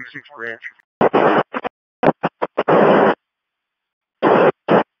 456 Branch.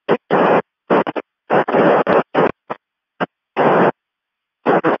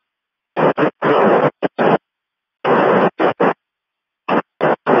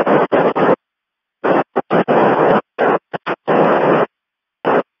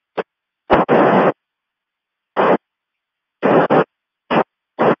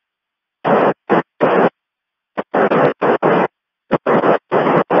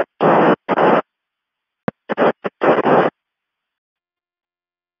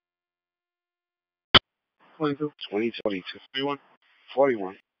 22. 41.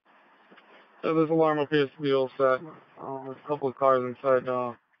 41. So this alarm appears to be all set. There's a couple of cars inside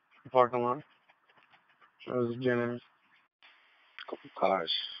the parking lot. Shows generators. Couple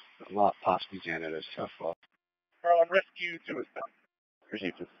cars. A lot, possibly janitors. Tough luck. Rescue 2 is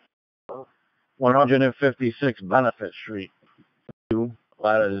Received. 156 Benefit Street. 2,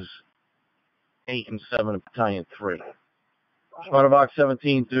 ladders 8 and 7, Battalion 3. Spider Box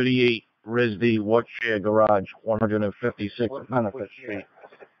 1738, RISD, Workshare Garage, 156 Benefit Street.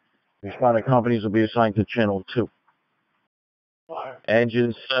 Responding companies will be assigned to Channel 2.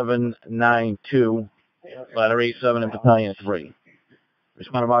 Engine 792, ladder 87 in Battalion 3.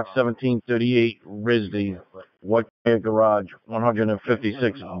 Responding Box 1738, RISD, Workshare Garage,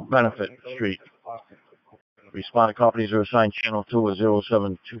 156 Benefit Street. Responding companies are assigned Channel 2 at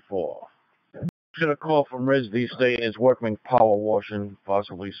 0724. Got a call from RISD stating it's workman power washing,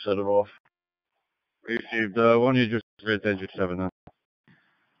 possibly set it off. Received. Why don't you just raise engine 7 then?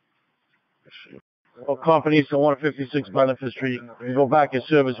 All companies to 156 Benefit Street can go back in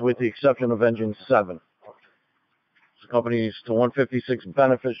service with the exception of engine 7. So companies to 156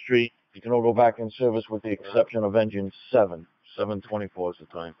 Benefit Street, you can all go back in service with the exception of engine 7. 724 is the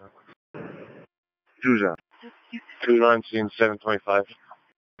time. Juza. 219, 725.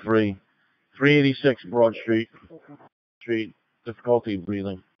 386 Broad Street. Difficulty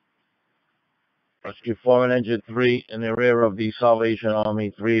breathing. Rescue 4 and engine 3 in the rear of the Salvation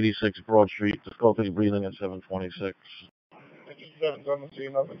Army, 386 Broad Street. Difficulty breathing at 726. 7's on the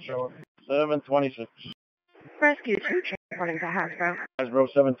scene, nothing showing. 726. Rescue 2 reporting to Hasbro. Hasbro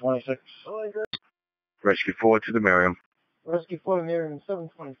 726. Rescue 4 to the Miriam. Rescue 4 to Miriam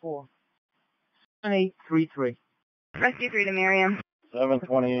 724. 7833. Rescue 3 to Miriam.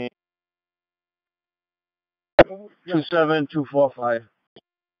 728. 27245.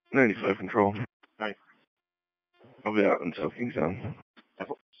 95 control. Hi. I'll be out until King's Down.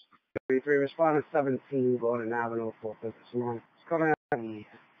 33 respondent 17, Gordon Avenue, 451. It's coming out on the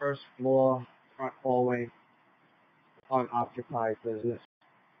first floor, front hallway, unoccupied business.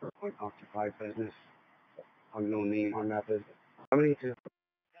 Unoccupied business. Unknown name or method. 72.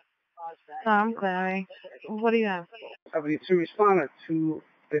 Tom, Clary. What do you have? 72 respondent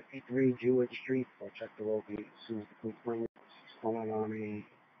 253 Jewett Street. I'll check the location as soon as the complaint is going on a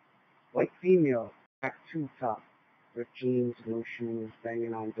white female, back 2 top. Ripped jeans, no shoes,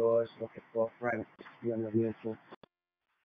 banging on doors, looking for a friend. Be on the vehicle.